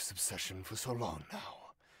my life's obsession for so long now.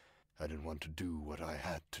 I didn't want to do what I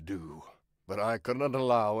had to do. But I couldn't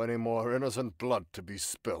allow any more innocent blood to be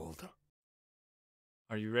spilled.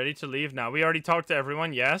 Are you ready to leave now? We already talked to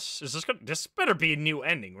everyone, yes? Is this better be a new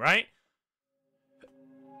ending, right?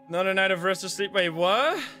 Another night of rest and sleep. Wait,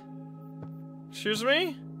 what? Excuse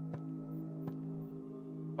me?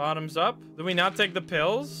 Bottoms up? Did we not take the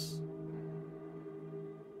pills?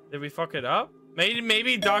 Did we fuck it up?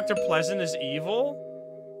 Maybe Dr. Pleasant is evil?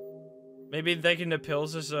 Maybe taking the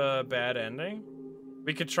pills is a bad ending?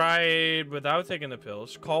 We could try it without taking the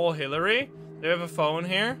pills. Call Hillary? Do we have a phone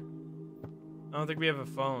here? I don't think we have a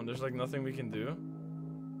phone. There's like nothing we can do.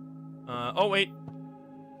 Oh wait.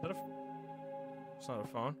 Is that it's not a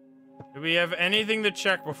phone. Do we have anything to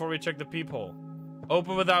check before we check the peephole?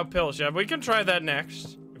 Open without pills. Yeah, we can try that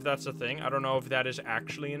next. If that's a thing. I don't know if that is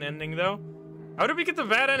actually an ending though. How did we get the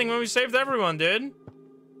bad ending when we saved everyone, dude?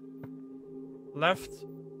 Left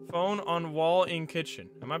phone on wall in kitchen.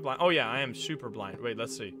 Am I blind? Oh yeah, I am super blind. Wait,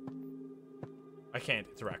 let's see. I can't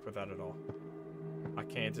interact with that at all. I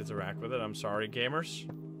can't interact with it. I'm sorry, gamers.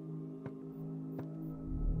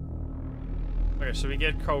 Okay, so we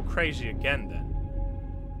get crazy again then.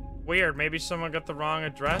 Weird, maybe someone got the wrong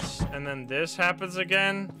address and then this happens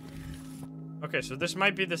again. Okay, so this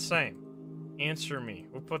might be the same. Answer me.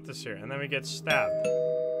 We'll put this here and then we get stabbed.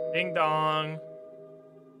 Ding dong.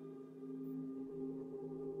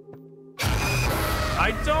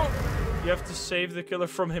 You have to save the killer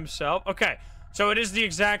from himself. Okay, so it is the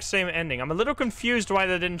exact same ending. I'm a little confused why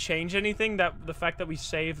they didn't change anything. The fact that we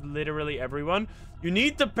saved literally everyone. You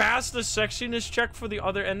need to pass the sexiness check for the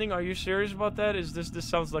other ending. Are you serious about that? This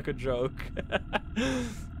sounds like a joke.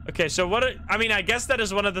 Okay, so I guess that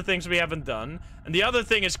is one of the things we haven't done. And the other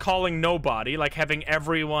thing is calling nobody, like having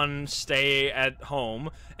everyone stay at home.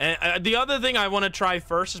 And the other thing I want to try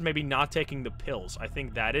first is maybe not taking the pills. I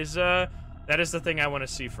think that is the thing I want to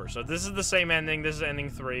see first. So this is the same ending. This is ending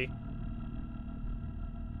 3.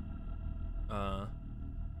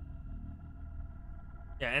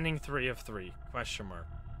 Yeah, ending 3 of 3. Question mark.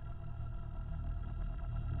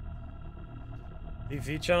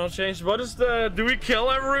 TV channel changed. What is the... Do we kill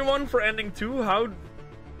everyone for ending 2? How...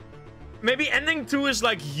 Maybe ending 2 is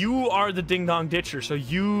like you are the Ding Dong Ditcher, so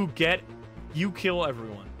you kill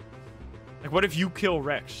everyone. Like, what if you kill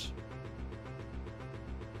Rex?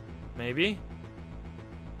 Maybe?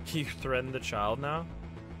 You threaten the child now?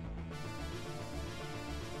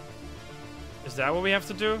 Is that what we have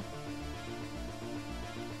to do?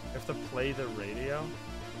 We have to play the radio?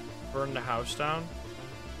 Burn the house down?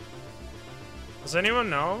 Does anyone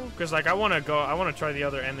know? Because, like, I want to try the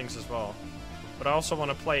other endings as well. But I also want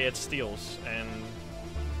to play It Steals, and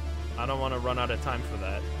I don't want to run out of time for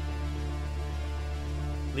that.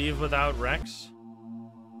 Leave without Rex?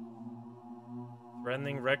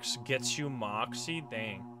 Threatening Rex gets you Moxie?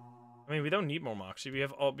 Dang. I mean, we don't need more Moxie.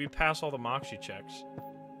 We pass all the Moxie checks.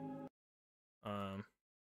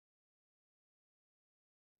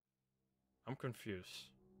 I'm confused.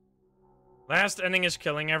 Last ending is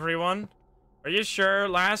killing everyone? Are you sure?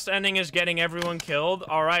 Last ending is getting everyone killed?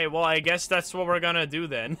 Alright, well, I guess that's what we're gonna do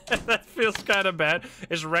then. That feels kind of bad.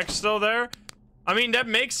 Is Rex still there? I mean, that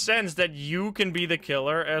makes sense that you can be the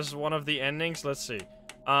killer as one of the endings. Let's see.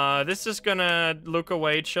 This is gonna look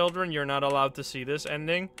away, children. You're not allowed to see this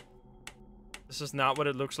ending. This is not what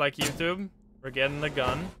it looks like, YouTube. We're getting the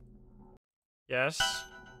gun. Yes.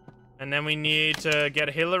 And then we need to get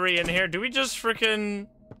Hillary in here. Do we just freaking...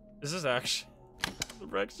 This is actually...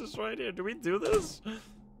 Rex is right here. Do we do this?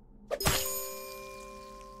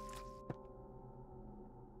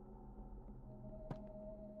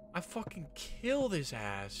 I fucking killed his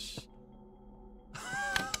ass.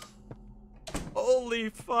 Holy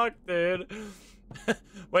fuck, dude.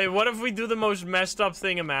 Wait, what if we do the most messed up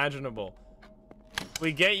thing imaginable?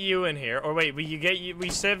 We get you in here. Or wait, we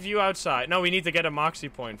save you outside. No, we need to get a Moxie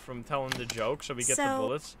point from telling the joke so we get the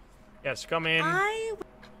bullets. Yes, come in.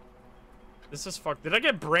 This is fucked. Did I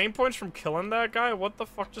get brain points from killing that guy? What the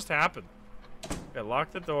fuck just happened? Okay,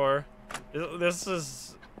 lock the door. This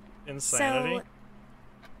is insanity.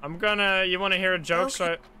 So, you want to hear a joke?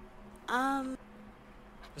 Okay. So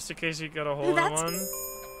just in case you get a hold of one.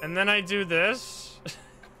 And then I do this.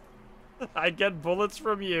 I get bullets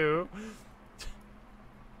from you.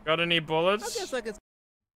 Got any bullets? I guess I could...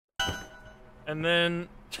 And then...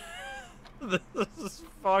 This is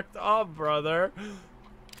fucked up, brother.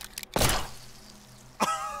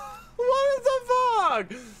 What the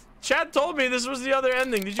fuck? Chat told me this was the other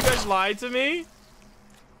ending. Did you guys lie to me?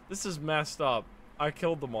 This is messed up. I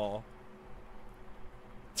killed them all.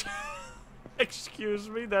 Excuse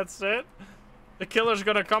me, that's it? The killer's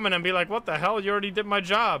gonna come in and be like, what the hell? You already did my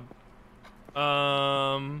job.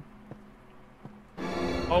 Oh,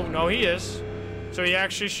 no, he is. So he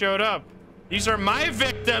actually showed up. These are my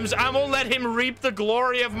victims. I will let him reap the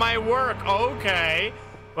glory of my work. Okay.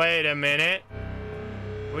 Wait a minute.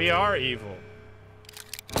 We are evil.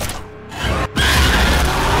 Why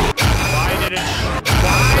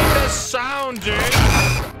the sound, dude?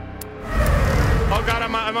 Oh god,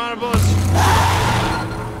 I'm out of bullets.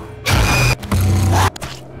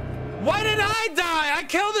 Why did I die? I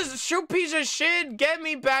killed this shoe piece of shit. Get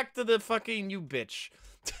me back to the fucking you bitch.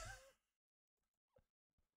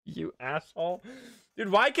 You asshole. Dude,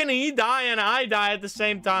 why can he die and I die at the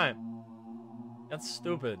same time? That's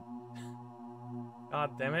stupid.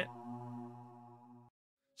 God damn it.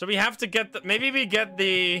 So we have to get the... Maybe we get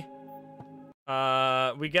the...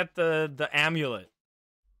 we get the amulet.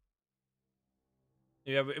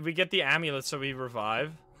 Yeah, we get the amulet so we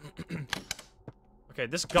revive. Okay,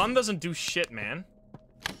 this gun doesn't do shit, man.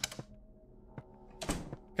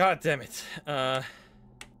 God damn it.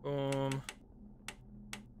 Boom.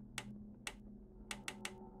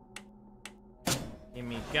 Give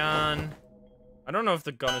me gun. I don't know if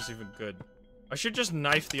the gun is even good. I should just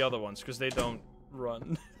knife the other ones because they don't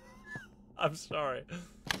run. I'm sorry,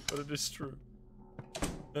 but it is true.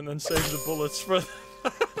 And then save the bullets for...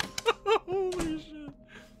 Holy shit.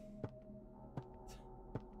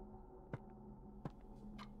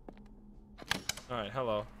 Alright,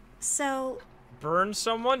 hello. So... Burn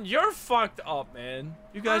someone? You're fucked up, man.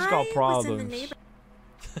 You guys got problems.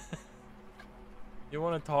 You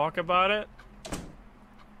want to talk about it?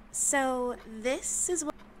 So, this is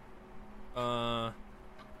what... Want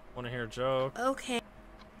to hear a joke? Okay.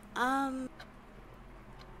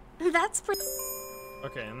 That's pretty...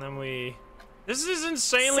 Okay, and then we... This is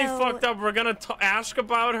insanely fucked up. We're gonna ask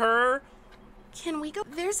about her. Can we go?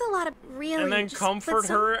 There's a lot of really... And then comfort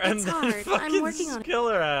her and then fucking kill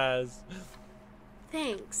her ass.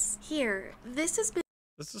 Thanks. Here, this has been...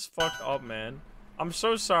 This is fucked up, man. I'm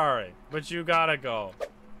so sorry, but you gotta go.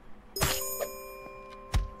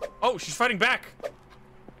 Oh, she's fighting back.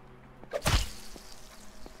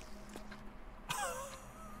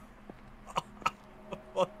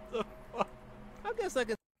 Just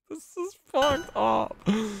like a... This is fucked up.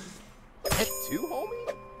 At 2,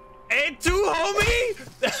 homie? And 2, homie?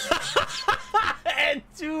 And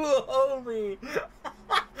 2, homie.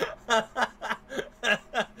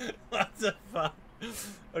 What the fuck?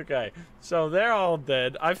 Okay, so they're all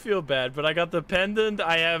dead. I feel bad, but I got the pendant.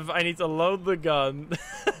 I need to load the gun.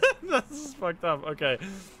 This is fucked up. Okay,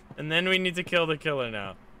 and then we need to kill the killer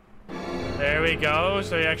now. There we go.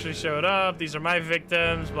 So he actually showed up. These are my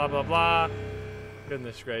victims. Blah blah blah.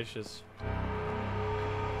 Goodness gracious.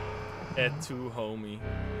 Ed 2, homie.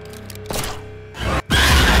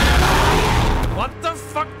 What the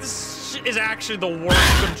fuck? This shit is actually the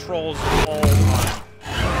worst controls of all time.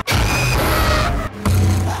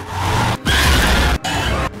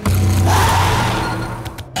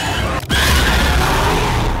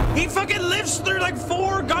 He fucking lives through like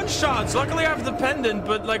 4 gunshots. Luckily I have the pendant,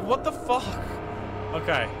 but like what the fuck?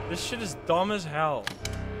 Okay, this shit is dumb as hell.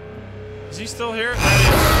 Is he still here? There he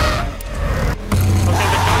is. Okay,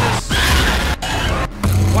 the gun is...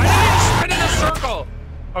 Why did he spin in a circle?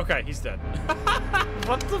 Okay, he's dead.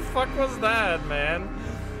 What the fuck was that, man?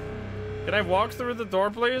 Can I walk through the door,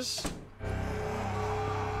 please?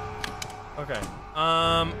 Okay.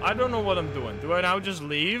 I don't know what I'm doing. Do I now just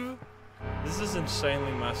leave? This is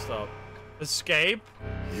insanely messed up. Escape?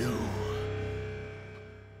 You.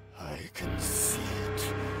 I can see it.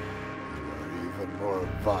 You are even more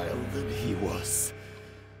vile than he was.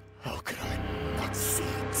 How could I not see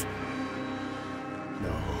it?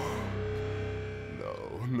 No.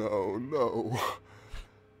 No, no, no.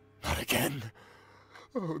 Not again.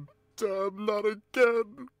 Oh, damn, not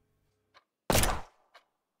again.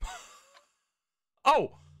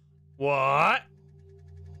 Oh! What?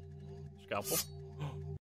 Scalpel.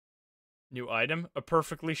 New item. A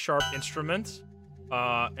perfectly sharp instrument.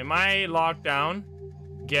 Am I locked down?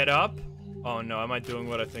 Get up. Oh no, am I doing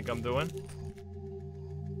what I think I'm doing?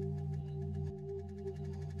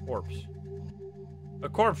 Corpse. A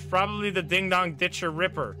corpse, probably the Ding Dong Ditcher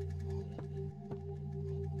Ripper.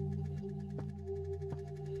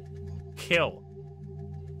 Kill.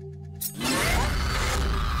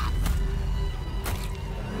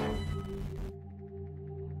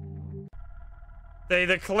 They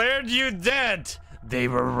declared you dead. They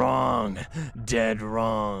were wrong. Dead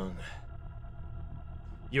wrong.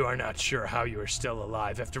 You are not sure how you are still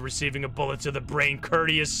alive after receiving a bullet to the brain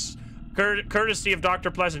courtesy of Dr.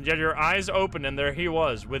 Pleasant, yet your eyes opened and there he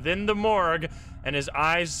was, within the morgue, and his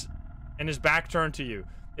back turned to you.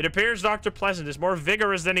 It appears Dr. Pleasant is more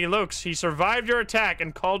vigorous than he looks. He survived your attack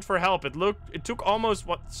and called for help. It took almost,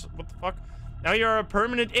 what the fuck? Now you're a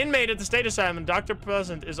permanent inmate at the state asylum, and Dr.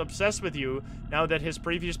 Pleasant is obsessed with you now that his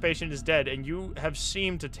previous patient is dead, and you have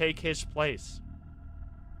seemed to take his place.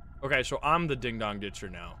 Okay, so I'm the Ding Dong Ditcher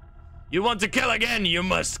now. You want to kill again? You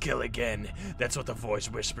must kill again. That's what the voice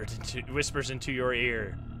whispers into your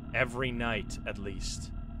ear. Every night, at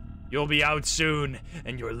least. You'll be out soon,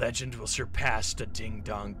 and your legend will surpass the Ding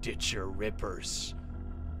Dong Ditcher Rippers.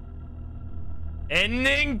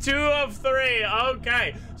 Ending 2 of 3.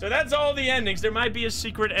 Okay, so that's all the endings. There might be a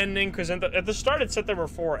secret ending, because at the start it said there were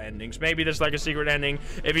 4 endings. Maybe there's like a secret ending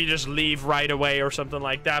if you just leave right away or something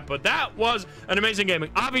like that. But that was an amazing game.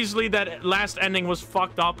 Obviously, that last ending was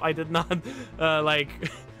fucked up. I did not, I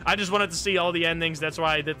just wanted to see all the endings. That's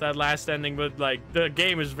why I did that last ending. But, like, the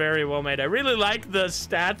game is very well made. I really like the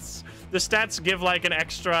stats. The stats give, like, an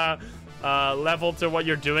extra level to what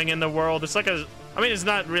you're doing in the world. It's like a... I mean, it's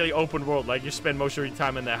not really open world, like you spend most of your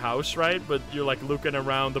time in the house, right? But you're like looking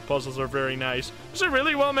around, the puzzles are very nice. It's a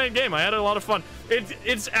really well-made game. I had a lot of fun.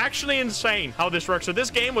 It's actually insane how this works. So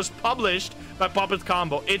this game was published by Puppet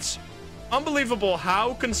Combo. It's unbelievable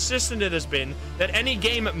how consistent it has been that any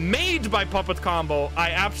game made by Puppet Combo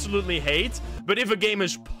I absolutely hate, but if a game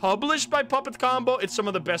is published by Puppet Combo, it's some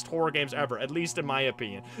of the best horror games ever, at least in my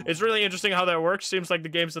opinion. It's really interesting how that works. Seems like the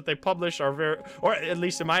games that they publish are very, or at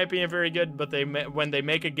least in my opinion, very good, but when they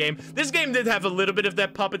make a game, this game did have a little bit of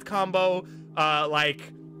that Puppet Combo,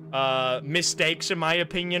 mistakes in my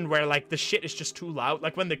opinion, where like the shit is just too loud.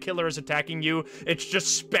 Like when the killer is attacking you, it's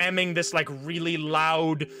just spamming this like really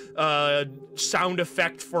loud sound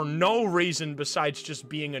effect for no reason besides just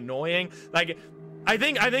being annoying. Like I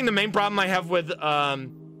think the main problem I have with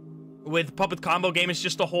with Puppet Combo Game, it's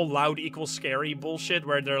just the whole loud equals scary bullshit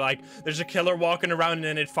where they're like, there's a killer walking around and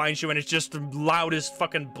then it finds you and it's just the loudest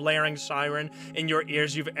fucking blaring siren in your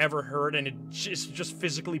ears you've ever heard, and it's just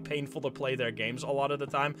physically painful to play their games a lot of the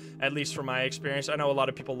time, at least from my experience. I know a lot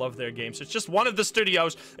of people love their games. It's just one of the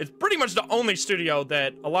studios, it's pretty much the only studio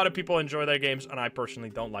that a lot of people enjoy their games, and I personally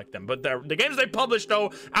don't like them. But the games they publish,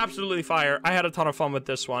 though, absolutely fire. I had a ton of fun with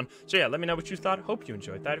this one. So yeah, let me know what you thought. Hope you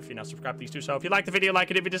enjoyed that. If you're not subscribed, please do so. If you liked the video, like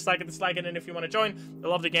it. If you dislike it, dislike it. And if you want to join the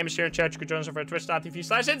lovely gamers here in chat, you can join us over at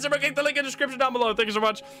twitch.tv/Instagram. Click the link in the description down below. Thank you so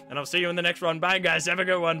much, and I'll see you in the next one. Bye, guys. Have a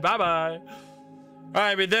good one. Bye-bye. All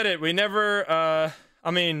right, we did it. We never,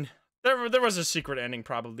 I mean, there was a secret ending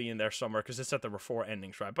probably in there somewhere, because it said there were 4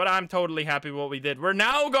 endings, right? But I'm totally happy with what we did. We're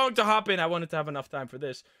now going to hop in. I wanted to have enough time for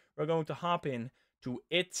this. We're going to hop in to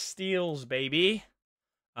It Steals, baby.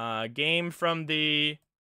 Game from the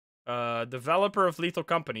developer of Lethal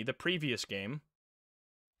Company, the previous game.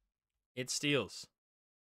 It Steals.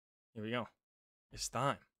 Here we go. It's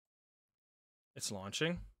time. It's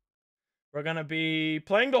launching. We're gonna be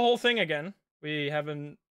playing the whole thing again. We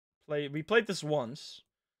played this once.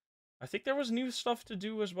 I think there was new stuff to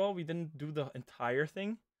do as well. We didn't do the entire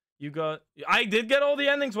thing. I did get all the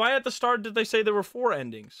endings. Why at the start did they say there were 4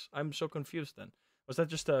 endings? I'm so confused then. Was that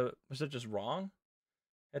just wrong?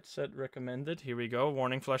 Headset recommended. Here we go.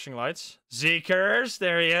 Warning, flashing lights. Zeekers,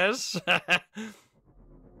 there he is.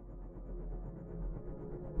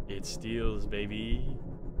 It Steals, baby.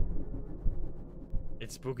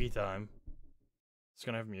 It's spooky time. It's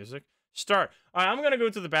gonna have music. Start. Alright, I'm gonna go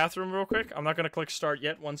to the bathroom real quick. I'm not gonna click start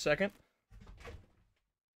yet. 1 second.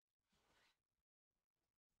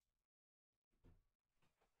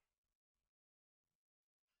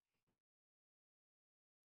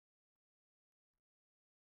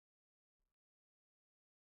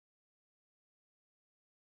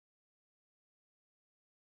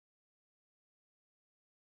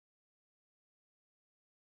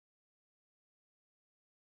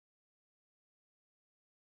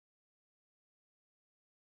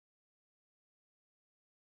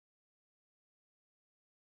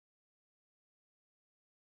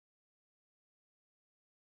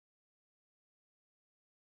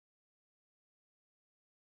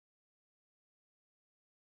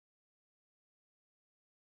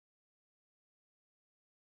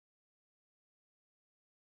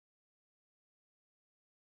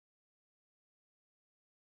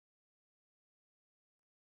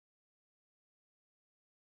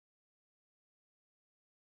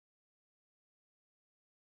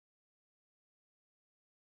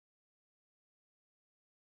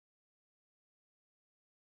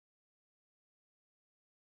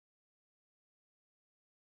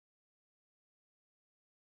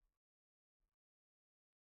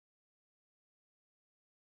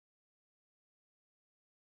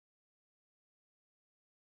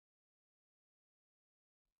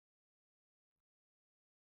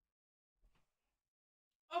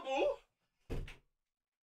 Abu?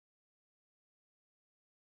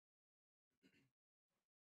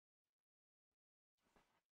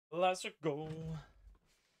 Let's go.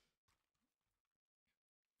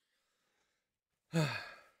 I'm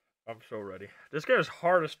so ready. This game is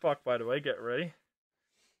hard as fuck, by the way. Get ready.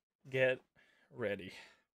 Get ready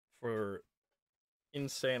for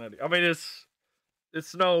insanity. I mean,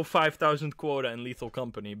 it's no 5,000 quota in Lethal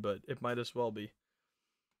Company, but it might as well be.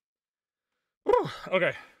 Whew.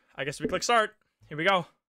 Okay, I guess we click start. Here we go.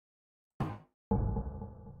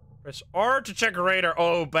 Press R to check radar.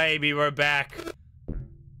 Oh, baby, we're back.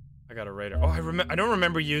 I got a radar. Oh, I don't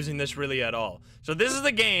remember using this really at all. So this is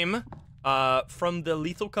the game from the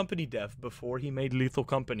Lethal Company dev before he made Lethal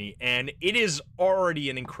Company, and it is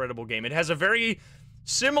already an incredible game. It has a very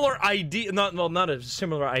similar idea, not a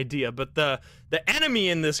similar idea, but the enemy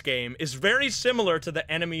in this game is very similar to the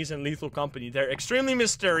enemies in Lethal Company. They're extremely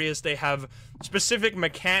mysterious. They have specific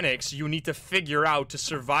mechanics you need to figure out to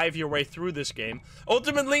survive your way through this game.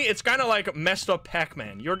 Ultimately, it's kind of like messed up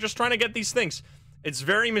Pac-Man. You're just trying to get these things. It's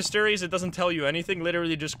very mysterious. It doesn't tell you anything.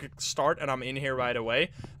 Literally just start and I'm in here right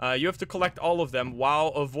away. You have to collect all of them while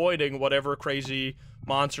avoiding whatever crazy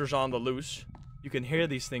monsters on the loose. You can hear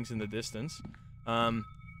these things in the distance.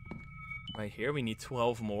 Right here, we need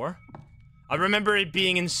 12 more. I remember it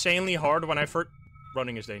being insanely hard when I first...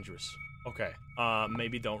 Running is dangerous. Okay,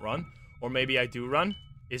 maybe don't run. Or maybe I do run.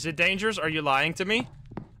 Is it dangerous? Are you lying to me?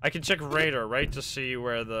 I can check radar, right, to see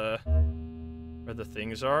where the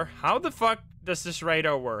things are. How the fuck does this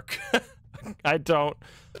radar work? I don't.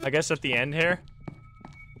 I guess at the end here.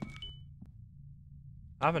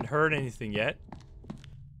 I haven't heard anything yet.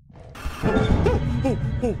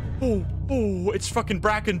 Oh, it's fucking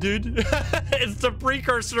Bracken, dude. It's the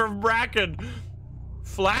precursor of Bracken.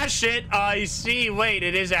 Flash it. I see. Wait,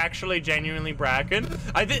 it is actually genuinely Bracken.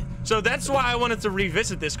 So that's why I wanted to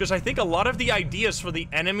revisit this, because I think a lot of the ideas for the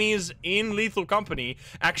enemies in Lethal Company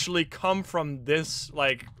actually come from this,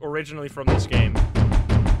 like, originally from this game.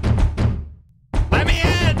 Let me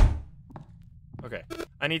in! Okay,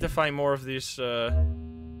 I need to find more of these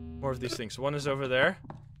things. One is over there.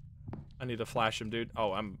 I need to flash him, dude.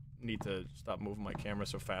 Oh, need to stop moving my camera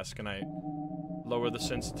so fast. Can I lower the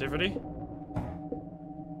sensitivity?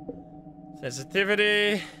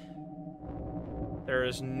 Sensitivity. There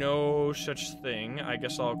is no such thing. I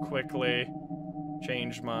guess I'll quickly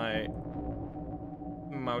change my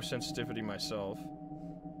mouse sensitivity myself,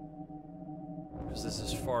 because this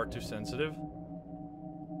is far too sensitive.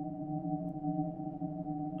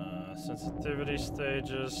 Sensitivity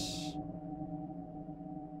stages.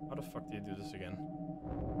 How the fuck do you do this again?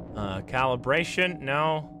 Calibration,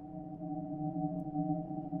 no.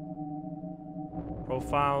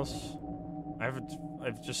 Profiles.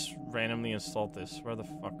 I've just randomly installed this. Where the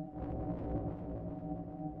fuck?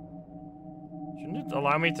 Shouldn't it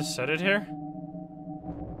allow me to set it here?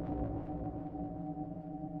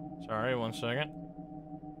 Sorry, 1 second.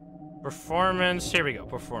 Performance. Here we go.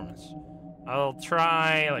 Performance. I'll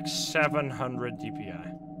try like 700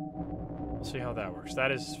 DPI. We'll see how that works.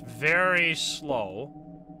 That is very slow.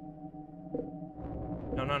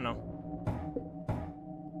 No.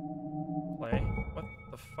 Play. What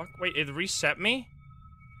the fuck? Wait, it reset me?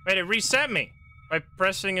 Wait, it reset me! By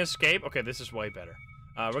pressing escape? Okay, this is way better.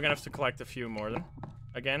 We're gonna have to collect a few more then.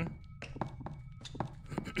 Again.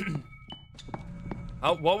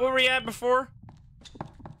 Oh, what were we at before?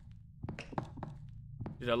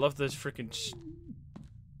 Dude, I love this freaking...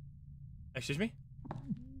 Excuse me?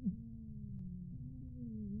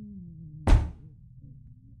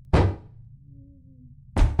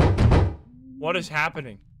 What is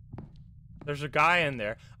happening? There's a guy in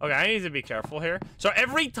there. Okay, I need to be careful here. So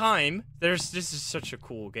every time, this is such a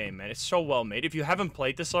cool game, man. It's so well made. If you haven't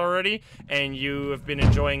played this already, and you have been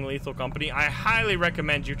enjoying Lethal Company, I highly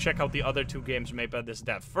recommend you check out the other 2 games made by this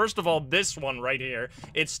dev. First of all, this one right here,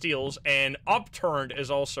 It Steals, and Upturned is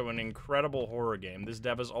also an incredible horror game. This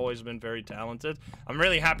dev has always been very talented. I'm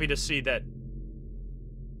really happy to see that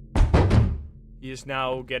he is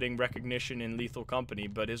now getting recognition in Lethal Company,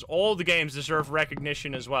 but his old games deserve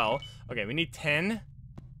recognition as well. Okay, we need 10.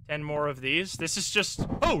 10 more of these. This is just...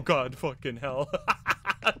 Oh, God, fucking hell.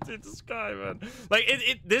 Dude, this guy, man.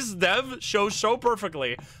 Like, this dev shows so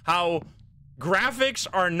perfectly how graphics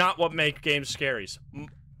are not what make games scary.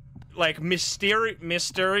 Like, mystery and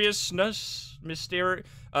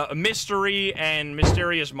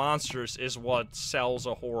mysterious monsters is what sells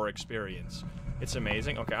a horror experience. It's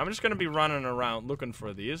amazing. Okay, I'm just gonna be running around looking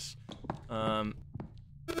for these. Let's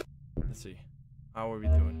see. How are we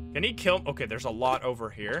doing? Can he kill? Okay, there's a lot over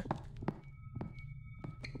here.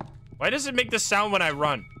 Why does it make this sound when I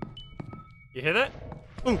run? You hear that?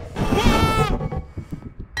 Ooh. Ah!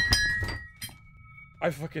 I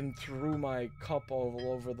fucking threw my cup all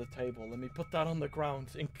over the table. Let me put that on the ground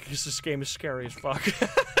in case this game is scary as fuck.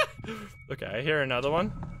 Okay, I hear another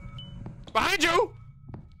one. Behind you!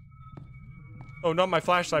 Oh, not my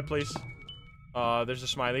flashlight, please. There's a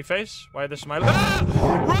smiley face. Why the smiley? Ah!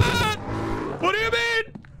 Run! What do you mean?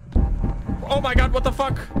 Oh my God, what the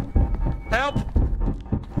fuck? Help!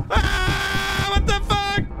 Ah! What the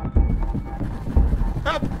fuck?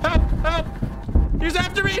 Help! Help! Help! He's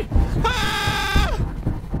after me! Ah!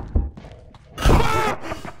 Ah!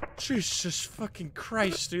 Jesus fucking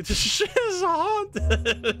Christ, dude. This shit is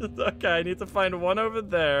haunted. Okay, I need to find one over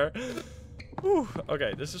there. Whew.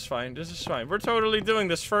 Okay, this is fine. This is fine. We're totally doing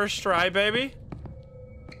this first try, baby.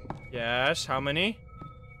 Yes, how many?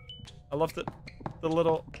 I love the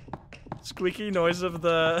little squeaky noise of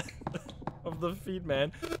the of the feet,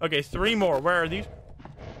 man. Okay, 3 more. Where are these?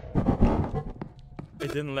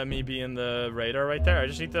 It didn't let me be in the radar right there. I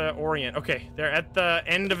just need to orient. Okay, they're at the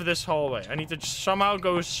end of this hallway. I need to somehow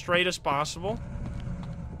go as straight as possible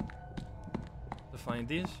to find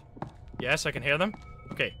these. Yes, I can hear them.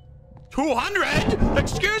 Okay. 200?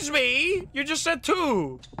 Excuse me? You just said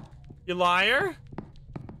 2. You liar.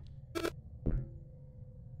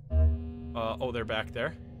 Oh, they're back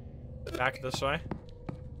there. Back this way.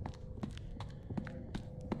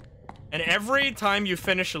 And every time you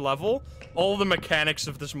finish a level, all the mechanics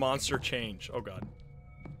of this monster change. Oh, God.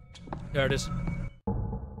 There it is.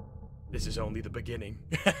 This is only the beginning.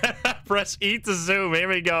 Press E to zoom. Here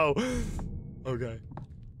we go. Okay.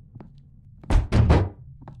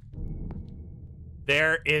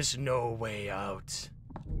 There is no way out.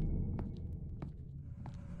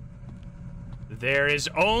 There is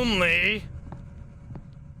only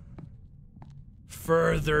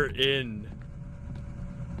further in.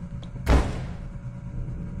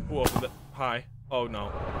 Who opened it? Hi. Oh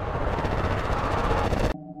no.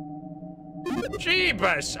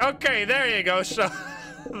 Jeebus! Okay, there you go. So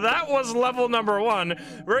that was level number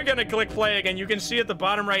 1. We're gonna click play again. You can see at the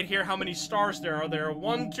bottom right here how many stars there are. There are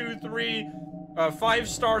 1, 2, 3, 5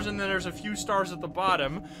 stars, and then there's a few stars at the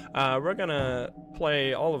bottom. We're gonna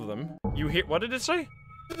play all of them. You hear? What did it say?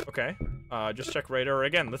 Okay. Just check radar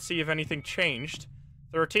again. Let's see if anything changed.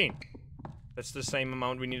 13. That's the same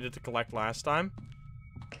amount we needed to collect last time.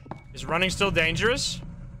 Is running still dangerous?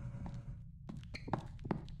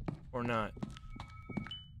 Or not?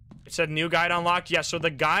 It said new guide unlocked. Yeah, so the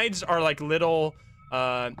guides are like little,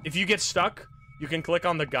 if you get stuck, you can click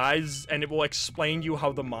on the guides and it will explain you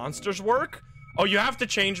how the monsters work. Oh, you have to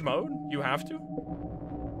change mode? You have to?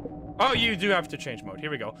 Oh, you do have to change mode. Here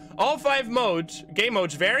we go. All 5 modes, game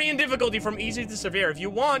modes, vary in difficulty from easy to severe. If you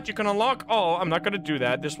want, you can unlock all. I'm not gonna do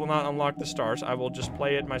that. This will not unlock the stars. I will just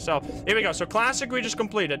play it myself. Here we go. So classic, we just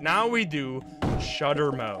completed. Now we do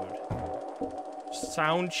shutter mode.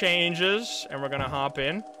 Sound changes, and we're gonna hop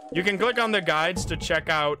in. You can click on the guides to check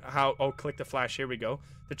out how... Oh, click the flash. Here we go.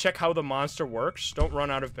 To check how the monster works. Don't run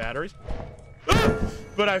out of batteries.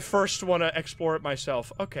 But I first want to explore it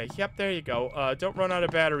myself. Okay, yep, there you go. Don't run out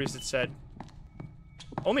of batteries, it said.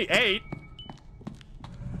 Only 8?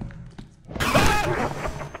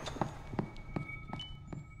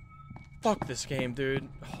 Fuck this game, dude.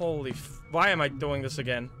 Holy why am I doing this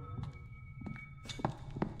again?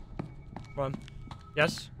 Come on.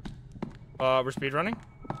 Yes? We're speedrunning?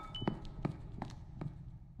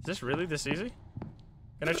 Is this really this easy?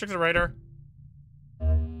 Can I check the radar?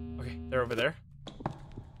 Okay, they're over there.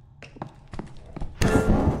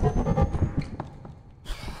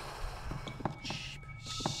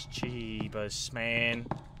 Jeebus, man.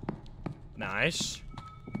 Nice.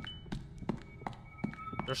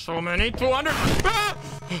 There's so many. 200. Ah!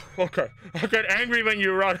 Okay. I get angry when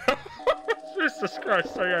you run. Jesus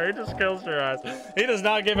Christ. So yeah, he just kills your ass. He does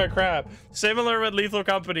not give a crap. Similar with Lethal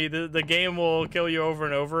Company, the game will kill you over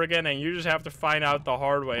and over again, and you just have to find out the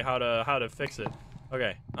hard way how to fix it.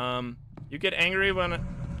 Okay. You get angry when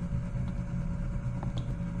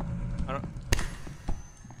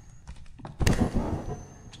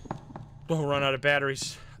Don't run out of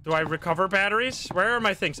batteries. Do I recover batteries? Where are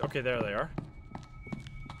my things? Okay, there they are.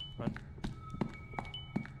 Run.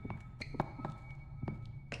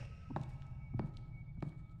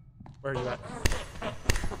 Where are you at?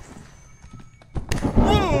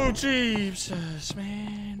 Oh, Jesus,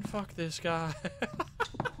 man. Fuck this guy.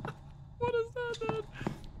 What is that, dude?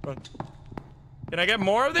 Run. Can I get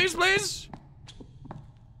more of these, please?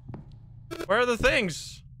 Where are the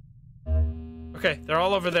things? Okay, they're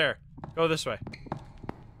all over there. Go this way.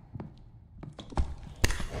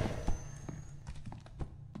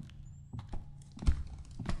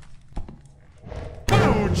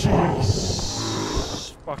 Oh,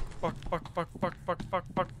 jeez. Fuck.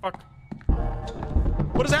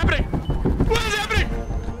 What is happening? What is happening?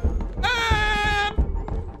 Ah!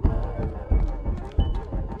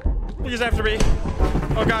 He's after me.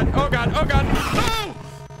 Oh, God. Oh, God. Oh, God. Oh!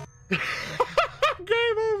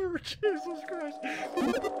 Game over. Jesus Christ.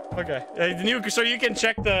 Okay. So you can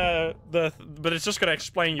check but it's just gonna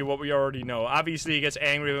explain you what we already know. Obviously, he gets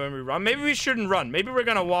angry when we run. Maybe we shouldn't run. Maybe we're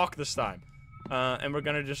gonna walk this time. And we're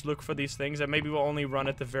gonna just look for these things, and maybe we'll only run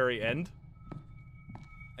at the very end.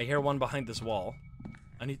 I hear one behind this wall.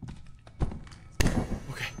 Okay,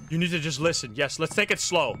 you need to just listen. Yes, let's take it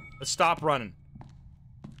slow. Let's stop running.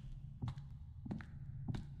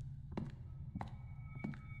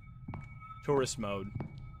 Tourist mode.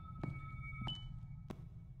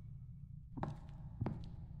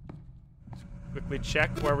 Quickly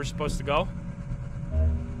check where we're supposed to go.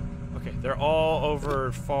 Okay, they're all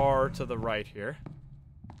over far to the right here.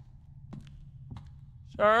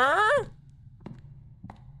 Sir?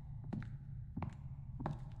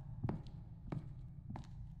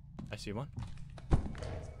 I see one.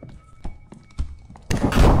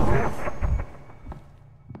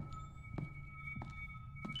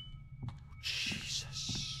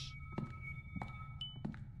 Jesus.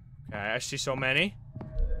 Okay, I see so many.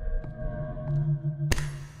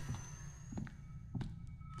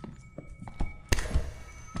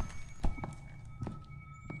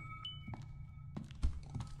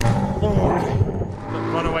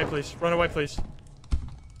 Run away, please. Run away, please.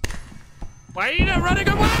 Why are you not running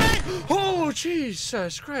away? Oh,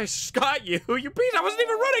 Jesus Christ. Got you. You piece. I wasn't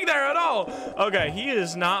even running there at all. Okay, he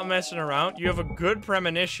is not messing around. You have a good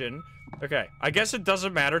premonition. Okay, I guess it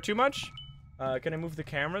doesn't matter too much. Can I move the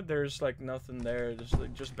camera? There's like nothing there. There's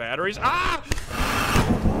like just batteries. Ah!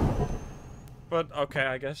 But okay,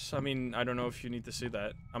 I guess. I mean, I don't know if you need to see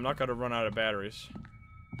that. I'm not gonna run out of batteries.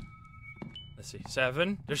 Let's see.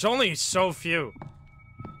 7. There's only so few.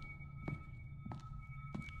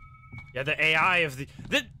 Yeah, the AI of the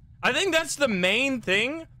I think that's the main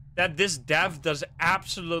thing that this dev does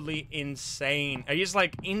absolutely insane. He's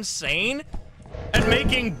like insane at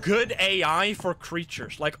making good AI for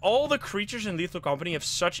creatures. Like all the creatures in Lethal Company have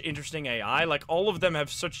such interesting AI. Like all of them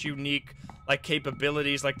have such unique like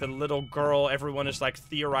capabilities. Like the little girl, everyone is like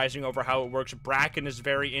theorizing over how it works. Bracken is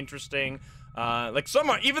very interesting. Like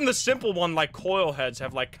some, even the simple one like coil heads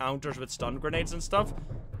have like counters with stun grenades and stuff.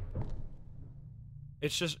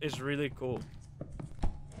 It's really cool.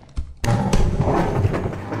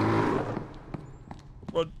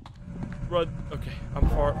 Run. Okay, I'm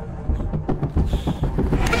far.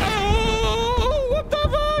 Oh, what the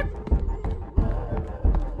fuck?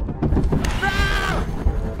 Ah!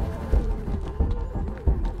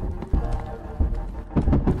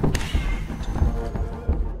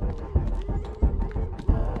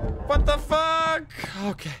 What the fuck?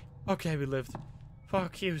 Okay, we lived.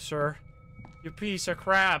 Fuck you, sir. You piece of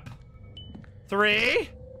crap. 3?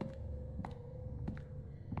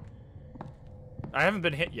 I haven't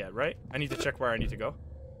been hit yet, right? I need to check where I need to go.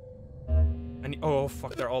 Oh,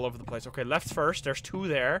 fuck, they're all over the place. Okay, left first. There's 2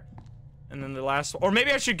 there. And then the last one. Or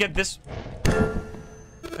maybe I should get this.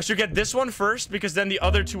 I should get this one first, because then the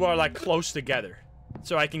other 2 are, like, close together.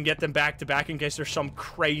 So I can get them back to back in case there's some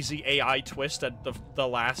crazy AI twist at the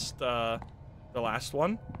last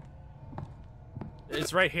one.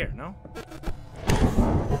 It's right here, no?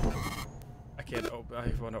 I can't open. I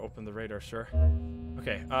want to open the radar, sure.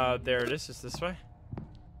 Okay, there it is. It's this way.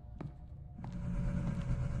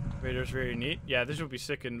 Radar's very neat. Yeah, this would be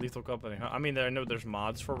sick in Lethal Company, huh? I mean, I know there's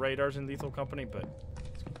mods for radars in Lethal Company, but...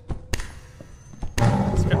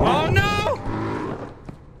 Oh, no!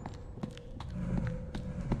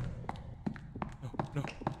 No.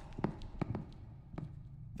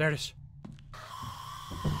 There it is.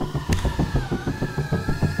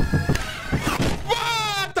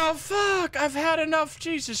 What the fuck? I've had enough.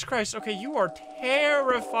 Jesus Christ. Okay, you are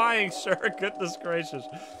terrifying, sir. Goodness gracious.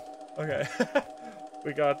 Okay.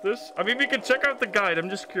 We got this. I mean, we can check out the guide. I'm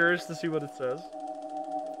just curious to see what it says.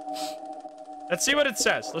 Let's see what it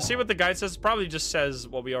says. Let's see what the guide says. It probably just says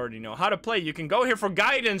what we already know. How to play. You can go here for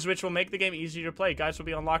guidance, which will make the game easier to play. Guides will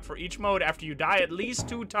be unlocked for each mode after you die at least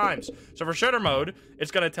 2 times. So for shooter mode, it's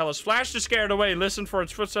going to tell us flash to scare it away, listen for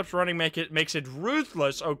its footsteps, running makes it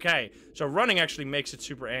ruthless. Okay, so running actually makes it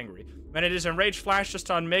super angry. When it is enraged, flash to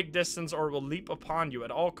stun, make distance, or it will leap upon you.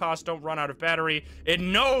 At all costs, don't run out of battery. It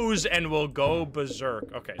knows and will go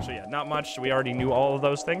berserk. Okay, so yeah, not much. We already knew all of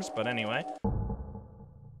those things, but anyway.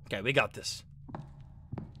 Okay, we got this.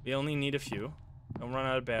 We only need a few. Don't run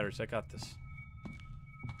out of batteries. I got this.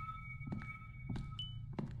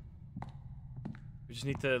 We just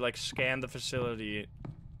need to, like, scan the facility.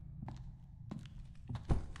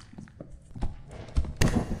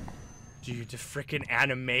 Dude, the freaking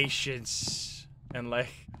animations. And, like,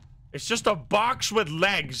 it's just a box with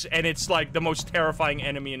legs, and it's, like, the most terrifying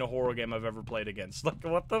enemy in a horror game I've ever played against. Like,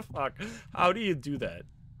 what the fuck? How do you do that?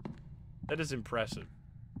 That is impressive.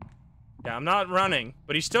 Yeah, I'm not running,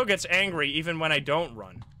 but he still gets angry even when I don't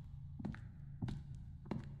run.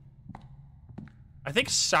 I think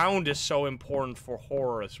sound is so important for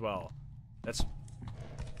horror as well. That's...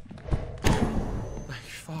 like,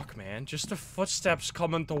 fuck, man. Just the footsteps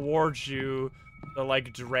coming towards you. The,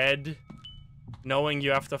 like, dread. Knowing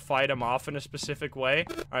you have to fight them off in a specific way.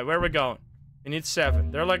 Alright, where are we going? We need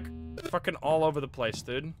 7. They're, like, fucking all over the place,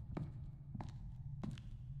 dude.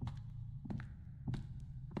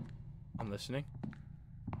 I'm listening.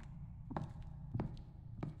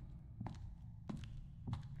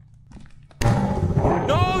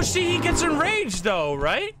 No, see, he gets enraged though,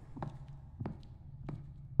 right?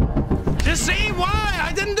 Just see why?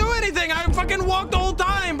 I didn't do anything. I fucking walked the whole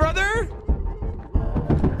time, brother.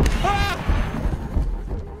 Ah!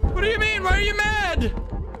 What do you mean? Why are you mad?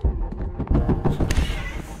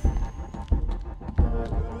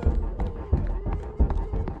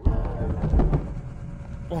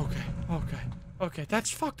 Okay, that's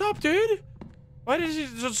fucked up, dude. Why does he...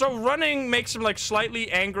 So running makes him, like,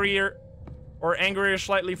 slightly angrier... or angrier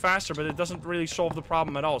slightly faster, but it doesn't really solve the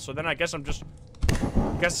problem at all. So then I guess I'm just...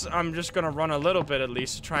 gonna run a little bit, at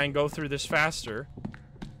least, to try and go through this faster.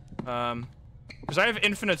 Because I have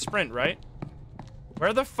infinite sprint, right?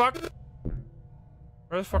 Where the fuck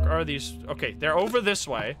are these? Okay, they're over this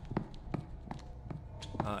way.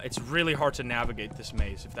 It's really hard to navigate this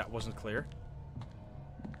maze, if that wasn't clear.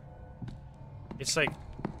 It's like...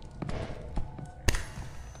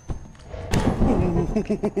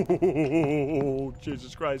 Oh,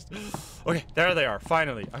 Jesus Christ. Okay, there they are.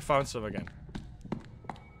 Finally, I found some again.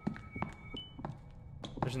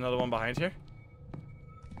 There's another one behind here.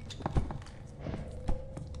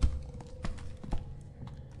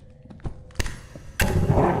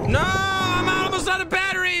 No! I'm almost out of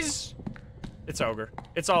batteries! It's ogre.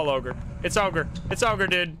 It's all ogre. It's ogre. It's ogre,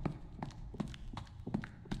 dude.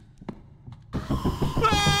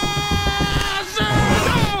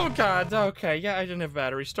 Oh, God. Okay, yeah, I didn't have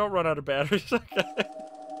batteries. Don't run out of batteries. Okay.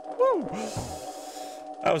 Woo.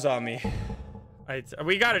 That was on me.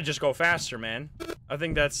 We gotta just go faster, man. I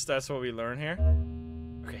think that's what we learn here.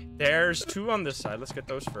 Okay, there's 2 on this side. Let's get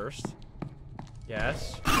those first.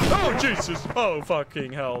 Yes. Oh, Jesus. Oh,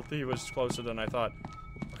 fucking hell. He was closer than I thought.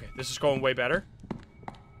 Okay, this is going way better.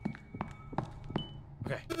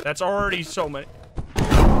 Okay, that's already so many.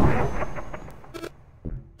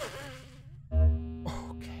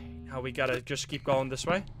 Okay, now we gotta just keep going this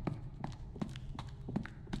way.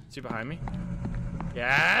 See behind me?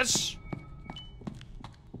 Yes!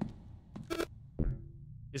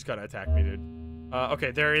 He's gonna attack me, dude.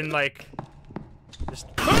 Okay, they're in, like... This...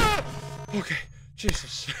 Ah! Okay,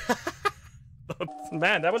 Jesus.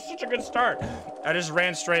 Man, that was such a good start. I just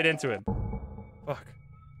ran straight into him. Fuck.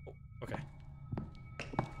 Okay.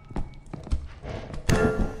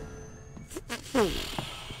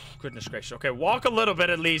 Goodness gracious. Okay, walk a little bit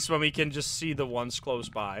at least when we can just see the ones close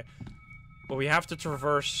by. But we have to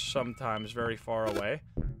traverse sometimes very far away.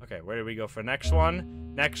 Okay, where do we go for next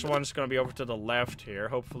one? Next one's gonna be over to the left here.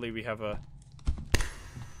 Hopefully we have a...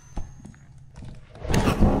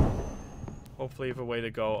 Hopefully we have a way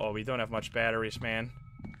to go. Oh, we don't have much batteries, man.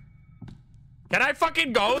 Can I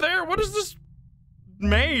fucking go there? What is this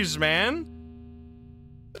maze, man?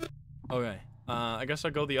 Okay, I guess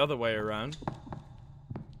I'll go the other way around.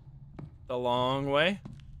 The long way.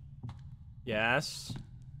 Yes.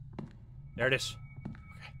 There it is.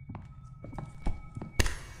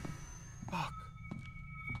 Okay. Fuck.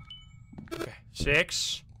 Okay,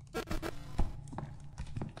 6.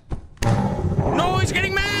 No, he's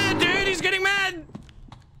getting mad, dude! He's getting mad!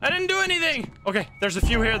 I didn't do anything! Okay, there's a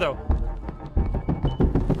few here, though.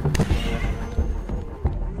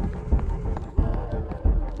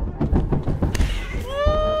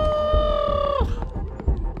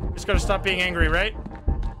 Just gotta stop being angry, right?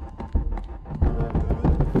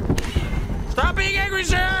 Stop being angry,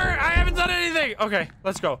 sir! I haven't done anything! Okay,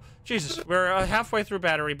 let's go. Jesus, we're halfway through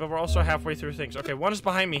battery, but we're also halfway through things. Okay, one is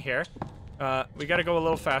behind me here. We gotta go a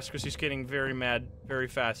little fast because he's getting very mad very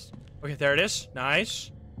fast. Okay, there it is. Nice.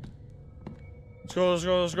 Let's go, let's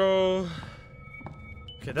go, let's go.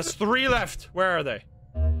 Okay, that's 3 left. Where are they?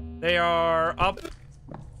 They are up.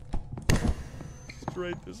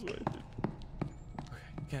 Straight this way, dude.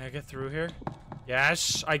 Okay, can I get through here?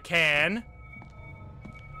 Yes, I can.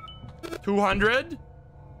 200.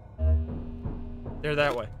 They're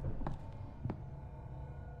that way.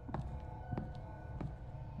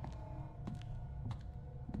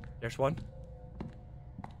 There's one.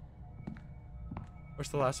 Where's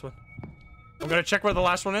the last one? I'm gonna check where the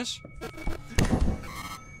last one is.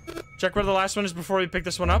 Check where the last one is before we pick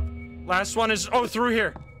this one up. Last one is... Oh, through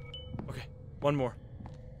here. Okay, one more.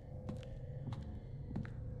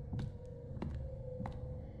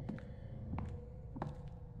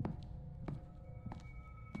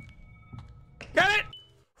 Got it!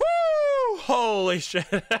 Woo! Holy shit.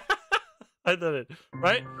 I did it.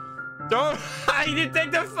 Right? Don't... I didn't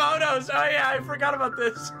take the photos! Oh yeah, I forgot about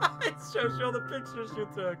this. It shows you all the pictures you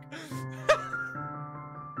took.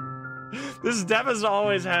 This dev has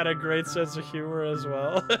always had a great sense of humor as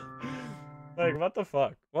well. Like, what the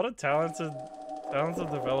fuck? What a talented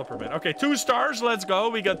developer, man. Okay, 2 stars, let's go.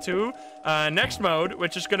 We got 2. Next mode,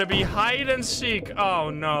 which is gonna be hide and seek. Oh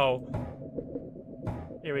no.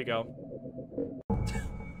 Here we go.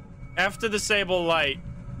 F to disable light.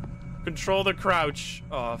 Control the crouch.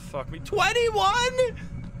 Oh, fuck me. 21?!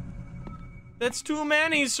 That's too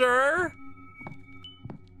many, sir!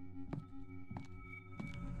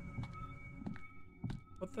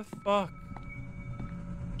 What the fuck?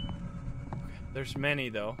 Okay, there's many,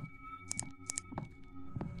 though.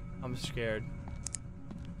 I'm scared.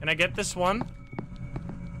 Can I get this one?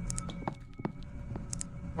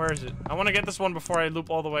 Where is it? I want to get this one before I loop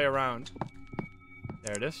all the way around.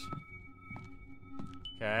 There it is.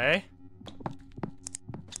 Okay.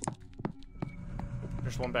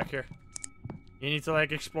 There's one back here. You need to,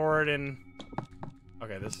 like, explore it in...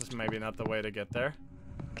 Okay, this is maybe not the way to get there.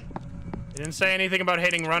 He didn't say anything about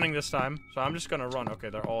hating running this time, so I'm just gonna run. Okay,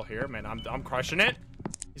 they're all here. Man, I'm crushing it.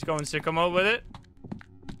 He's going sicko mode with it.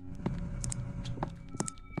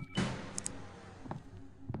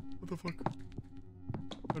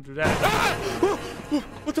 do that. Ah!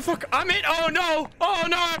 What the fuck? I'm in. Oh no! Oh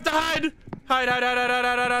no! I have to hide. Hide. Oh,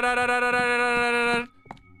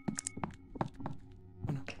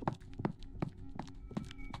 no.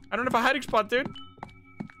 I don't have a hiding spot, dude.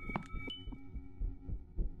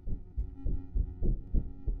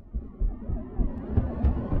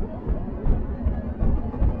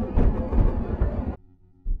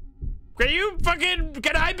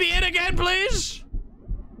 Can I be in again, please?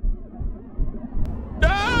 No!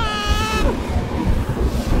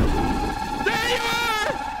 There you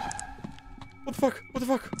are! What the fuck? What the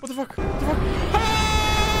fuck? What the fuck? What the fuck? Ah!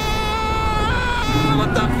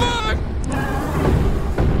 What the fuck?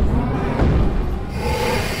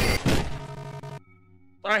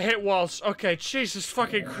 I hit walls. Okay, Jesus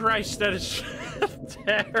fucking Christ, that is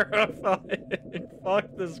terrifying. Fuck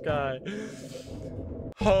this guy.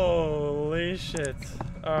 Holy shit.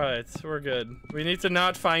 Alright, we're good. We need to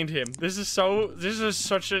not find him. This is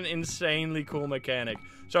such an insanely cool mechanic.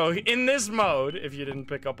 So, in this mode, if you didn't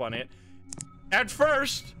pick up on it, at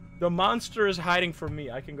first, the monster is hiding from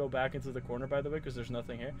me. I can go back into the corner, by the way, because there's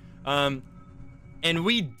nothing here. And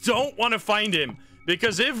we don't want to find him,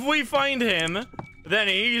 because if we find him, then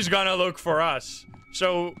he's gonna look for us.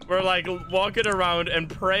 So, we're like walking around and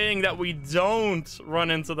praying that we don't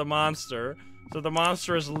run into the monster. So the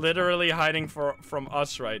monster is literally hiding from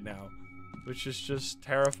us right now, which is just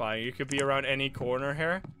terrifying. You could be around any corner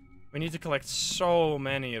here. We need to collect so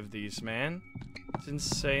many of these, man. It's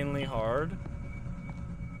insanely hard.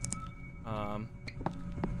 Oh,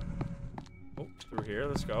 through here,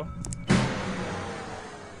 let's go.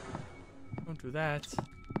 Don't do that.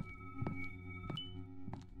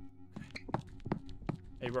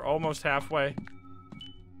 Hey, we're almost halfway.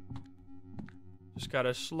 Just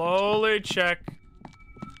gotta slowly check.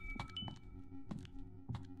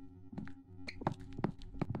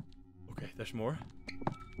 Okay, there's more.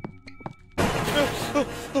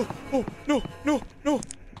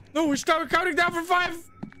 No, we started counting down from 5.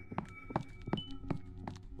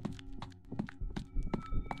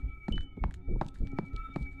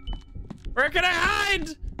 Where can I hide?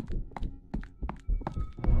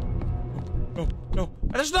 No.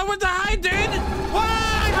 There's nowhere to hide, dude! Why?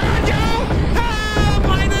 I heard you! Help!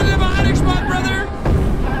 I didn't have a hiding spot, brother!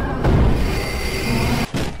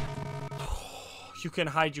 You can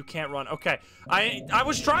hide, you can't run. Okay. I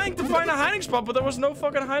was trying to find a hiding spot, but there was no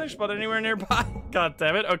fucking hiding spot anywhere nearby. God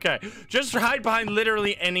damn it. Okay. Just hide behind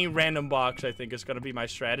literally any random box, I think is gonna be my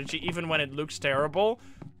strategy. Even when it looks terrible,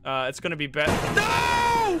 it's gonna be better.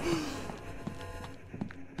 No!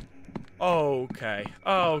 Okay.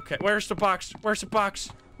 Okay. Where's the box? Where's the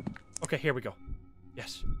box? Okay, here we go.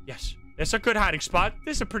 Yes. Yes. It's a good hiding spot.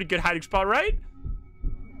 This is a pretty good hiding spot, right?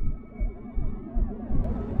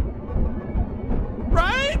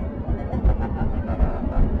 Right?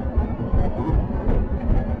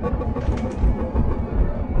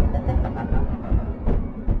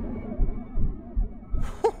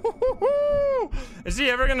 Is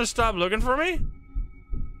he ever gonna stop looking for me?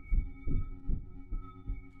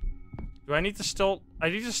 Do I need to still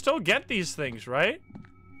get these things, right?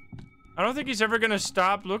 I don't think he's ever gonna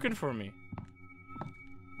stop looking for me.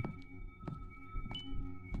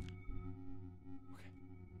 Okay.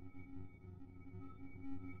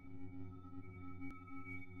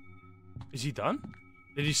 Is he done?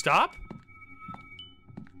 Did he stop?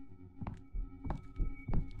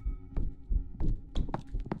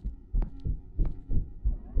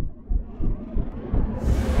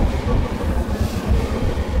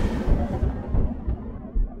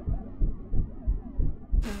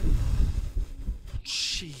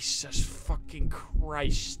 Jesus fucking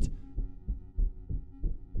Christ.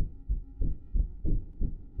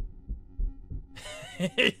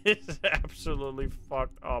 It's absolutely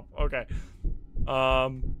fucked up. Okay.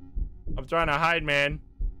 I'm trying to hide, man.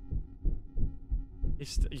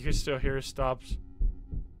 You can still hear his stops.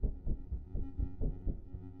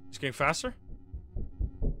 He's getting faster?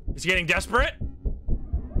 He's getting desperate?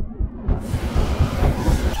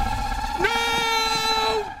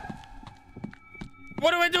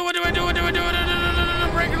 What do I do? What do I do? What do I do?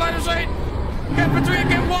 Break line of sight. Get between.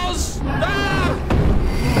 Get walls. Ah!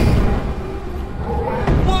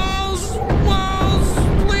 Walls. Walls.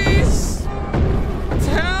 Please.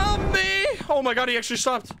 Help me. Oh my god, he actually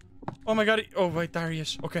stopped. Oh my god. Oh, wait, there he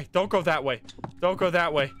is. Okay, don't go that way. Don't go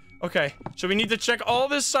that way. Okay, so we need to check all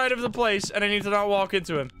this side of the place, and I need to not walk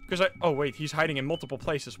into him. Because oh, wait, he's hiding in multiple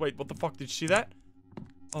places. Wait, what the fuck? Did you see that?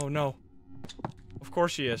 Oh, no. Of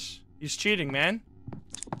course he is. He's cheating, man.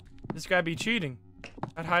 This guy be cheating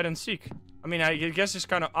at hide and seek. I mean, I guess it's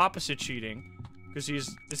kind of opposite cheating, because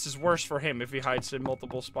this is worse for him if he hides in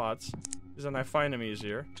multiple spots. because then I find him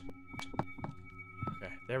easier.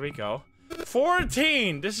 Okay, there we go.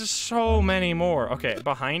 14! This is so many more. Okay,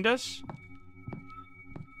 behind us.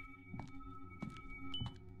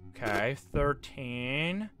 Okay,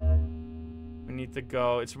 13. We need to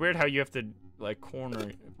go. It's weird how you have to, like,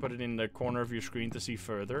 put it in the corner of your screen to see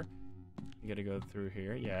further. You gotta go through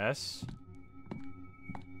here. Yes.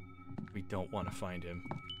 We don't want to find him.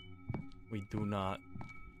 We do not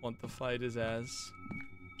want to fight his ass.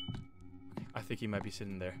 Okay, I think he might be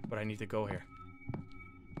sitting there, but I need to go here.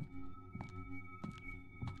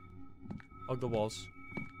 Hug the walls.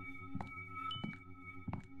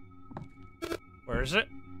 Where is it?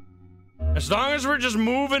 As long as we're just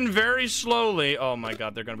moving very slowly. Oh my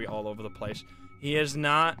god, they're gonna be all over the place. He is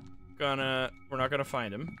not gonna... We're not gonna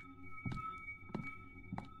find him.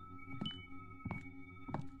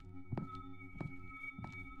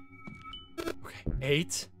 Okay,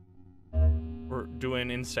 8. We're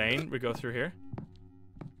doing insane. We go through here.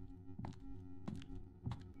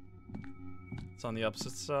 It's on the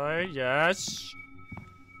opposite side. Yes.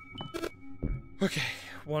 Okay.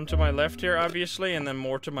 1 to my left here, obviously, and then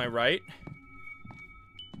more to my right.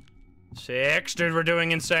 6. Dude, we're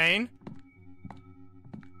doing insane.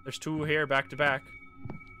 There's 2 here, back to back.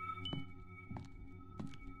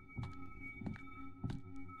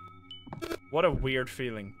 What a weird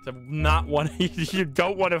feeling to not want to... You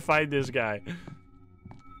don't want to find this guy.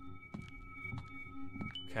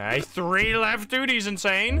 Okay, 3 left, dude. He's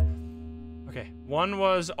insane. Okay, one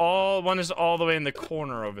is all the way in the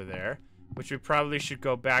corner over there, which we probably should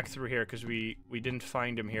go back through here because we didn't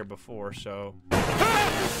find him here before. So.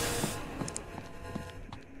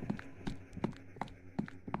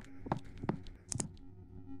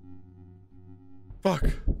 Fuck!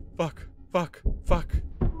 Fuck! Fuck! Fuck! Fuck!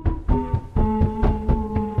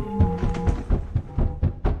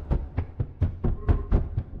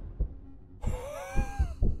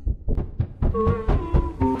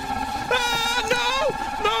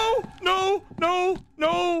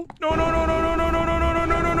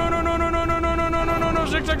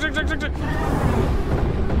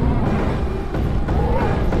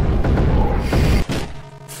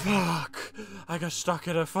 I got stuck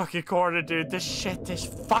in a fucking corner, dude. This shit is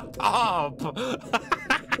fucked up.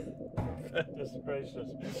 Goodness gracious.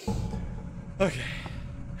 Okay.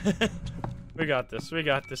 We got this. We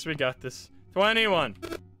got this. We got this. 21.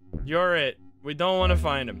 You're it. We don't want to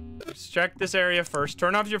find him. Just check this area first.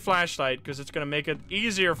 Turn off your flashlight because it's gonna make it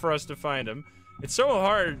easier for us to find him. It's so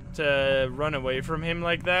hard to run away from him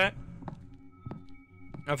like that.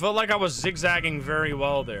 I felt like I was zigzagging very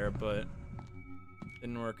well there, but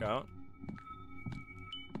didn't work out.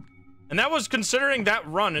 And that was considering that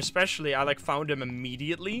run, especially. I like found him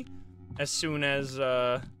immediately as soon as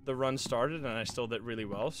the run started, and I still did really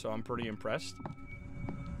well, so I'm pretty impressed.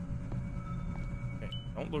 Okay,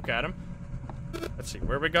 don't look at him. Let's see,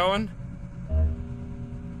 where are we going?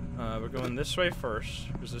 We're going this way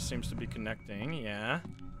first, because this seems to be connecting, yeah.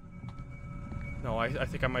 No, I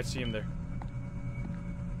think I might see him there.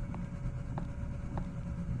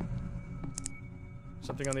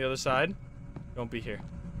 Something on the other side? Don't be here.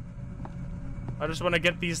 I just want to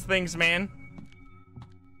get these things, man.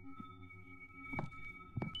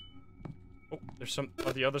 Oh, there's some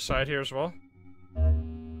on the other side here as well.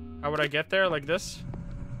 How would I get there? Like this?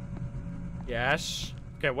 Yes.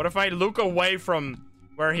 Okay, what if I look away from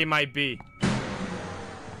where he might be?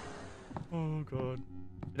 Oh god.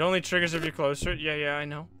 It only triggers if you're closer. Yeah, I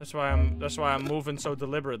know. That's why I'm moving so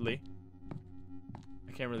deliberately.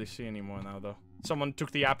 I can't really see anymore now though. Someone took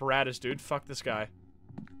the apparatus, dude. Fuck this guy.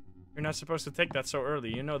 You're not supposed to take that so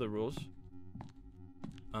early. You know the rules.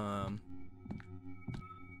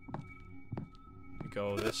 We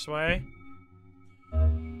go this way.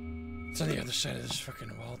 It's on the other side of this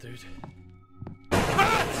fucking wall, dude.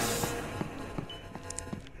 Ah!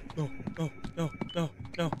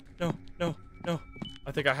 No.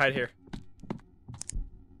 I think I hide here.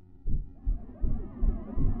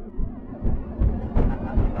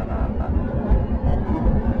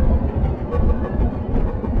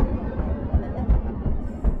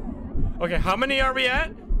 Okay, how many are we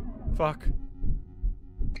at? Fuck.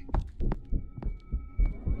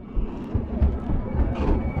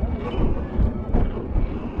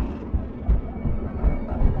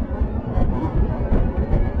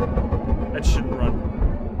 That shouldn't run.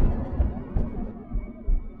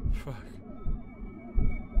 Fuck.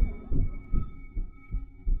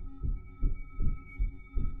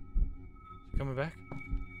 Is he coming back?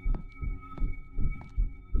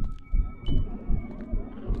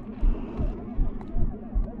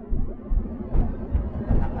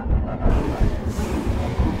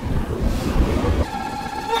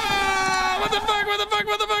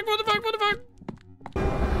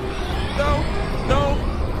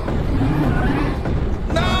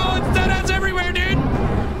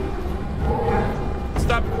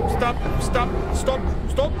 Stop. Stop. Stop.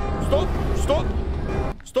 Stop. Stop. Stop.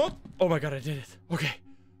 Stop. Oh my god, I did it. Okay.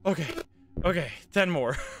 Okay. Okay. 10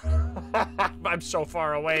 more. I'm so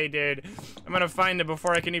far away, dude. I'm gonna find it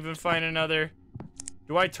before I can even find another.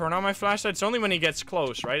 Do I turn on my flashlight? It's only when he gets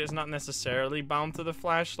close, right? It's not necessarily bound to the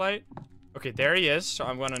flashlight. Okay, there he is. So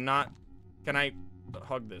I'm gonna not... Can I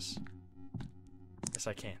hug this? Yes,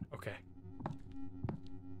 I can. Okay.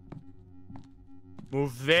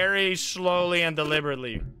 Move very slowly and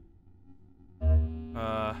deliberately.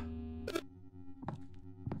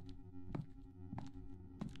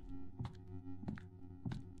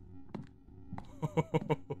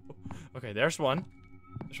 Okay, there's one.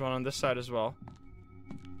 There's one on this side as well.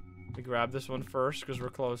 We grab this one first because we're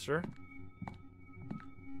closer.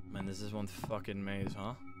 Man, this is one fucking maze,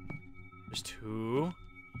 huh? There's 2.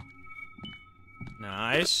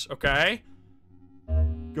 Nice. Okay.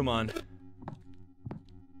 Come on.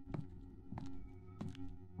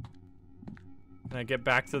 Can I get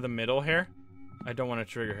back to the middle here? I don't want to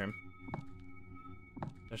trigger him.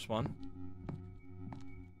 There's one.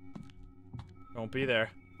 Don't be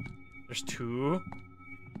there. There's 2.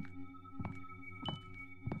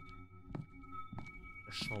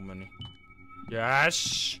 There's so many.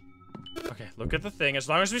 Yes! Okay, look at the thing. As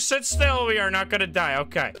long as we sit still, we are not gonna die.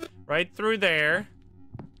 Okay. Right through there.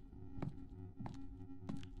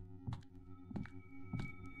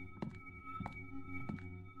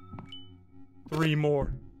 Three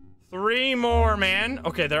more. 3 more, man.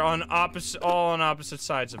 Okay, they're on all on opposite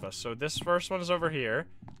sides of us. So this first one is over here.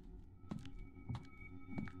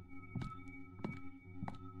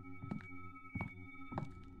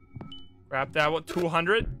 Grab that one.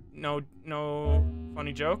 200. No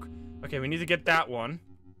funny joke. Okay, we need to get that one.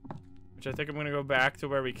 Which I think I'm gonna go back to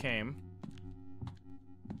where we came.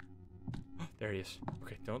 There he is.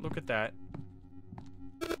 Okay, don't look at that.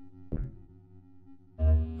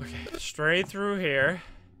 Okay, straight through here.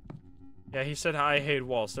 Yeah, he said, I hate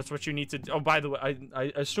walls. That's what you need to do. Oh, by the way,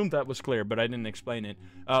 I assumed that was clear, but I didn't explain it.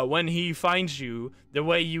 When he finds you, the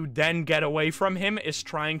way you then get away from him is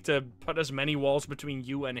trying to put as many walls between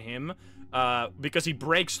you and him. Because he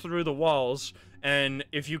breaks through the walls, and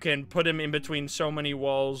if you can put him in between so many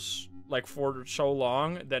walls, like, for so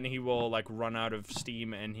long, then he will, like, run out of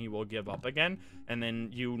steam and he will give up again. And then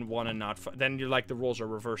you want to not... Then you're like, the roles are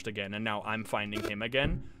reversed again, and now I'm finding him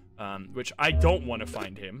again. Which I don't want to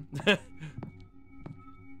find him.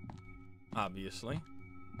 Obviously.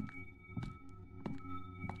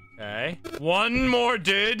 Okay. One more,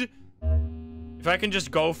 dude! If I can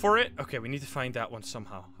just go for it. Okay, we need to find that one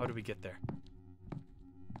somehow. How do we get there?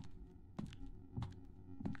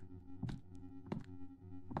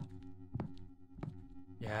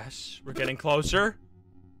 Yes, we're getting closer.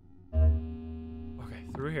 Okay,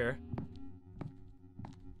 through here.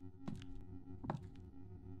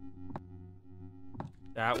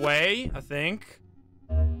 That way, I think.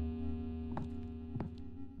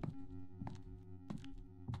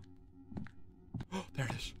 Oh, there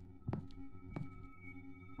it is.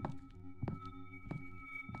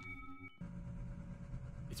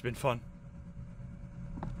 It's been fun.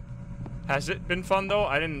 Has it been fun, though?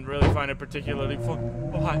 I didn't really find it particularly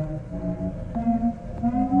fun. Oh, hi.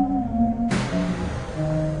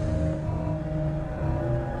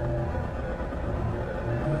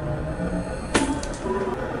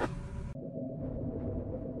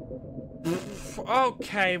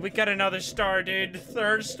 Okay, we got another star, dude.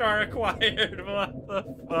 3rd star acquired. What the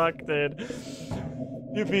fuck, dude?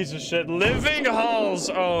 You piece of shit. Living halls.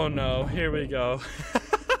 Oh no, here we go.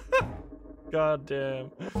 God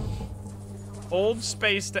damn. Hold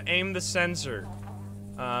space to aim the sensor.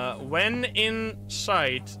 When in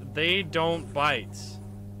sight, they don't bite.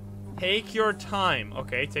 Take your time.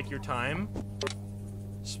 Okay, take your time.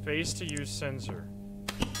 Space to use sensor.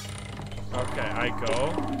 Okay, I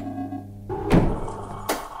go.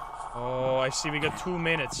 Oh, I see we got 2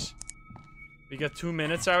 minutes. We got 2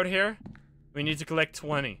 minutes out here. We need to collect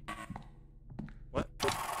 20. What?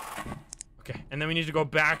 Okay, and then we need to go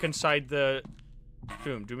back inside the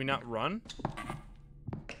tomb. Do we not run?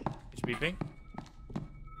 It's beeping.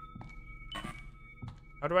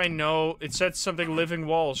 How do I know? It said something living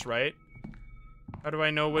walls, right? How do I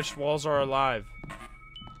know which walls are alive?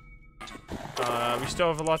 We still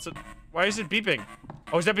have lots of... Why is it beeping?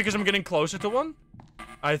 Oh, is that because I'm getting closer to one?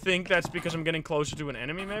 I think that's because I'm getting closer to an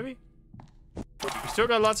enemy, maybe? We still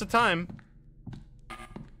got lots of time.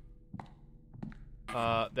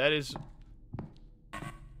 That is...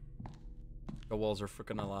 The walls are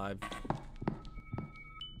freaking alive.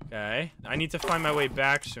 Okay. I need to find my way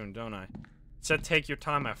back soon, don't I? It said take your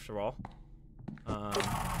time after all. So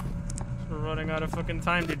we're running out of fucking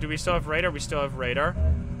time, dude. Do we still have radar? We still have radar.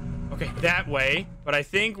 Okay, that way. But I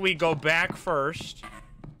think we go back first.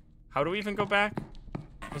 How do we even go back?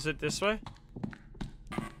 Was it this way?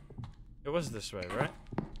 It was this way, right?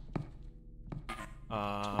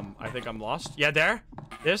 I think I'm lost. Yeah, there.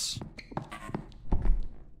 This.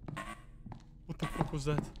 What the fuck was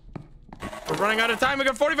that? We're running out of time. We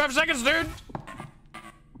got 45 seconds, dude.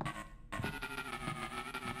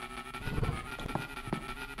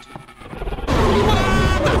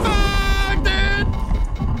 What the fuck, dude?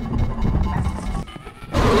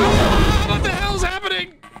 What the hell's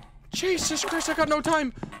happening? Jesus Christ, I got no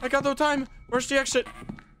time. I got no time. Where's the exit?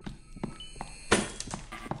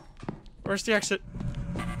 Where's the exit?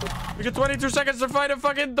 We got 22 seconds to find a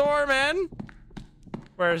fucking door, man.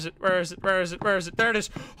 Where is it? Where is it? Where is it? Where is it? There it is.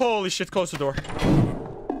 Holy shit, close the door.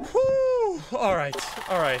 Whew. Alright,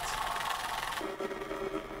 alright.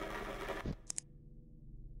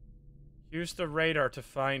 Use the radar to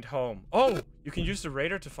find home. Oh, you can use the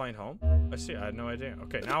radar to find home? I see, I had no idea.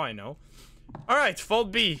 Okay, now I know. Alright,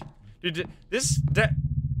 Vault B. Dude, this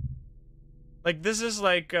is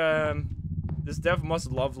like, this dev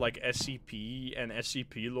must love, like, SCP and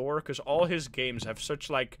SCP lore, because all his games have such,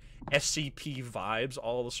 like, SCP vibes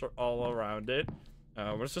all around it.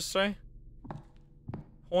 What does this say?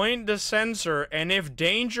 Point the sensor, and if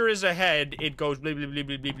danger is ahead, it goes bleep, bleep, bleep,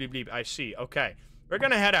 bleep, bleep, bleep, bleep. I see. Okay. We're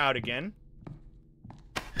gonna head out again.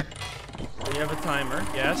 We have a timer.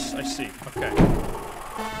 Yes, I see. Okay.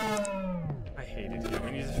 I hate it here.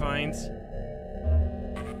 We need to find...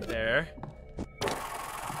 There.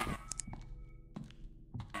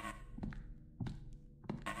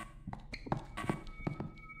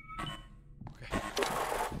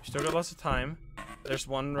 Still got lots of time. There's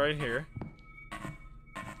one right here.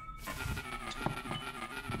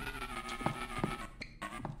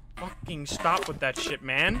 Fucking stop with that shit,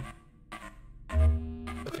 man.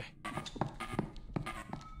 Okay.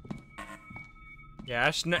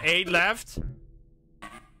 Yes, 8 left.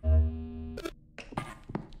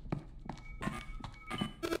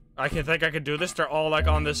 I can think I could do this. They're all like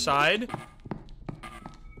on this side.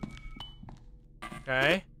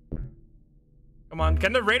 Okay. Come on,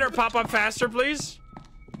 can the radar pop up faster, please?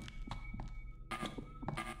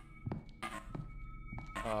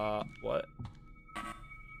 What?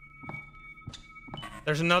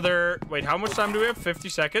 There's another... Wait, how much time do we have? 50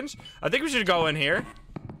 seconds? I think we should go in here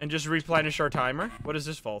and just replenish our timer. What is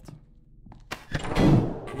this vault?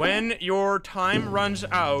 When your time runs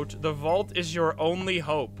out, the vault is your only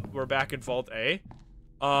hope. We're back at Vault A.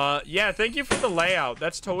 Yeah, thank you for the layout.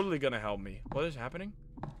 That's totally gonna help me. What is happening?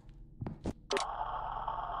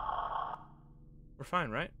 We're fine,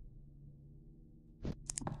 right?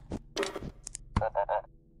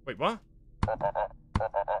 Wait, what?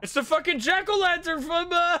 It's the fucking jack-o'-lantern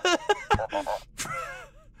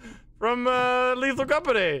from Lethal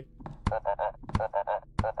Company.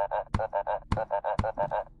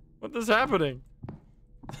 What is happening?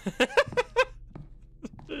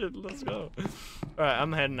 Dude, let's go. Alright,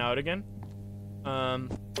 I'm heading out again. Oh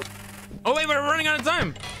wait, we're running out of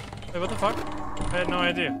time! Wait, what the fuck? I had no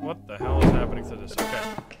idea. What the hell is happening to this? Okay.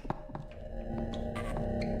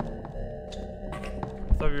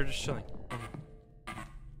 I thought we were just chilling.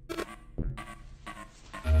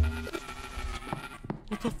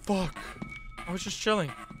 What the fuck? I was just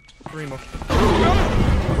chilling. Remo. What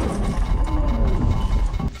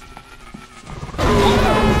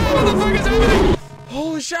the fuck is happening?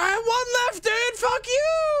 Holy shit, I have 1 left, dude! Fuck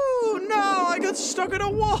you! No, I got stuck in a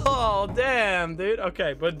wall. Damn, dude.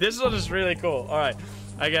 Okay, but this one is really cool. Alright,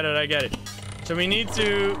 I get it, I get it. So we need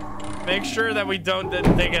to make sure that we don't... that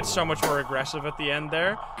they get so much more aggressive at the end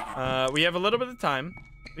there. We have a little bit of time.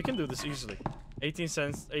 We can do this easily.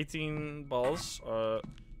 18 balls.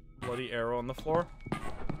 Bloody arrow on the floor.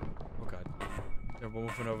 Oh god. They're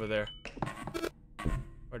moving over there.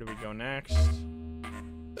 Where do we go next?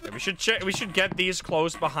 Yeah, we should check. We should get these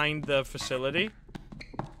close behind the facility.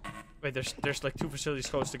 Wait, there's like 2 facilities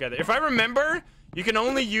close together. If I remember, you can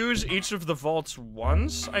only use each of the vaults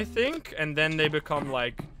once, I think, and then they become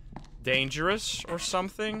like dangerous or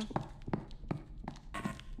something.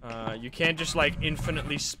 You can't just like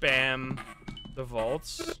infinitely spam the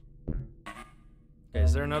vaults. Okay,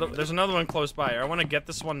 is there another? There's another one close by. I want to get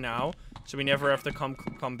this one now, so we never have to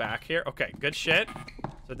come back here. Okay, good shit.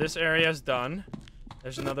 So this area is done.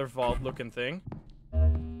 There's another vault-looking thing.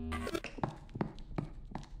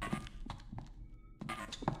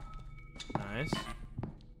 Nice.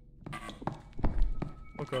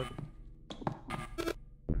 Oh god.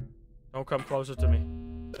 Don't come closer to me.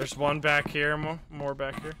 There's one back here, more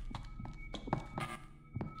back here.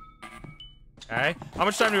 Okay. How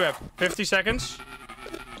much time do we have? 50 seconds?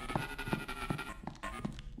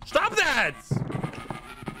 Stop that?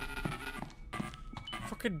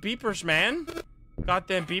 Fucking beepers, man.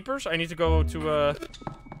 Goddamn beepers. I need to go to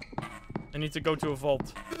a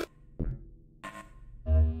vault.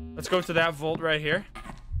 Let's go to that vault right here.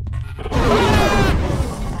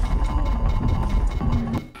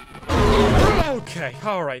 Okay,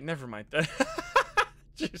 alright, never mind that.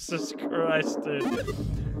 Jesus Christ, dude.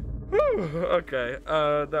 Whew, okay,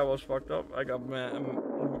 that was fucked up. I got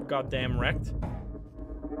goddamn wrecked.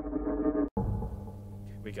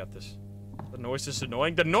 We got this. The noise is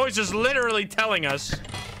annoying. The noise is literally telling us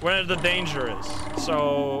where the danger is.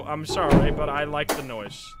 So, I'm sorry, but I like the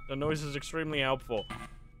noise. The noise is extremely helpful.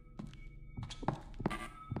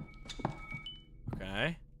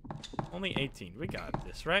 Okay. Only 18. We got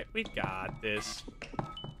this, right? We got this.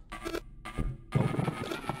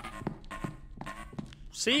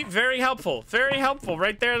 See? Very helpful. Very helpful.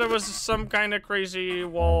 Right there, there was some kind of crazy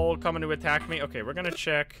wall coming to attack me. Okay, we're gonna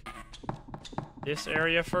check this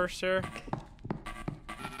area first here.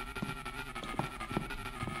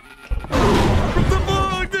 What the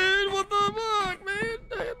fuck, dude? What the fuck, man?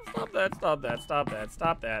 Stop that, stop that, stop that,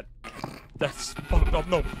 stop that. That's fucked up.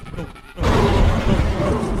 No,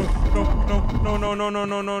 no, no, no, no,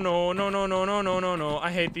 no, no, no, no, no, no, no, no, no, no, no.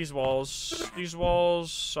 I hate these walls. These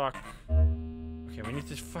walls suck. Okay, we need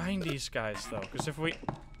to find these guys though, because if we...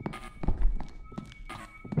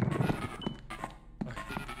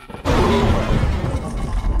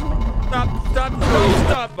 Stop, stop,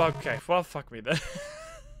 stop, stop. Okay, well, fuck me then.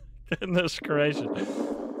 Goodness gracious.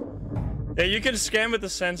 Yeah, you can scan with the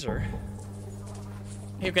sensor.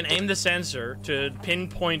 You can aim the sensor to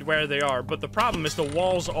pinpoint where they are, but the problem is the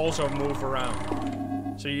walls also move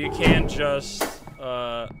around. So you can't just,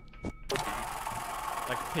 like,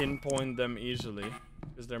 pinpoint them easily,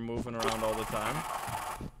 because they're moving around all the time.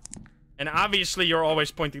 And obviously you're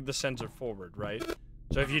always pointing the sensor forward, right?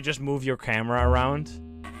 So if you just move your camera around...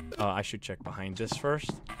 I should check behind this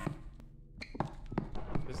first.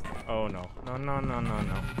 Oh no. No, no, no, no,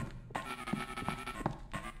 no.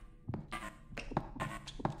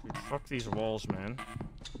 Dude, fuck these walls, man.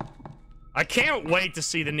 I can't wait to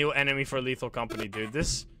see the new enemy for Lethal Company, dude.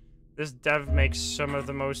 This dev makes some of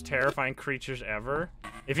the most terrifying creatures ever.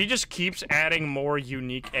 If he just keeps adding more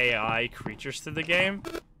unique AI creatures to the game,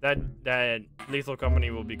 that Lethal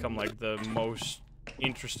Company will become like the most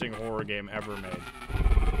interesting horror game ever made.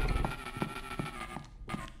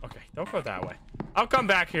 Okay, don't go that way. I'll come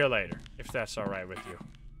back here later, if that's alright with you.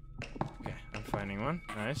 Okay, I'm finding one.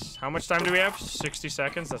 Nice. How much time do we have? 60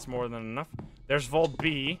 seconds. That's more than enough. There's Vault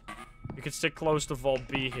B. You can stick close to Vault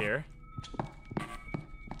B here.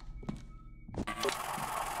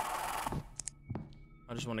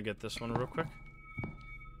 I just want to get this one real quick.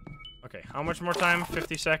 Okay, how much more time?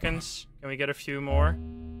 50 seconds. Can we get a few more?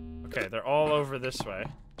 Okay, they're all over this way.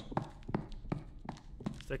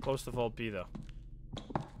 Stay close to Vault B, though.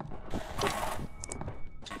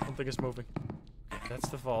 Something is moving. Okay, that's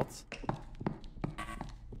the vault.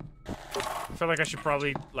 I feel like I should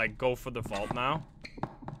probably, like, go for the vault now.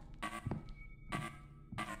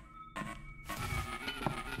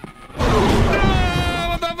 Oh,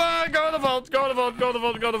 what the fuck? Go to the vault, go to the vault, go to the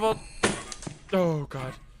vault, go to the vault. Oh,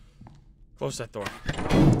 God. Close that door.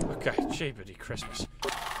 Okay, Jeebity Christmas.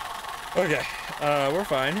 Okay, we're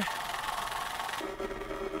fine.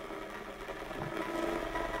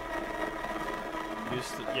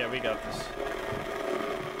 Yeah, we got this.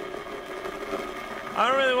 I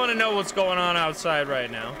don't really want to know what's going on outside right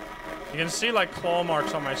now. You can see, like, claw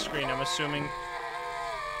marks on my screen, I'm assuming.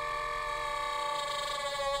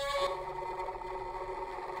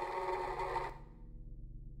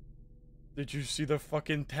 Did you see the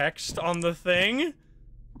fucking text on the thing?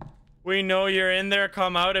 We know you're in there,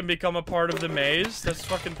 come out and become a part of the maze. That's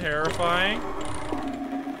fucking terrifying.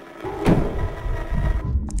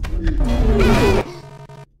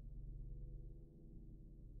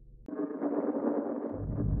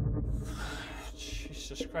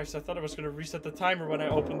 Jesus Christ, I thought I was gonna reset the timer when I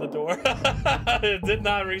opened the door. It did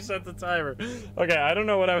not reset the timer. Okay, I don't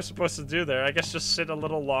know what I was supposed to do there. I guess just sit a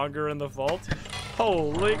little longer in the vault.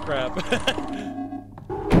 Holy crap.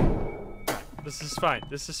 This is fine.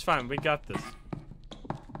 This is fine. We got this.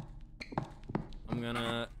 I'm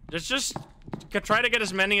gonna... just try to get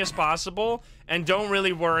as many as possible, and don't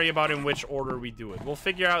really worry about in which order we do it. We'll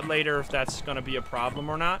figure out later if that's gonna be a problem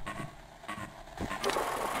or not.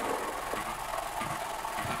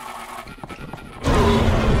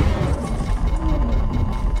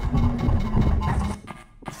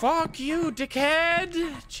 Fuck you,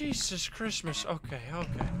 dickhead! Jesus Christmas. Okay,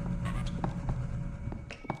 okay.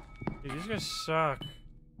 Dude, these guys suck.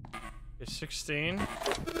 Okay, 16.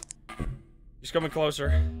 He's coming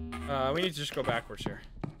closer. We need to just go backwards here.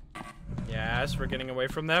 Yes, we're getting away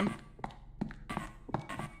from them.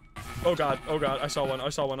 Oh god, I saw one, I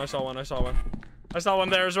saw one, I saw one, I saw one. I saw one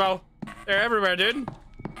there as well. They're everywhere, dude.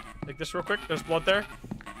 Take this real quick. There's blood there.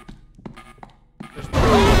 There's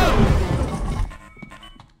blood.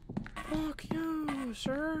 Fuck you,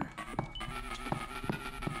 sir.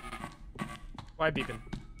 Why beeping?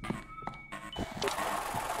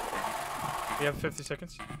 We have 50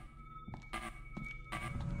 seconds.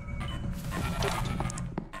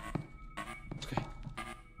 Okay.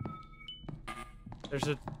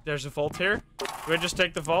 There's a vault here. Do I just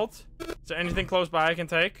take the vault? Is there anything close by I can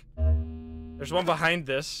take? There's one behind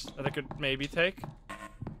this that I could maybe take.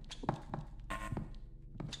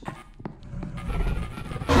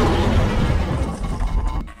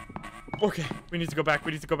 Okay, we need to go back,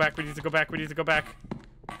 we need to go back, we need to go back, we need to go back.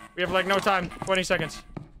 We have like no time. 20 seconds.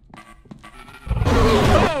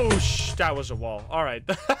 Oh, that was a wall. Alright.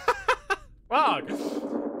 Fuck.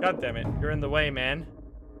 God damn it. You're in the way, man.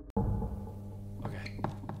 Okay.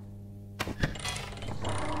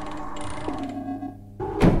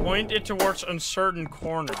 Point it towards uncertain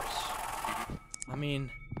corners. I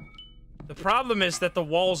mean, the problem is that the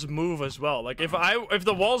walls move as well. Like, if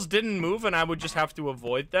the walls didn't move and I would just have to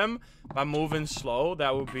avoid them by moving slow,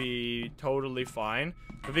 that would be totally fine.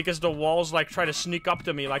 But because the walls, like, try to sneak up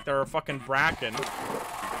to me like they're a fucking bracken,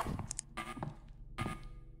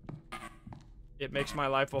 it makes my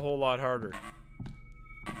life a whole lot harder.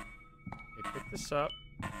 Okay, pick this up.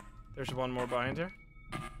 There's one more behind here.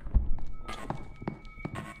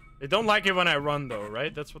 They don't like it when I run, though,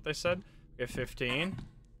 right? That's what they said? Okay, 15.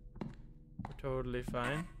 We're totally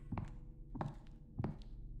fine.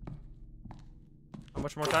 How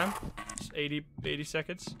much more time? Just 80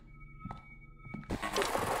 seconds.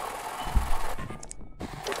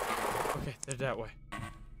 Okay, they're that way.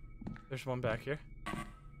 There's one back here.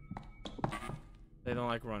 They don't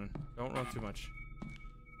like running. Don't run too much.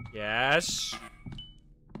 Yes.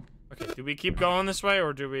 Okay, do we keep going this way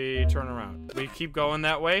or do we turn around? We keep going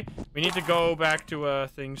that way. We need to go back to a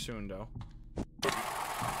thing soon, though.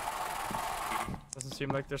 Doesn't seem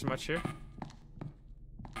like there's much here.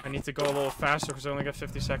 I need to go a little faster because I only got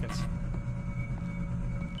 50 seconds.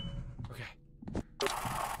 Okay.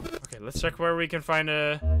 Okay, let's check where we can find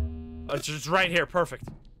a... just right here, perfect.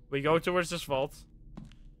 We go towards this vault.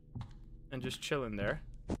 And just chill in there.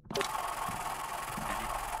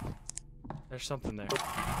 There's something there.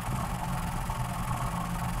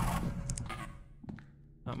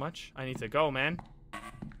 Not much. I need to go, man. I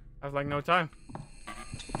have like no time.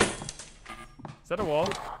 Is that a wall?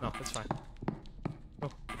 No, that's fine. Oh.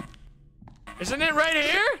 Isn't it right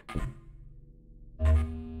here?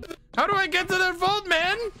 How do I get to that vault,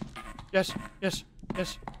 man? Yes, yes,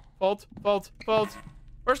 yes. Vault, vault, vault.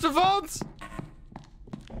 Where's the vault?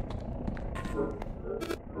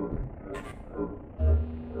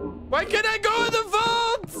 Why can't I go in the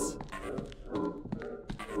vault?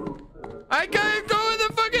 I can't go in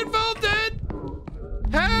the fucking vault, dude!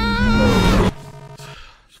 Help!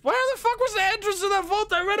 Where the fuck was the entrance to that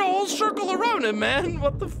vault? I ran a whole circle around it, man.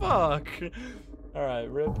 What the fuck? Alright,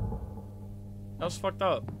 rip. That was fucked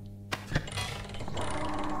up. Okay.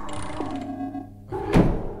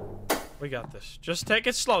 We got this. Just take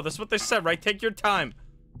it slow. That's what they said, right? Take your time.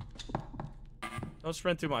 Don't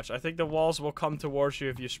sprint too much. I think the walls will come towards you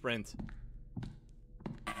if you sprint.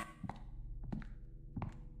 Is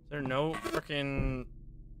there no freaking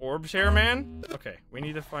orbs here, man? Okay, we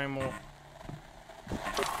need to find more.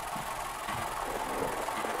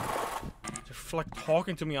 They're like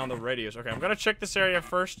talking to me on the radios. Okay, I'm gonna check this area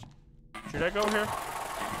first. Should I go here?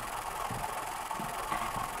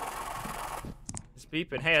 It's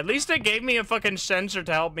beeping. Hey, at least they gave me a fucking sensor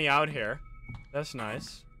to help me out here. That's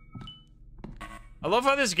nice. I love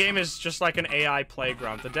how this game is just like an AI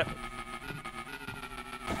playground. The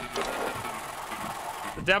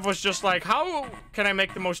dev was just like, how can I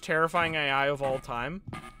make the most terrifying AI of all time?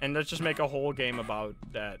 And let's just make a whole game about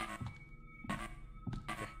that. Okay,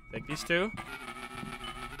 take these two.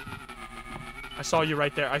 I saw you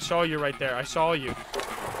right there. I saw you right there. I saw you.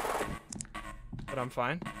 But I'm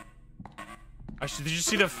fine. Did you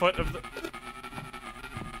see the foot of the...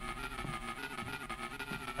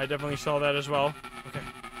 I definitely saw that as well. Okay.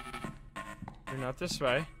 You're not this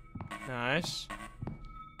way. Nice.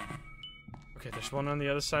 Okay, there's one on the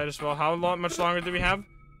other side as well. How much longer do we have?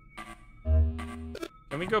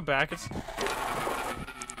 Can we go back?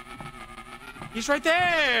 He's right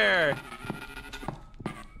there!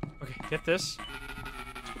 Okay, get this.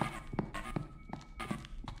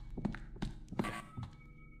 Okay.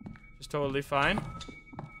 Just totally fine.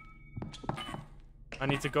 I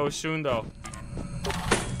need to go soon, though.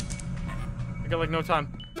 got like no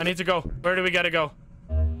time. I need to go. Where do we gotta go?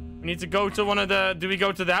 We need to go to one of the... Do we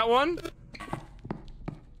go to that one?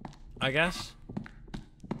 I guess.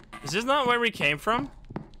 Is this not where we came from?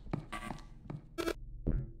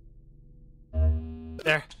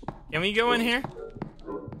 There. Can we go in here?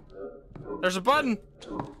 There's a button.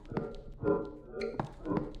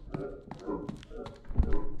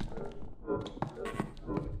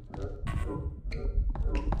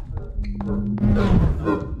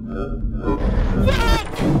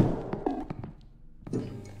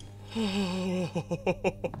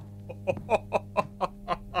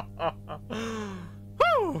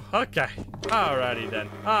 Whew, okay. Alrighty then.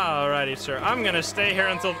 Alrighty, sir. I'm gonna stay here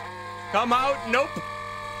until... Come out. Nope.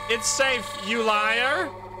 It's safe, you liar.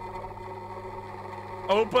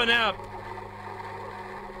 Open up.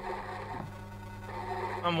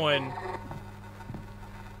 I'm waiting.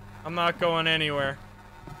 I'm not going anywhere.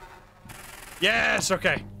 Yes,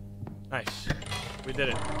 okay. Nice. We did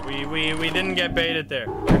it. We didn't get baited there.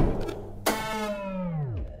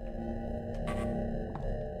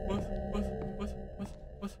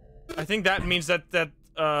 What? I think that means that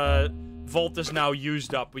vault is now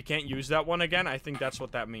used up. We can't use that one again. I think that's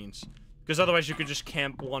what that means. Because otherwise you could just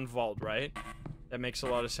camp one vault, right? That makes a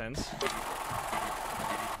lot of sense.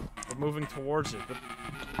 We're moving towards it, but...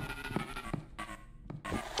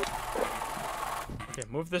 Okay,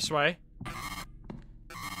 move this way.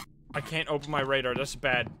 I can't open my radar. That's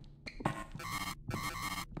bad.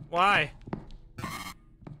 Why?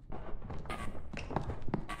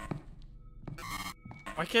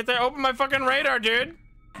 Why can't I open my fucking radar, dude?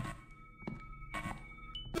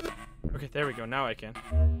 Okay, there we go. Now I can.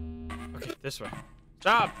 Okay, this way.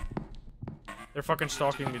 Stop! They're fucking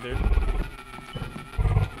stalking me, dude.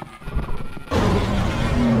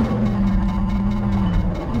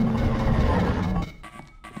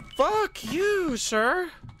 Fuck you, sir!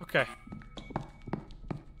 Okay.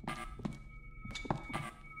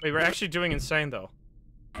 Wait, we're actually doing insane, though.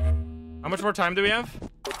 How much more time do we have?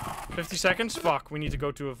 50 seconds? Fuck, we need to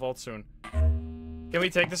go to a vault soon. Can we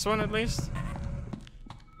take this one, at least?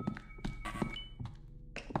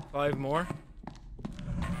 5 more?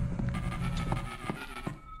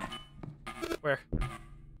 Where?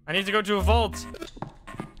 I need to go to a vault!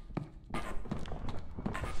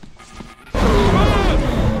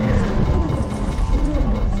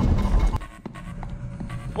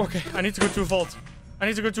 Okay, I need to go to a vault. I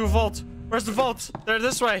need to go to a vault. Where's the vault? They're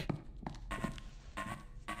this way.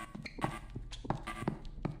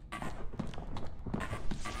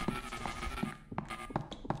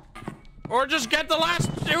 Or just get the last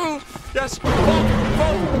two. Yes.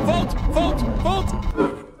 Vault.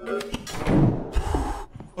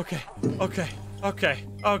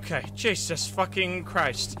 Okay. Jesus fucking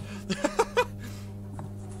Christ.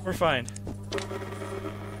 We're fine.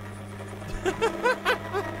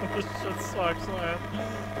 This shit sucks, man.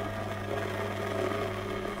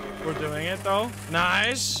 We're doing it, though.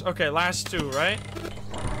 Nice. Okay, last 2, right?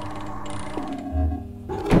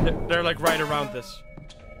 They're like right around this.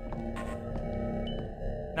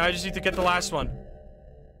 Now I just need to get the last one.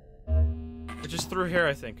 We're just through here,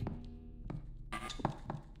 I think.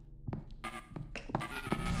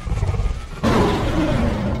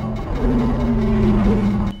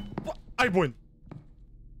 What? I win.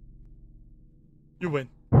 You win.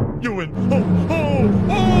 You win.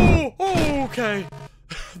 Oh, okay.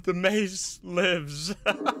 The maze lives.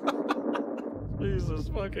 Jesus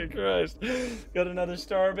fucking Christ. Got another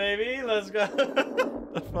star, baby. Let's go.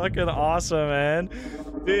 Fucking awesome, man.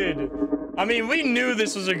 Dude. I mean, we knew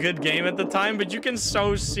this was a good game at the time, but you can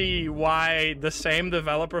so see why the same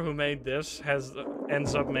developer who made this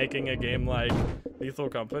ends up making a game like Lethal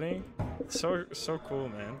Company. So cool,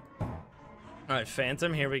 man. Alright,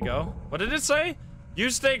 Phantom, here we go. What did it say? You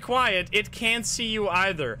stay quiet. It can't see you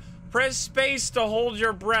either. Press space to hold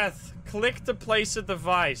your breath. Click to place a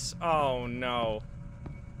device. Oh, no.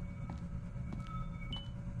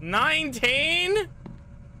 19?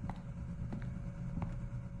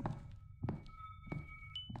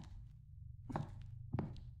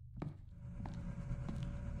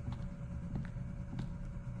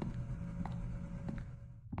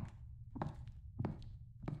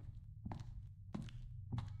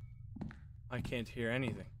 I can't hear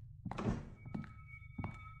anything.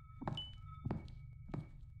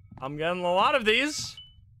 I'm getting a lot of these.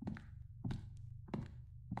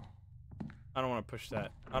 I don't want to push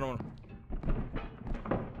that. I don't want to...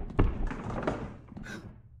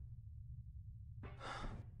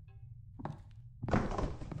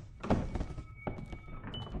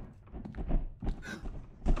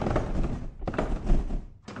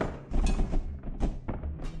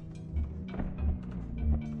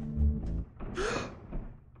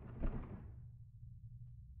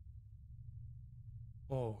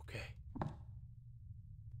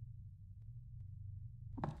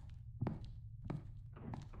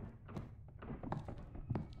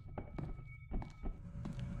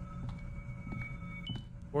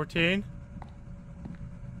 14.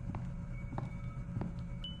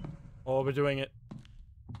 Oh, we're doing it.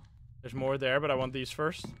 There's more there, but I want these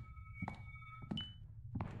first.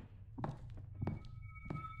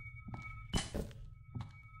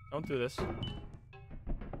 Don't do this. Is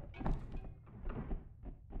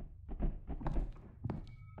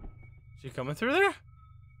he coming through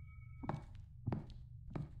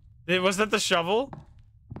there? Was that the shovel?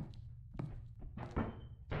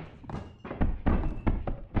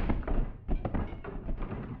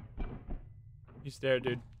 He's there,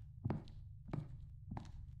 dude.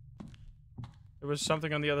 There was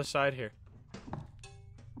something on the other side here.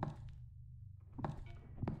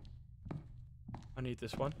 I need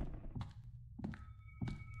this one.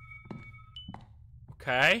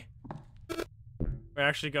 Okay. We're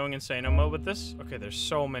actually going insane mode with this. Okay, there's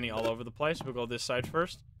so many all over the place. We'll go this side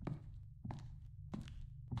first.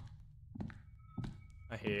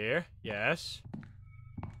 I hear. Yes.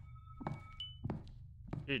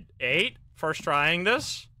 Dude, 8? First trying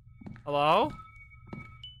this? Hello?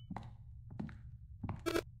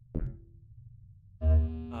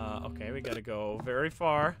 Okay, we gotta go very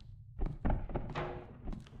far.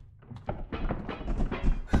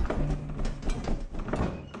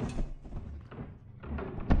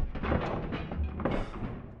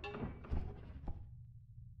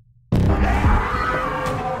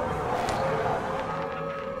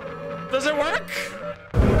 Does it work?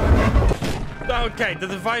 Okay, the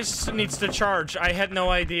device needs to charge. I had no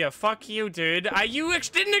idea. Fuck you, dude. You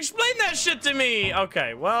didn't explain that shit to me.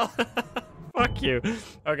 Okay, well, fuck you.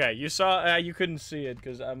 Okay, you saw. You couldn't see it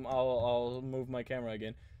because I'll move my camera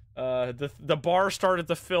again. The bar started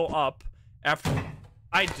to fill up after.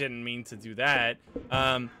 I didn't mean to do that.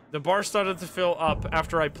 The bar started to fill up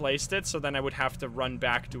after I placed it, so then I would have to run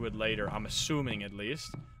back to it later. I'm assuming, at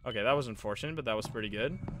least. Okay, that was unfortunate, but that was pretty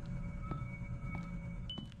good.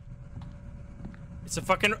 It's a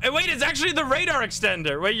fucking... Wait, it's actually the radar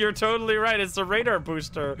extender. Wait, you're totally right. It's the radar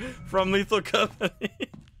booster from Lethal Company.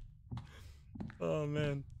 Oh,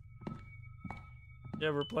 man.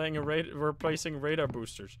 Yeah, we're placing radar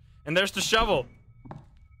boosters. And there's the shovel. I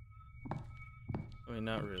mean,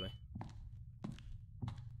 not really.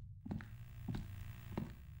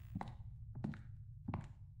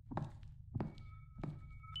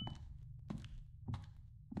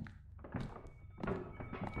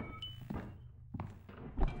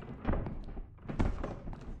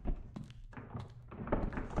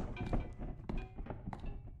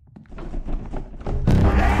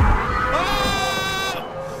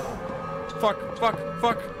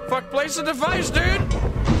 Fuck, place the device, dude!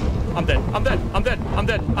 I'm dead.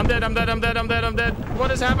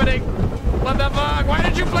 What is happening? What the fuck? Why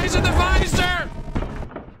did you place a device, sir?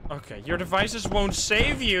 Okay, your devices won't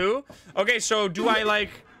save you. Okay, so do I, like...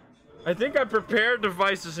 I think I prepared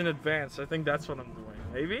devices in advance. I think that's what I'm doing.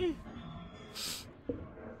 Maybe?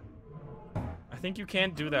 I think you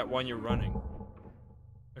can't do that when you're running.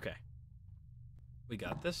 Okay. We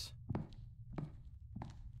got this.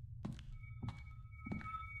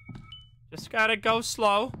 Just gotta go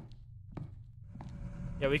slow.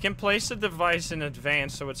 Yeah, we can place the device in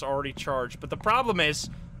advance so it's already charged. But the problem is,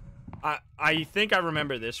 I think I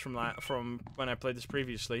remember this from when I played this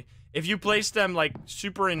previously. If you place them, like,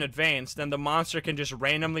 super in advance, then the monster can just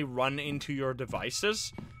randomly run into your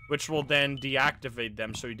devices, which will then deactivate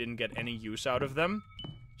them so you didn't get any use out of them.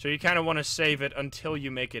 So you kind of want to save it until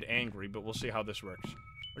you make it angry, but we'll see how this works.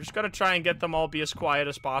 We're just gonna try and get them all be as quiet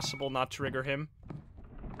as possible, not trigger him.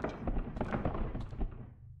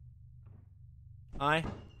 Hi.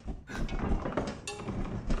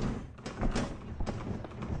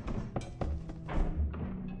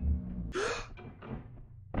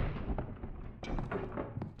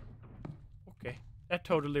 Okay, that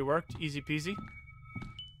totally worked. Easy peasy.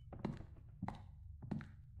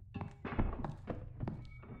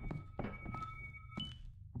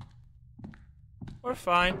 We're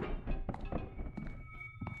fine.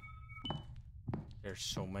 There's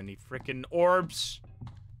so many freaking orbs.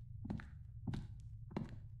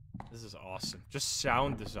 This is awesome. Just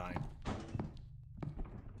sound design.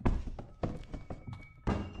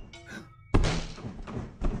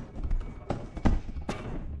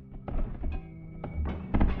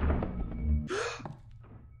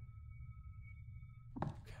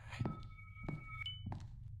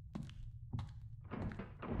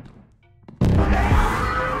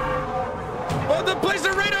 Oh, the place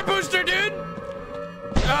a radar booster, dude!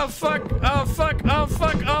 Oh fuck, oh fuck, oh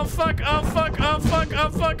fuck, oh fuck, oh fuck, oh fuck, oh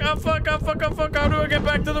fuck, oh fuck, oh fuck, oh fuck, how do I get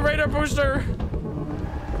back to the radar booster?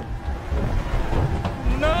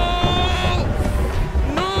 No!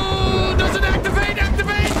 No! Doesn't activate!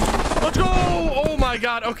 Activate! Let's go! Oh my my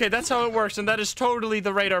god, okay, that's how it works, and that is totally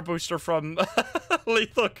the radar booster from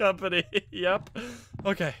Lethal Company. Yep.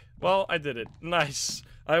 Okay, well, I did it. Nice.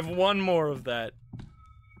 I have one more of that.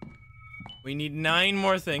 We need 9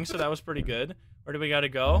 more things, so that was pretty good. Where do we gotta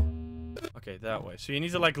go? Okay, that way. So you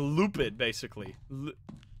need to, like, loop it, basically.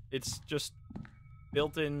 It's just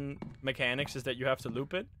built-in mechanics is that you have to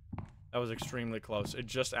loop it. That was extremely close. It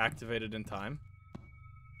just activated in time.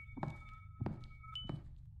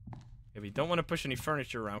 Okay, we don't want to push any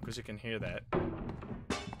furniture around because you can hear that.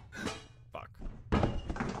 Fuck.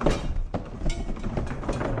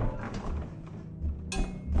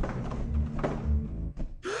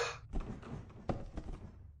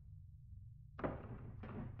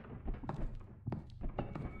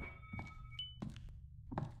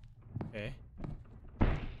 Okay.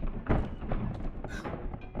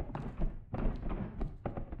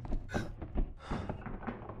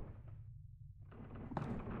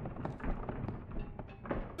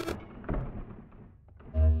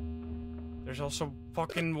 There's also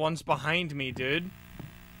fucking ones behind me, dude.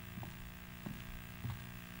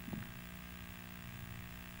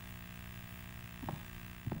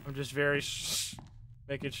 I'm just very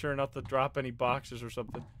making sure not to drop any boxes or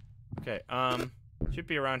something. Okay, should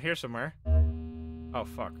be around here somewhere. Oh,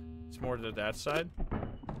 fuck. It's more to that side.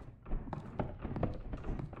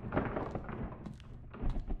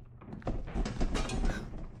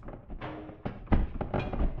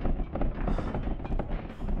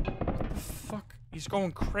 Fuck. He's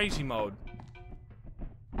going crazy mode.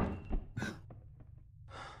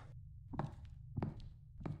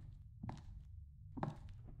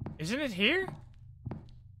 Isn't it here?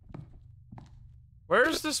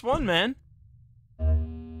 Where's this one, man?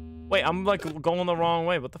 Wait, I'm like going the wrong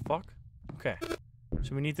way. What the fuck? Okay.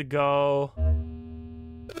 So we need to go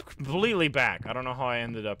completely back. I don't know how I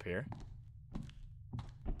ended up here.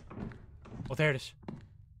 Oh, there it is.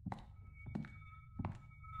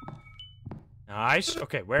 Nice.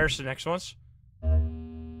 Okay, where's the next ones?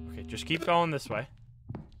 Okay, just keep going this way.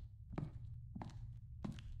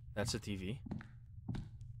 That's a TV.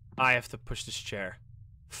 I have to push this chair.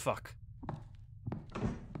 Fuck.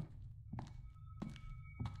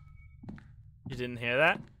 You didn't hear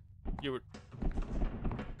that? You were...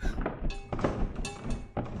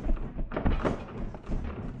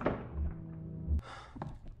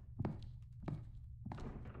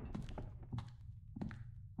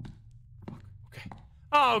 Okay.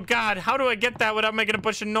 Oh god, how do I get that without making a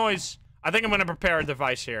bunch of noise? I think I'm gonna prepare a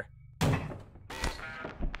device here.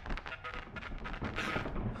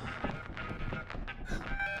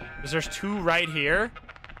 Because there's 2 right here.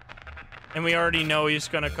 And we already know he's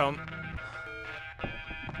gonna come.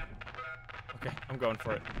 Okay, I'm going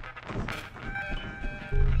for it.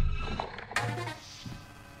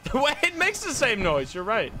 Wait, it makes the same noise. You're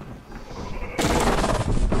right.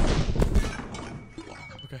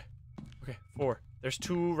 Okay. Okay, 4. There's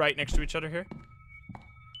 2 right next to each other here.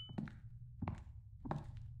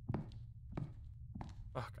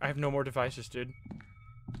 Fuck, I have no more devices, dude.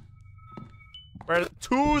 Where are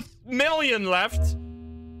 2 million left?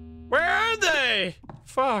 Where are they?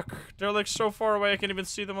 Fuck. They're like so far away I can't even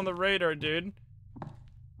see them on the radar, dude.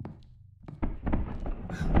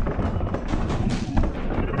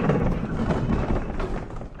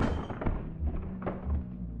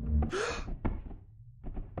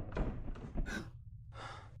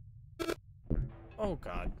 Oh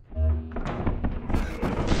god.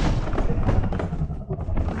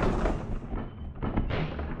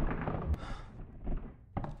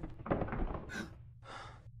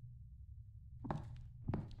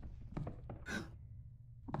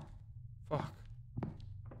 Fuck.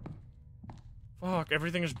 Fuck,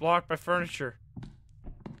 everything is blocked by furniture.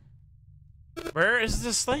 Where is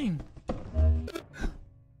this thing?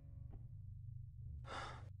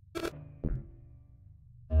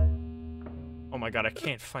 Oh my god, I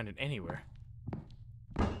can't find it anywhere.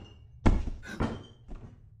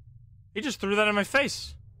 He just threw that in my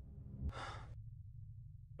face.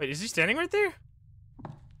 Wait, is he standing right there?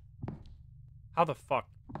 How the fuck?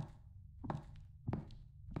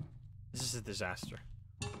 This is a disaster.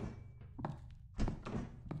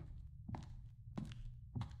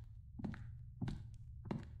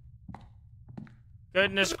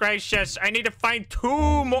 Goodness gracious, I need to find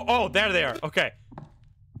 2 more. Oh, there they are. Okay.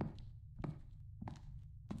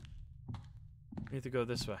 I need to go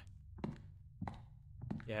this way.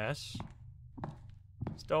 Yes.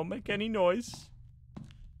 Just don't make any noise.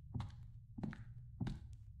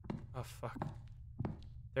 Oh, fuck.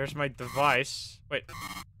 There's my device. Wait.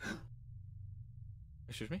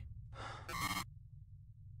 Excuse me?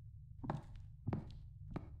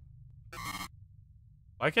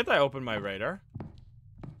 Why can't I open my radar?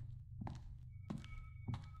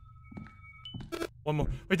 One more.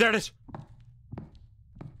 Wait, there it is.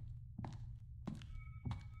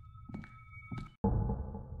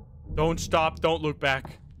 Don't stop. Don't look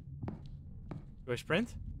back. Do I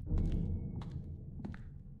sprint?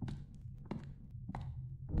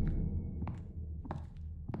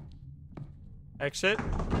 Exit.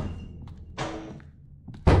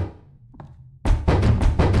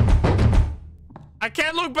 I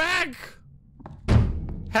can't look back!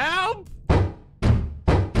 Help!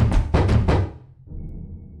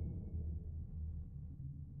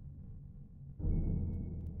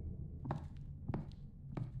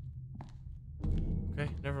 Okay,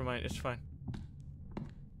 never mind. It's fine.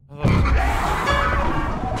 What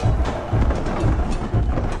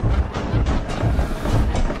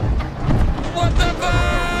the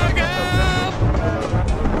fuck? Help!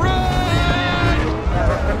 Run!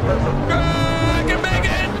 I can make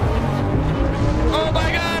it! Oh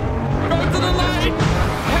my god! Go to the light!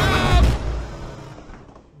 Help!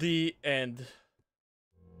 The end.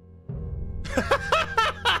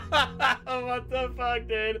 What the fuck,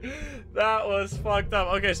 dude? That was fucked up.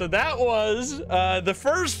 Okay, so that was the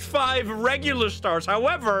first 5 regular stars.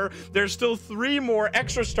 However, there's still 3 more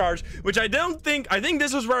extra stars, which I think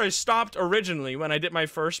this is where I stopped originally when I did my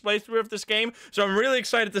first playthrough of this game. So I'm really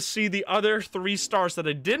excited to see the other 3 stars that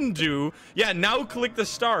I didn't do. Yeah, now click the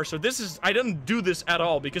star. So this is, I didn't do this at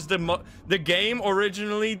all because the game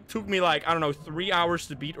originally took me like, I don't know, 3 hours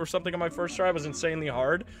to beat or something on my first try. It was insanely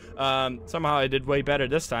hard. Somehow I did way better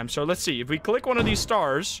this time. So let's see. If we click one of these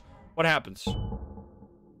stars, what happens?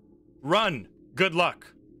 Run. Good luck.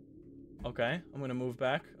 Okay, I'm gonna move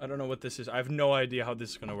back. I don't know what this is. I have no idea how this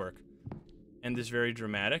is gonna work. And this is very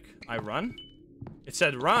dramatic. I run. It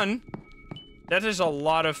said run. That is a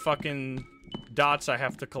lot of fucking dots I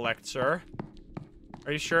have to collect, sir.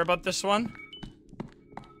 Are you sure about this one?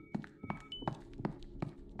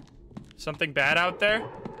 Something bad out there?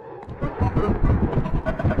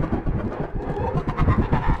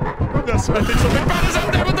 Yes, I think something bad is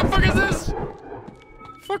out there. What the fuck is this?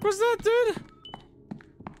 The fuck was that, dude?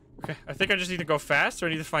 Okay, I think I just need to go fast, or I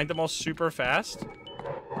need to find them all super fast.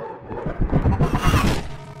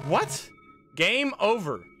 What? Game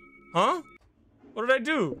over. Huh? What did I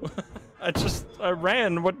do? I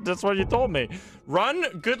ran. That's what you told me.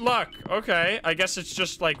 Run? Good luck. Okay, I guess it's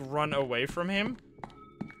just like run away from him.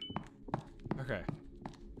 Okay.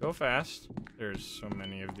 Go fast. There's so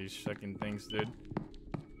many of these fucking things, dude.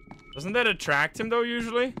 Doesn't that attract him, though,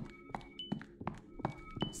 usually?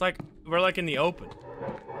 It's like, we're like in the open.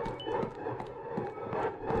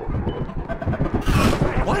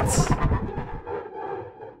 What?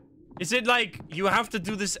 Is it like, you have to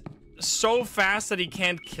do this so fast that he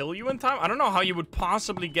can't kill you in time? I don't know how you would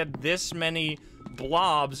possibly get this many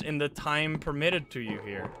blobs in the time permitted to you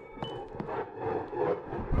here.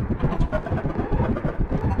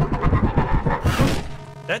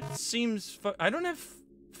 That seems I don't have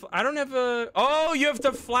a... Oh, you have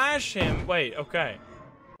to flash him. Wait, okay.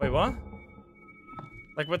 Wait, what?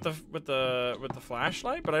 Like with the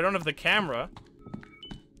flashlight? But I don't have the camera.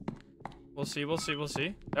 We'll see, we'll see, we'll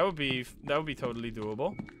see. That would be totally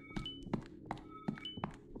doable.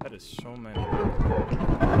 That is so many.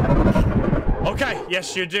 Okay,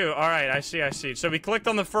 yes you do. Alright, I see. So we clicked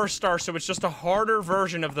on the first star, so it's just a harder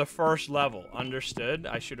version of the first level. Understood.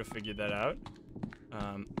 I should have figured that out.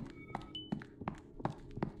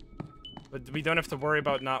 But we don't have to worry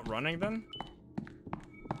about not running then?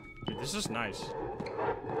 Dude, this is nice.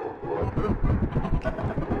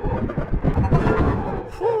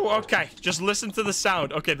 Whew, okay, just listen to the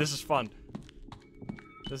sound. Okay, this is fun.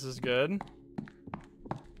 This is good.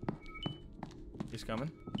 He's coming.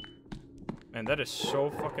 Man, that is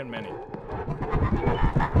so fucking many.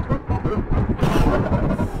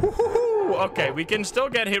 Whew, okay, we can still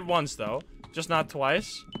get hit once though. Just not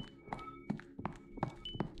twice.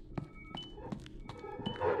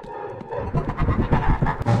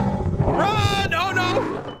 Run! Oh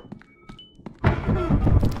no!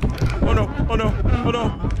 Oh no! Oh no! Oh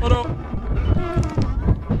no! Oh no!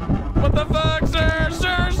 What the fuck, sir?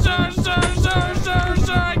 Sir!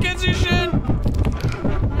 I can't see shit!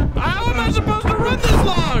 How am I supposed to run this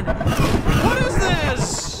long? What is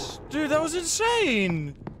this? Dude, that was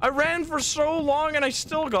insane! I ran for so long and I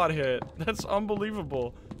still got hit. That's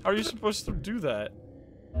unbelievable. How are you supposed to do that?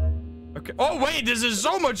 Okay. Oh wait, this is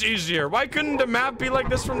so much easier. Why couldn't the map be like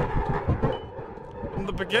this from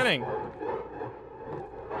the beginning?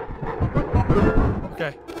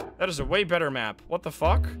 Okay, that is a way better map. What the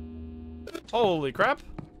fuck? Holy crap.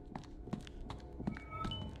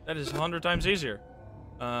 That is 100 times easier.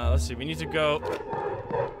 Let's see, we need to go...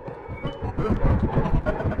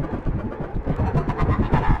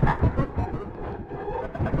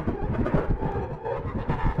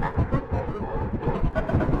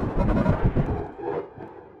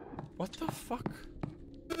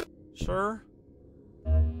 sir.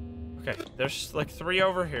 Okay, there's like 3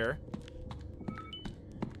 over here.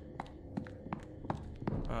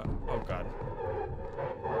 Oh god.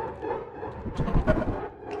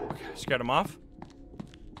 Okay, scared him off.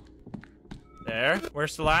 There.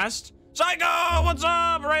 Where's the last? Psycho! What's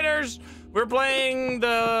up, Raiders? We're playing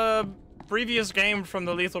the previous game from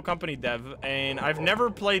the Lethal Company dev, and I've never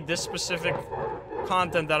played this specific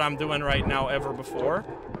content that I'm doing right now ever before,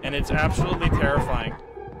 and it's absolutely terrifying.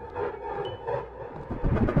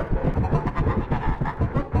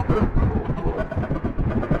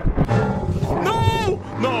 No!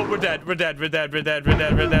 No, we're dead. We're dead. We're dead. We're dead. We're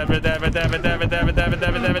dead. We're dead. We're dead. We're dead. We're dead. We're dead. We're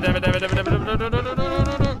dead. We're dead. We're dead. We're dead. We're dead. We're dead.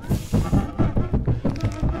 We're dead.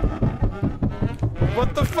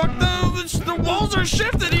 What the fuck? The walls are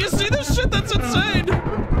shifted. Do you see this shit? That's insane.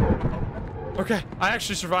 Okay, I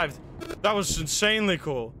actually survived. That was insanely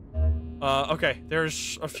cool. Okay,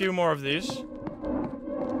 there's a few more of these.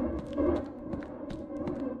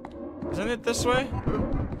 Isn't it this way?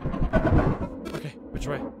 Okay, which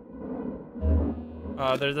way?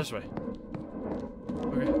 They're this way.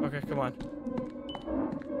 Okay, okay, come on.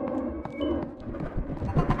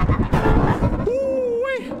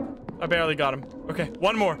 Ooh-wee! I barely got him. Okay,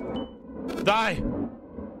 one more. Die!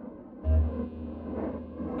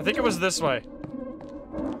 I think it was this way.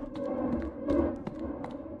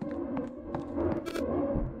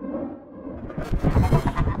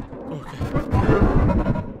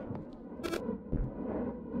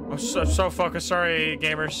 I'm so focused. Sorry,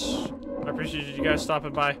 gamers. I appreciate you guys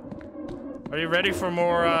stopping by. Are you ready for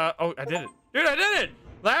more, Oh, I did it. Dude, I did it!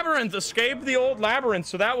 Labyrinth, escape the old labyrinth.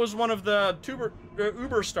 So that was one of the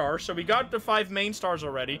Uber stars. So we got the 5 main stars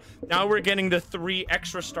already. Now we're getting the 3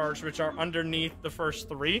 extra stars, which are underneath the first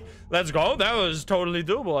 3. Let's go. That was totally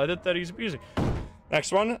doable. I did that easy peasy.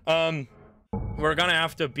 Next one. We're gonna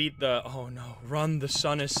have to beat the... Oh no. Run, the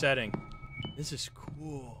sun is setting. This is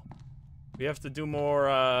cool. We have to do more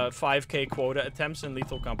 5K quota attempts in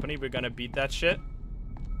Lethal Company. We're gonna beat that shit.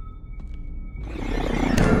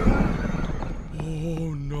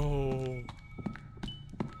 Oh no.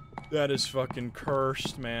 That is fucking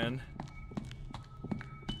cursed, man.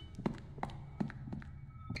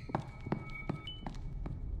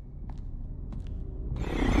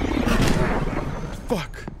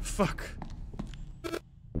 Fuck.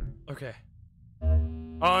 Okay.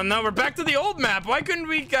 Oh, now we're back to the old map. Why couldn't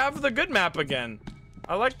we have the good map again?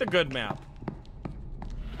 I like the good map.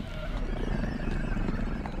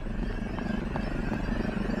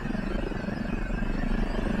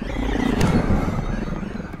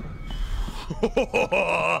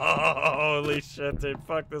 Holy shit, dude.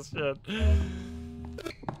 Fuck this shit.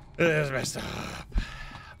 This is messed up.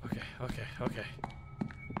 Okay.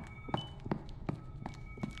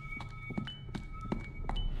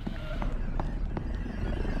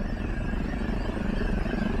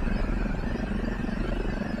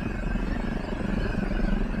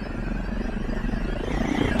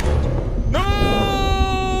 No!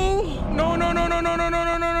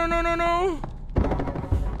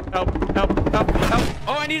 Help.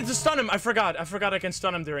 Oh, I needed to stun him. I forgot I can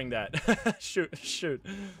stun him during that. Shoot.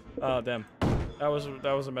 Oh, damn. That was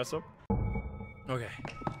a mess up. Okay.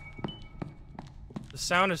 The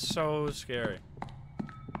sound is so scary.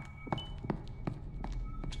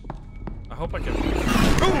 I hope I can...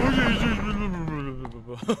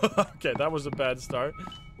 Okay, that was a bad start.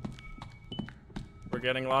 We're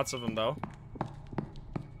getting lots of them, though.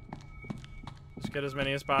 Let's get as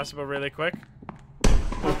many as possible really quick.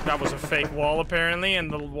 That was a fake wall, apparently,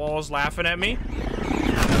 and the wall's laughing at me.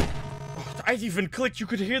 Oh, I even clicked. You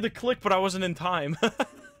could hear the click, but I wasn't in time.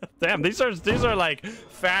 Damn, these are like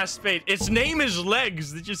fast paced. Its name is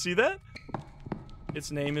Legs. Did you see that?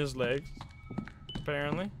 Its name is Legs,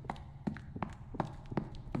 apparently.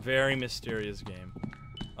 Very mysterious game.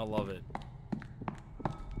 I love it.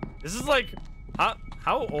 This is like,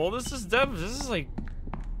 how old is this dev? This is like,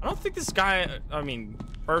 I don't think this guy, I mean,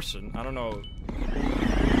 person, I don't know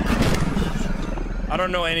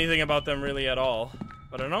anything about them really at all,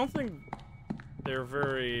 but I don't think they're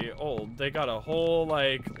very old. They got a whole,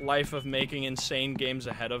 like, life of making insane games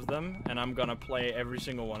ahead of them, and I'm gonna play every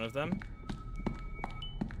single one of them.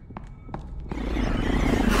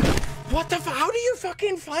 What the how do you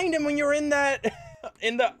fucking find him when you're in that,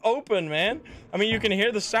 in the open, man? I mean, you can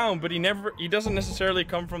hear the sound, but he doesn't necessarily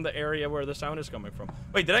come from the area where the sound is coming from.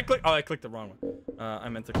 Wait, did I click? Oh, I clicked the wrong one. I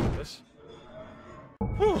meant to click this.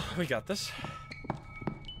 Whew, we got this.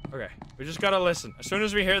 Okay, we just gotta listen. As soon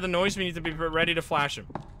as we hear the noise, we need to be ready to flash him.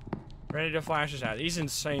 Ready to flash his hat. He's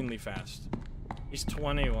insanely fast. He's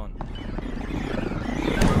 21.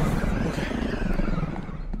 Okay.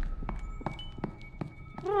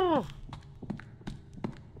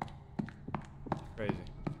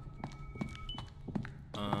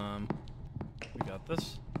 got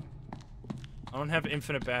this. I don't have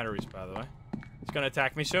infinite batteries, by the way. He's gonna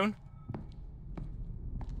attack me soon.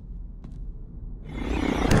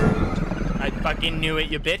 I fucking knew it,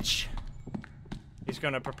 you bitch. He's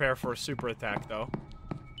gonna prepare for a super attack, though.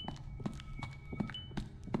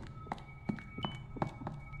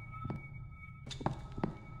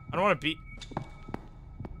 I don't want to beat...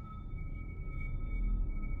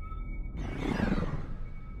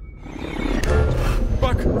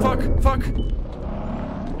 Fuck!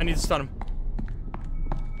 I need to stun him.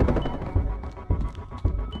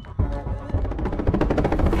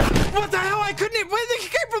 What the hell? I couldn't even... He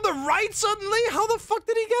came from the right suddenly? How the fuck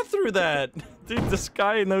did he get through that? Dude, this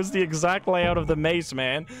guy knows the exact layout of the maze,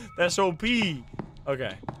 man. That's OP.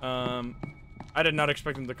 Okay. I did not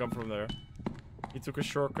expect him to come from there. He took a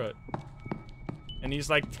shortcut. And he's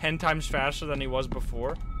like 10 times faster than he was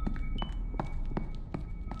before.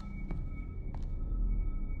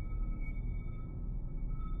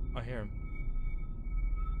 I hear him.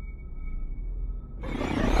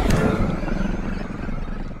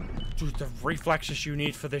 Dude, the reflexes you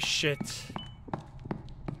need for this shit.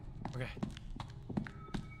 Okay.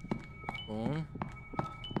 Boom.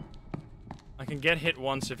 I can get hit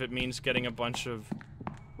once if it means getting a bunch of...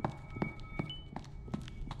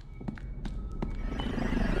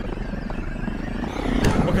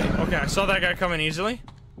 Okay, I saw that guy coming easily.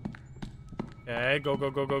 Okay,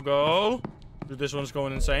 go. Dude, this one's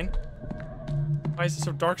going insane. Why is it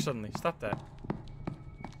so dark suddenly? Stop that.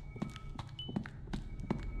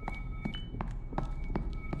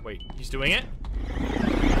 Wait, he's doing it?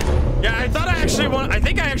 Yeah, I thought I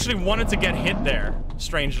think I actually wanted to get hit there,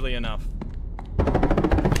 strangely enough.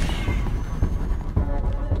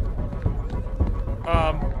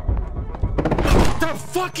 The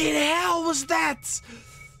fucking hell was that?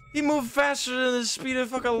 He moved faster than the speed of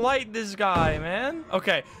fucking light, this guy, man.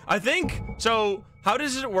 Okay, I think, so, how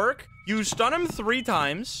does it work? You stun him 3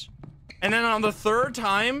 times, and then on the 3rd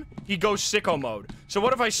time, he goes sicko mode. So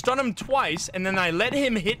what if I stun him twice, and then I let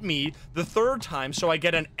him hit me the 3rd time, so I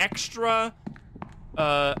get an extra,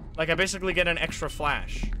 like I basically get an extra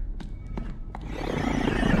flash.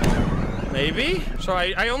 Maybe? So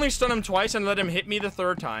I only stun him twice and let him hit me the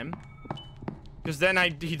 3rd time. Because then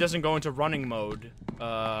he doesn't go into running mode,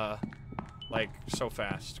 like, so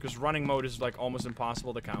fast. Because running mode is, like, almost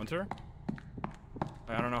impossible to counter.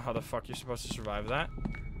 I don't know how the fuck you're supposed to survive that.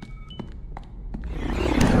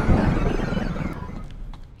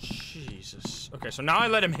 Jesus. Okay, so now I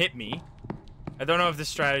let him hit me. I don't know if this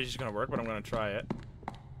strategy is gonna work, but I'm gonna try it.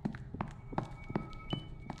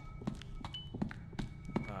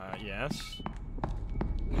 Yes.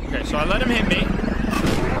 Okay, so I let him hit me.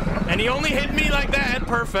 And he only hit me like that.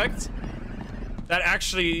 Perfect. That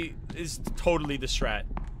actually is totally the strat.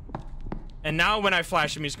 And now when I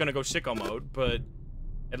flash him, he's gonna go sicko mode, but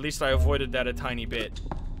at least I avoided that a tiny bit.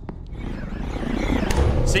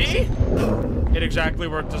 See? It exactly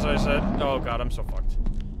worked as I said. Oh god, I'm so fucked.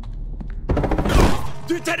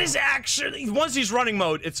 Dude, that is actually... Once he's running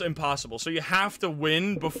mode, it's impossible. So you have to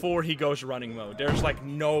win before he goes running mode. There's like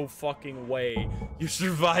no fucking way you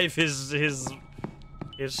survive his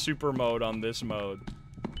super mode on this mode.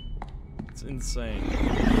 It's insane.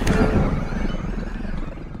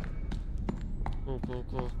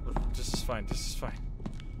 Cool. This is fine.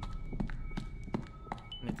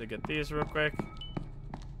 I need to get these real quick.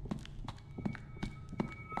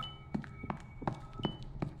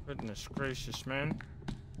 Goodness gracious, man.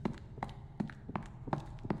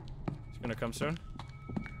 It's gonna come soon.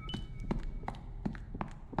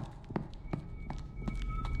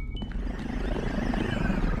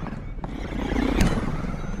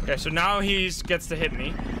 Okay, so now he gets to hit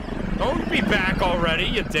me. Don't be back already,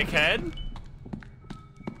 you dickhead.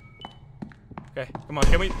 Okay, come on,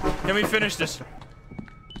 can we finish this?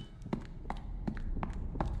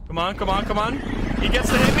 Come on. He gets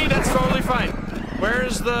to hit me, that's totally fine.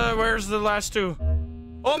 Where's the last 2?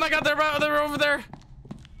 Oh my god, they're over there.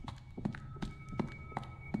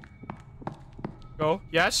 Go,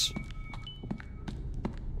 yes.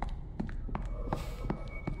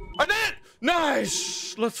 I did it!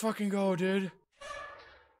 Nice! Let's fucking go, dude.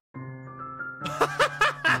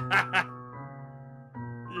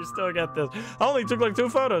 You still get this. I only took like 2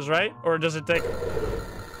 photos, right? Or does it take...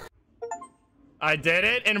 I did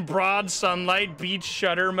it in broad sunlight, beach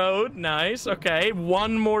shutter mode. Nice, okay.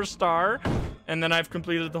 1 more star. And then I've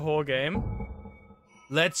completed the whole game.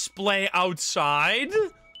 Let's play outside.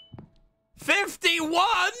 51?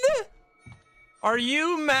 Are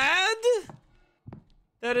you mad?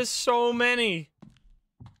 That is so many.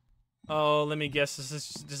 Oh, let me guess. This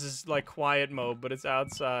is like quiet mode, but it's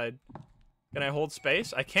outside. Can I hold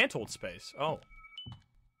space? I can't hold space. Oh.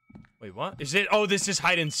 Wait, what? Is it? Oh, this is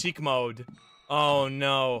hide and seek mode. Oh,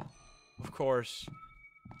 no. Of course.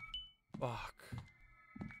 Fuck.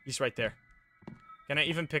 He's right there. Can I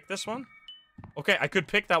even pick this one? Okay, I could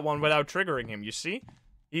pick that one without triggering him, you see?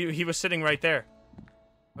 He was sitting right there.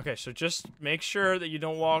 Okay, so just make sure that you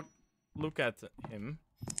don't look at him.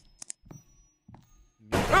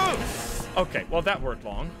 Oh! Okay, well that worked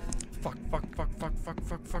long. Fuck.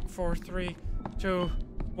 4, 3, 2,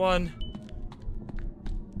 1.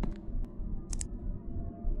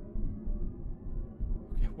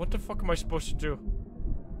 Okay, what the fuck am I supposed to do?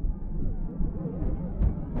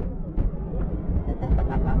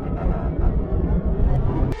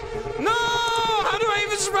 No! How do I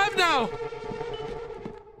even survive now?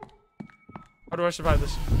 How do I survive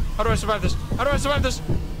this? How do I survive this? How do I survive this?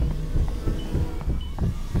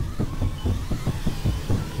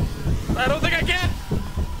 I don't think I can!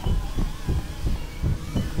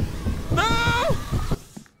 No!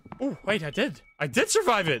 Oh, wait, I did. I did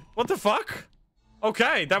survive it! What the fuck?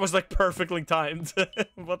 Okay, that was like perfectly timed.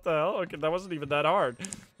 What the hell? Okay, that wasn't even that hard.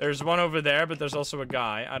 There's one over there, but there's also a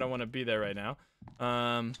guy. I don't want to be there right now.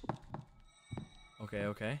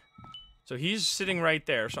 Okay. So he's sitting right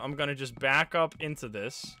there, so I'm gonna just back up into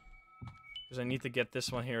this. Because I need to get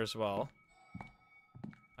this one here as well.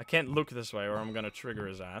 I can't look this way or I'm gonna trigger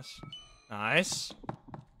his ass. Nice.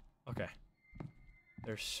 Okay.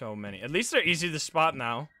 There's so many. At least they're easy to spot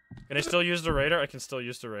now. Can I still use the radar? I can still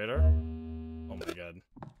use the radar. Oh my god.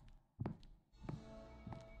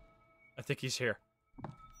 I think he's here.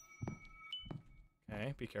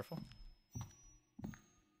 Okay, be careful.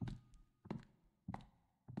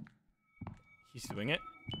 He's doing it.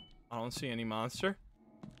 I don't see any monster.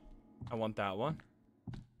 I want that one.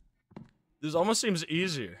 This almost seems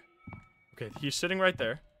easier. Okay, he's sitting right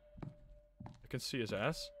there. I can see his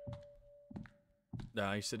ass.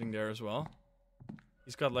 Nah, he's sitting there as well.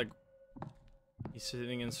 He's got like... He's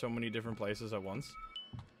sitting in so many different places at once.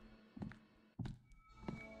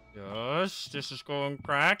 Yes, this is going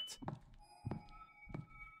cracked.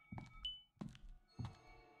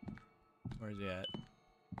 Where's he at?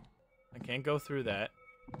 I can't go through that.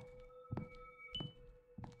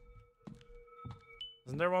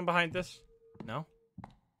 Isn't there one behind this? No?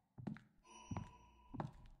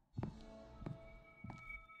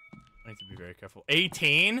 I need to be very careful.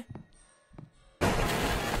 18?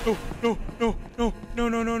 No.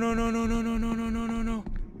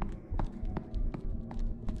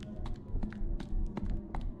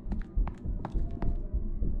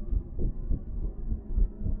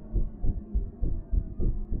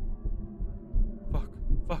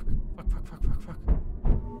 Fuck.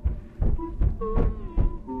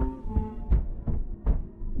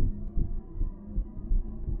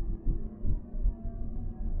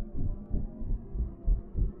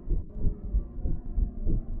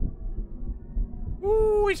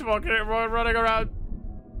 Ooh, he's running around.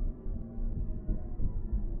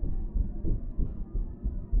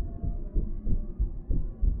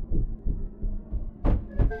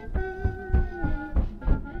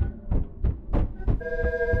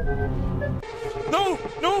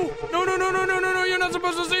 No, you're not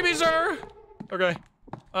supposed to see me, sir. Okay.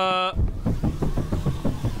 I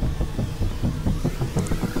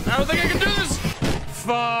don't think I can do this.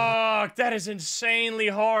 Fuck, that is insanely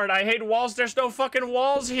hard. I hate walls. There's no fucking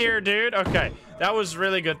walls here, dude. Okay, that was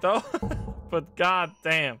really good, though. But god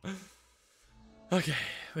damn. Okay,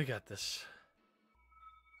 we got this.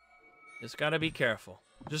 Just gotta be careful.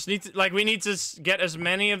 Just need to, like, we need to get as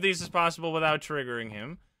many of these as possible without triggering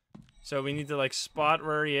him. So we need to, like, spot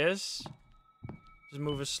where he is. Just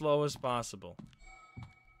move as slow as possible.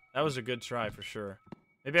 That was a good try, for sure.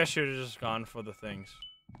 Maybe I should have just gone for the things.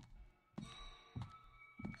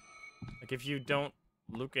 Like, if you don't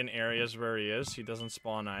look in areas where he is, he doesn't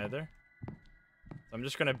spawn either. So I'm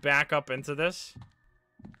just gonna back up into this.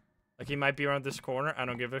 Like, he might be around this corner. I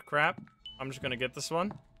don't give a crap. I'm just gonna get this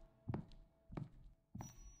one.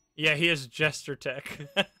 Yeah, he is Jester Tech.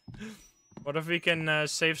 What if we can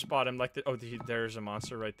safe spot him like the... Oh, there's a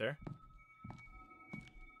monster right there.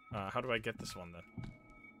 How do I get this one, then?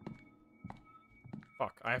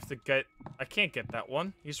 Fuck, I have to get... I can't get that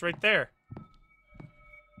one. He's right there.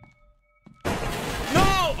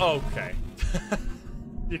 No! Okay.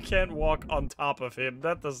 You can't walk on top of him.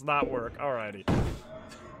 That does not work. Alrighty.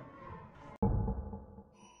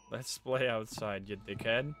 Let's play outside, you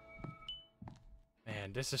dickhead.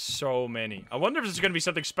 Man, this is so many. I wonder if there's gonna be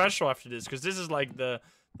something special after this, because this is like the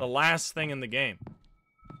last thing in the game.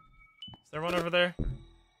 Is there one over there?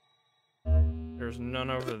 There's none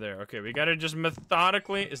over there. Okay, we gotta just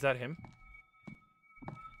methodically... Is that him?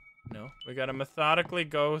 No. We gotta methodically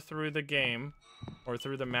go through the game or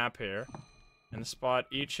through the map here, and spot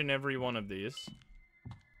each and every one of these.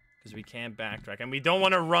 Because we can't backtrack. And we don't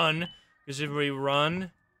want to run, because if we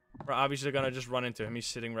run, we're obviously going to just run into him. He's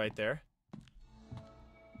sitting right there.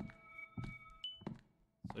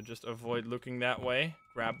 So just avoid looking that way.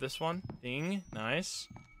 Grab this one. Ding. Nice.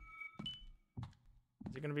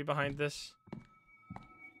 Is he going to be behind this?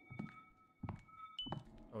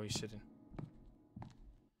 Oh, he's sitting.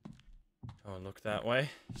 Don't look that way.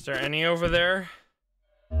 Is there any over there?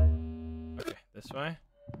 Okay, this way.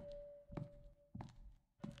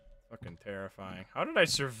 Fucking terrifying. How did I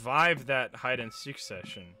survive that hide-and-seek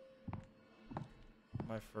session?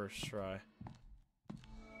 My first try.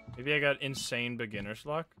 Maybe I got insane beginner's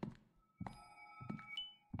luck?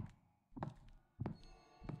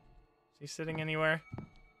 Is he sitting anywhere?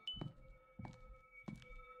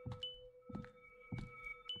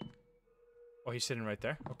 Oh, he's sitting right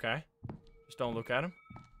there. Okay. Just don't look at him.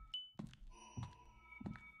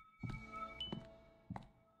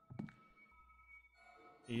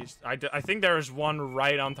 I think there is one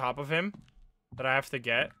right on top of him that I have to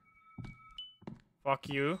get. Fuck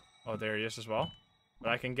you. Oh, there he is as well. But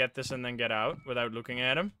I can get this and then get out without looking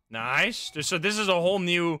at him. Nice. So this is a whole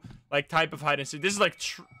new, like, type of hide-and-seek. This is, like,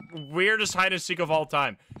 weirdest hide-and-seek of all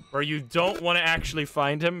time. Where you don't want to actually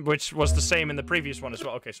find him, which was the same in the previous one as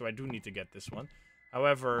well. Okay, so I do need to get this one.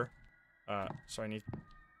 However, so I need...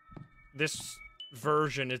 This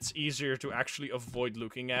version, it's easier to actually avoid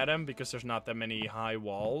looking at him because there's not that many high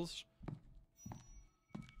walls.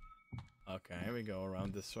 Okay, we go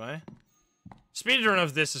around this way. Speedrun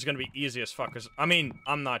of this is gonna be easy as fuck, cause, I mean,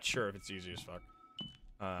 I'm not sure if it's easy as fuck.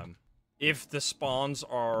 If the spawns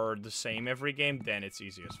are the same every game, then it's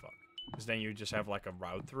easy as fuck. Because then you just have, like, a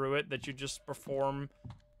route through it that you just perform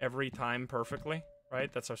every time perfectly,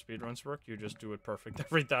 right? That's how speedruns work. You just do it perfect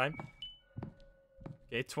every time.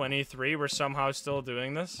 Okay, 23. We're somehow still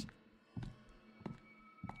doing this.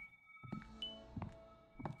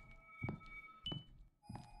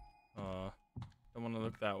 Don't want to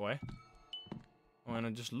look that way. I want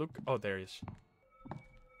to just look. Oh, there he is.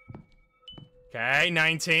 Okay,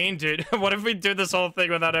 19. Dude, what if we do this whole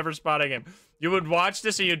thing without ever spotting him? You would watch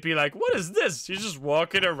this and you'd be like, what is this? He's just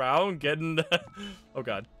walking around getting the... Oh,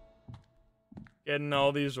 God. Getting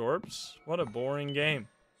all these orbs? What a boring game.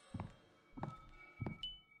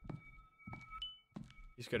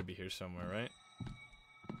 He's got to be here somewhere, right?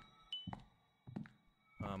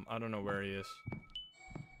 I don't know where he is.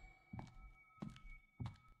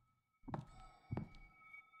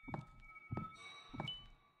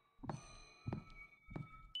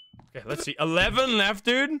 Okay, let's see. 11 left,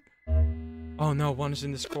 dude? Oh, no. One is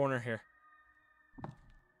in this corner here.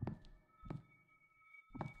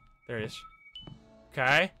 There he is.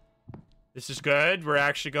 Okay. This is good. We're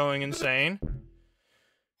actually going insane.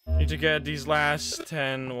 Need to get these last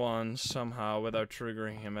 10 ones somehow without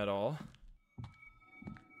triggering him at all.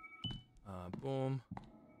 Boom.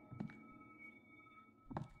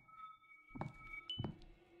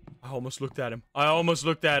 I almost looked at him. I almost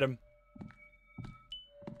looked at him.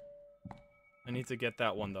 I need to get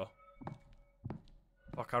that one, though.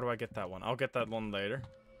 Fuck, how do I get that one? I'll get that one later.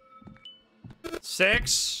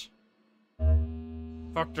 6.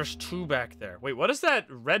 Fuck, there's 2 back there. Wait, what is that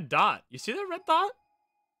red dot? You see that red dot?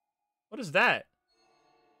 What is that?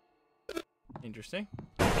 Interesting.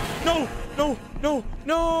 No! No! No!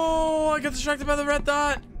 No! I got distracted by the red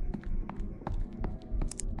dot!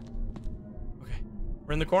 Okay.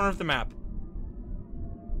 We're in the corner of the map.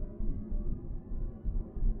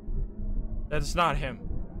 That's not him.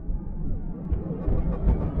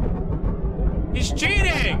 He's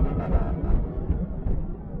cheating!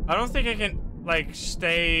 I don't think I can, like,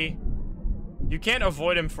 stay... You can't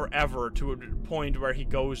avoid him forever to a point where he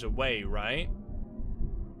goes away, right?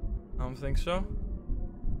 I don't think so.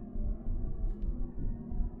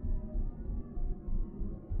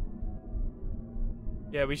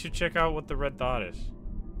 Yeah, we should check out what the red dot is.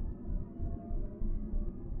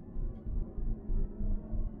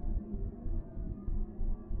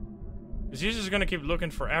 Because he's just gonna keep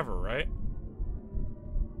looking forever, right?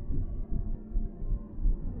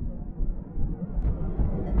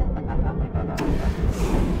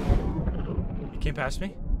 He came past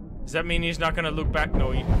me? Does that mean he's not gonna look back?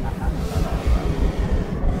 No, he...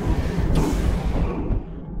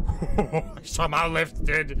 Somehow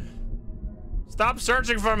lifted. Stop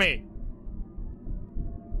searching for me!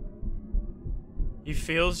 He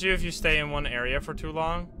feels you if you stay in one area for too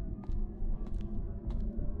long.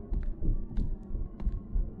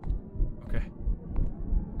 Okay.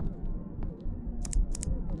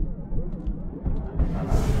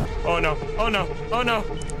 Oh no! Oh no! Oh no!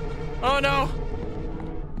 Oh no!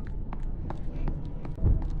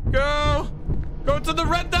 to the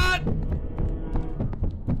red dot!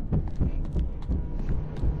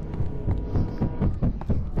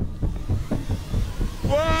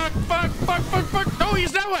 Fuck! No,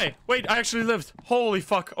 he's that way! Wait, I actually lived. Holy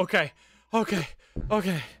fuck. Okay.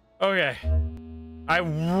 I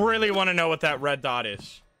really want to know what that red dot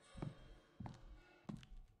is.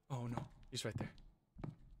 Oh no, he's right there.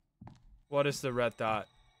 What is the red dot?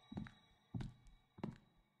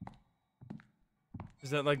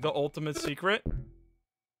 Is that like the ultimate secret?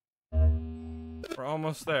 We're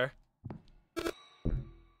almost there.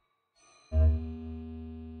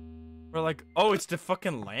 We're like, oh, it's the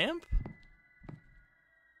fucking lamp?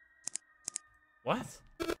 What?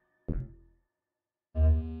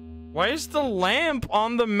 Why is the lamp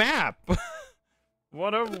on the map?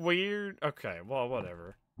 What a weird... Okay, well,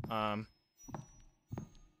 whatever. That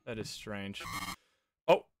is strange.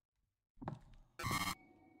 Oh!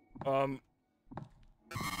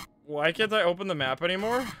 Why can't I open the map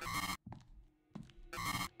anymore?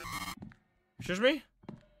 Excuse me?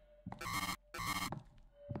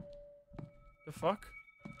 The fuck?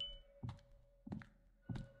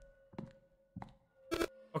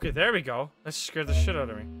 Okay, there we go. That scared the shit out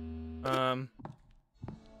of me.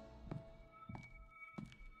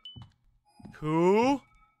 Who?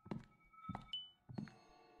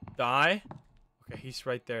 Die? Okay, he's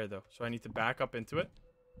right there, though. So I need to back up into it.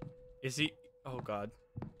 Is he? Oh, God.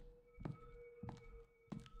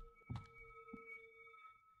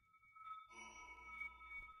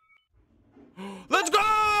 Let's go!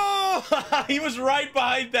 He was right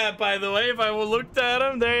behind that, by the way. If I looked at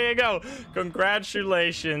him, there you go.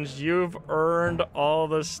 Congratulations. You've earned all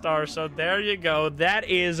the stars. So there you go. That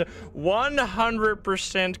is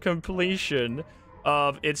 100% completion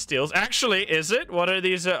of It Steals. Actually, is it? What are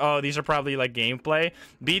these? Oh, these are probably like gameplay.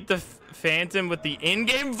 Beat the Phantom with the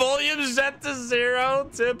in-game volume set to 0.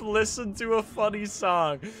 Tip, listen to a funny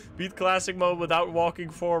song. Beat classic mode without walking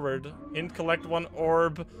forward. Collect 1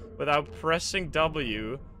 orb without pressing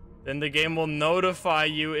W. Then the game will notify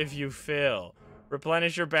you if you fail.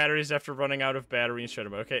 Replenish your batteries after running out of battery in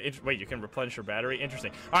shadow mode. Okay, wait, you can replenish your battery?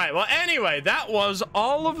 Interesting. Alright, well, anyway, that was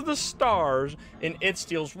all of the stars in It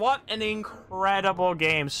Steals. What an incredible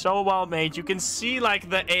game. So well made. You can see,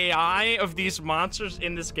 like, the AI of these monsters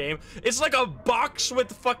in this game. It's like a box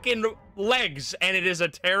with fucking legs, and it is a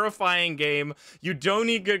terrifying game. You don't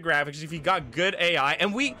need good graphics if you got good AI.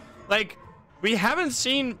 And we haven't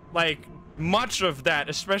seen, like, much of that,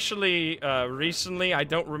 especially recently. I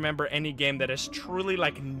don't remember any game that has truly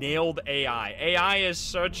like nailed AI. AI is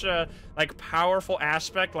such a like powerful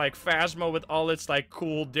aspect, like Phasmo with all its like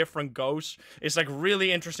cool different ghosts. It's like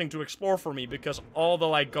really interesting to explore for me because all the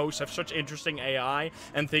like ghosts have such interesting AI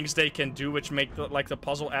and things they can do, which make the like the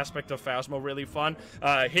puzzle aspect of Phasmo really fun.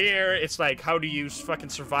 Here it's like, how do you fucking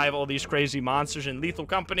survive all these crazy monsters in Lethal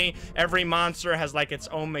Company? Every monster has like its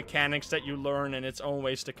own mechanics that you learn and its own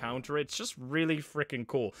ways to counter it. It's just really freaking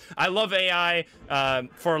cool. I love AI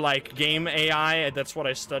for like game AI. That's what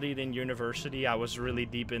I studied in university. I was really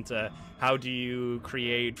deep into how do you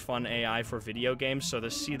create fun AI for video games. So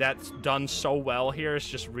to see that done so well here is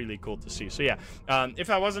just really cool to see. So yeah, if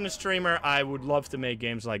I wasn't a streamer, I would love to make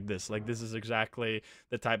games like this. Like this is exactly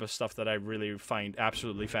the type of stuff that I really find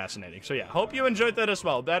absolutely fascinating. So yeah, hope you enjoyed that as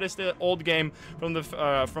well. That is the old game from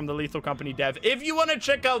the Lethal Company dev. If you want to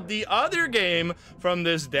check out the other game from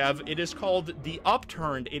this dev, it is called The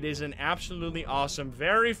Upturned. It is an absolutely awesome,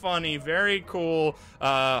 very funny, very cool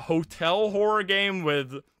hotel horror game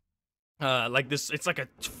with like this. It's like a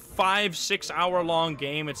 5-6 hour long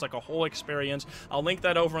game. It's like a whole experience. I'll link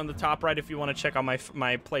that over on the top right if you want to check out my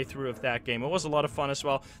playthrough of that game. It was a lot of fun as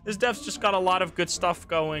well. This dev's just got a lot of good stuff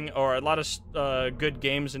going, or a lot of good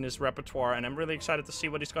games in his repertoire, and I'm really excited to see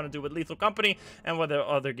what he's going to do with Lethal Company and what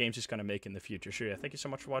other games he's going to make in the future. So yeah, thank you so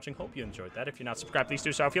much for watching. Hope you enjoyed that. If you're not subscribed, please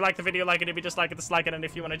do so. If you like the video, like it. If you dislike it, dislike it. And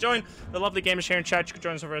if you want to join the lovely gamers here in chat, you can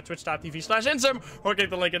join us over at twitch.tv/insum or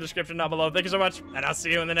click the link in the description down below. Thank you so much, and I'll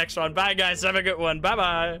see you in the next one. Bye guys, have a good one. Bye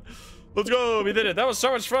bye. Let's go. We did it. That was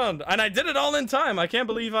so much fun, and I did it all in time. I can't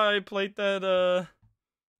believe I played that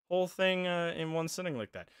whole thing in one sitting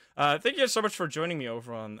like that. Thank you so much for joining me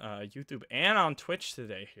over on YouTube and on Twitch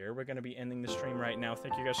today. Here we're gonna be ending the stream right now.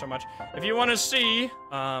 Thank you guys so much. If you want to see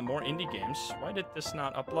more indie games, why did this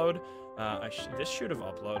not upload? This should have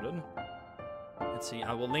uploaded. Let's see.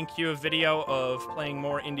 I will link you a video of playing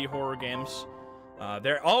more indie horror games.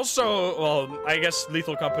 They're also, well, I guess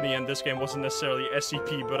Lethal Company in this game wasn't necessarily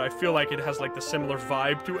SCP, but I feel like it has like the similar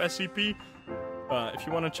vibe to SCP. If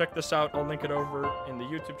you want to check this out, I'll link it over in the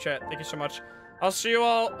YouTube chat. Thank you so much. I'll see you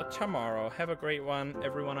all tomorrow. Have a great one,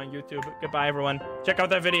 everyone on YouTube. Goodbye, everyone. Check out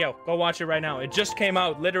that video. Go watch it right now. It just came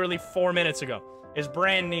out literally 4 minutes ago. It's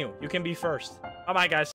brand new. You can be first. Bye-bye, guys.